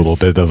makes it a little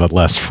bit of a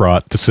less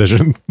fraught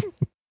decision.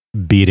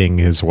 Beating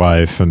his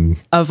wife and...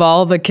 Of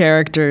all the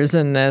characters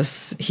in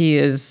this, he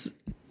is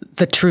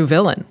the true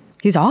villain.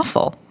 He's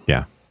awful.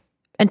 Yeah.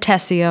 And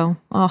Tessio.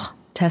 Oh,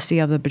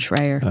 Tessio the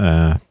betrayer.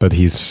 But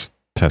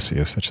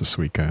Tessio is such a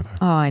sweet guy, though.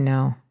 Oh, I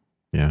know.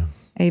 Yeah.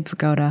 Abe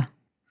Vigoda.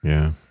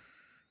 Yeah.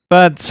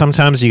 But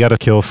sometimes you got to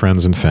kill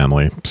friends and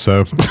family.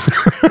 So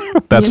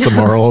that's the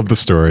moral of the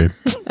story.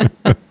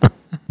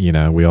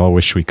 We all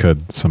wish we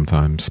could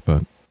sometimes,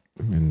 but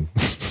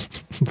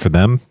for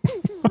them,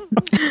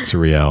 it's a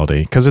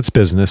reality because it's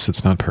business.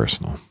 It's not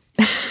personal.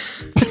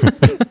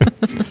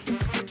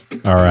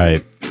 All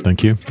right.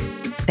 Thank you.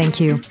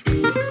 Thank you.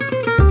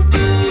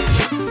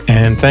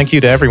 And thank you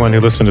to everyone who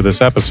listened to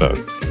this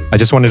episode. I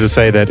just wanted to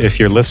say that if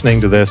you're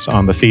listening to this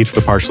on the feed for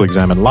the Partially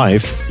Examined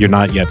Life, you're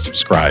not yet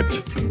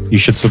subscribed. You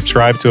should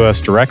subscribe to us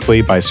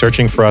directly by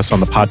searching for us on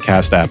the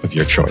podcast app of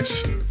your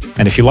choice.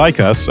 And if you like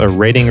us, a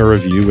rating or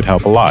review would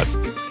help a lot.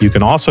 You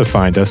can also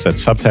find us at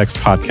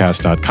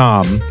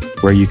subtextpodcast.com,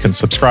 where you can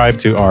subscribe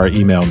to our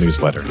email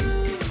newsletter.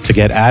 To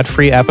get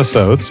ad-free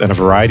episodes and a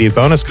variety of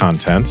bonus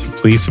content,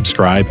 please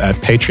subscribe at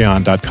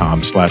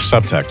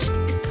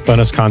patreon.com/subtext.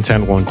 Bonus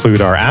content will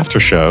include our after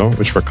show,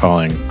 which we're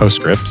calling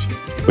Postscript,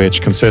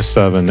 which consists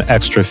of an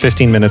extra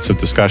 15 minutes of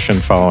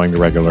discussion following the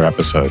regular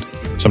episode.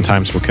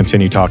 Sometimes we'll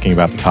continue talking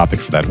about the topic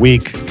for that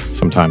week.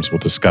 Sometimes we'll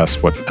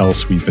discuss what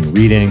else we've been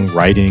reading,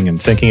 writing, and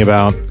thinking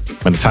about.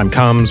 When the time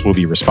comes, we'll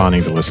be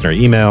responding to listener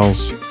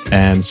emails,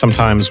 and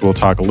sometimes we'll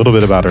talk a little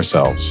bit about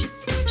ourselves.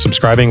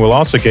 Subscribing will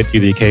also get you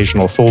the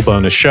occasional full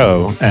bonus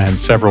show and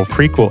several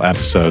prequel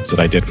episodes that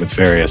I did with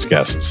various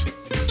guests.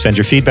 Send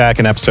your feedback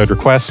and episode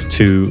requests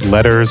to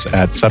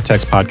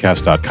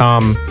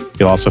letters@subtextpodcast.com.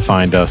 You'll also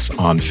find us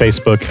on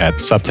Facebook at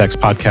Subtext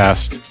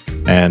Podcast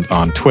and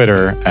on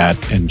Twitter at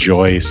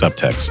Enjoy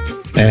Subtext.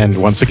 And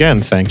once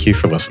again, thank you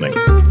for listening.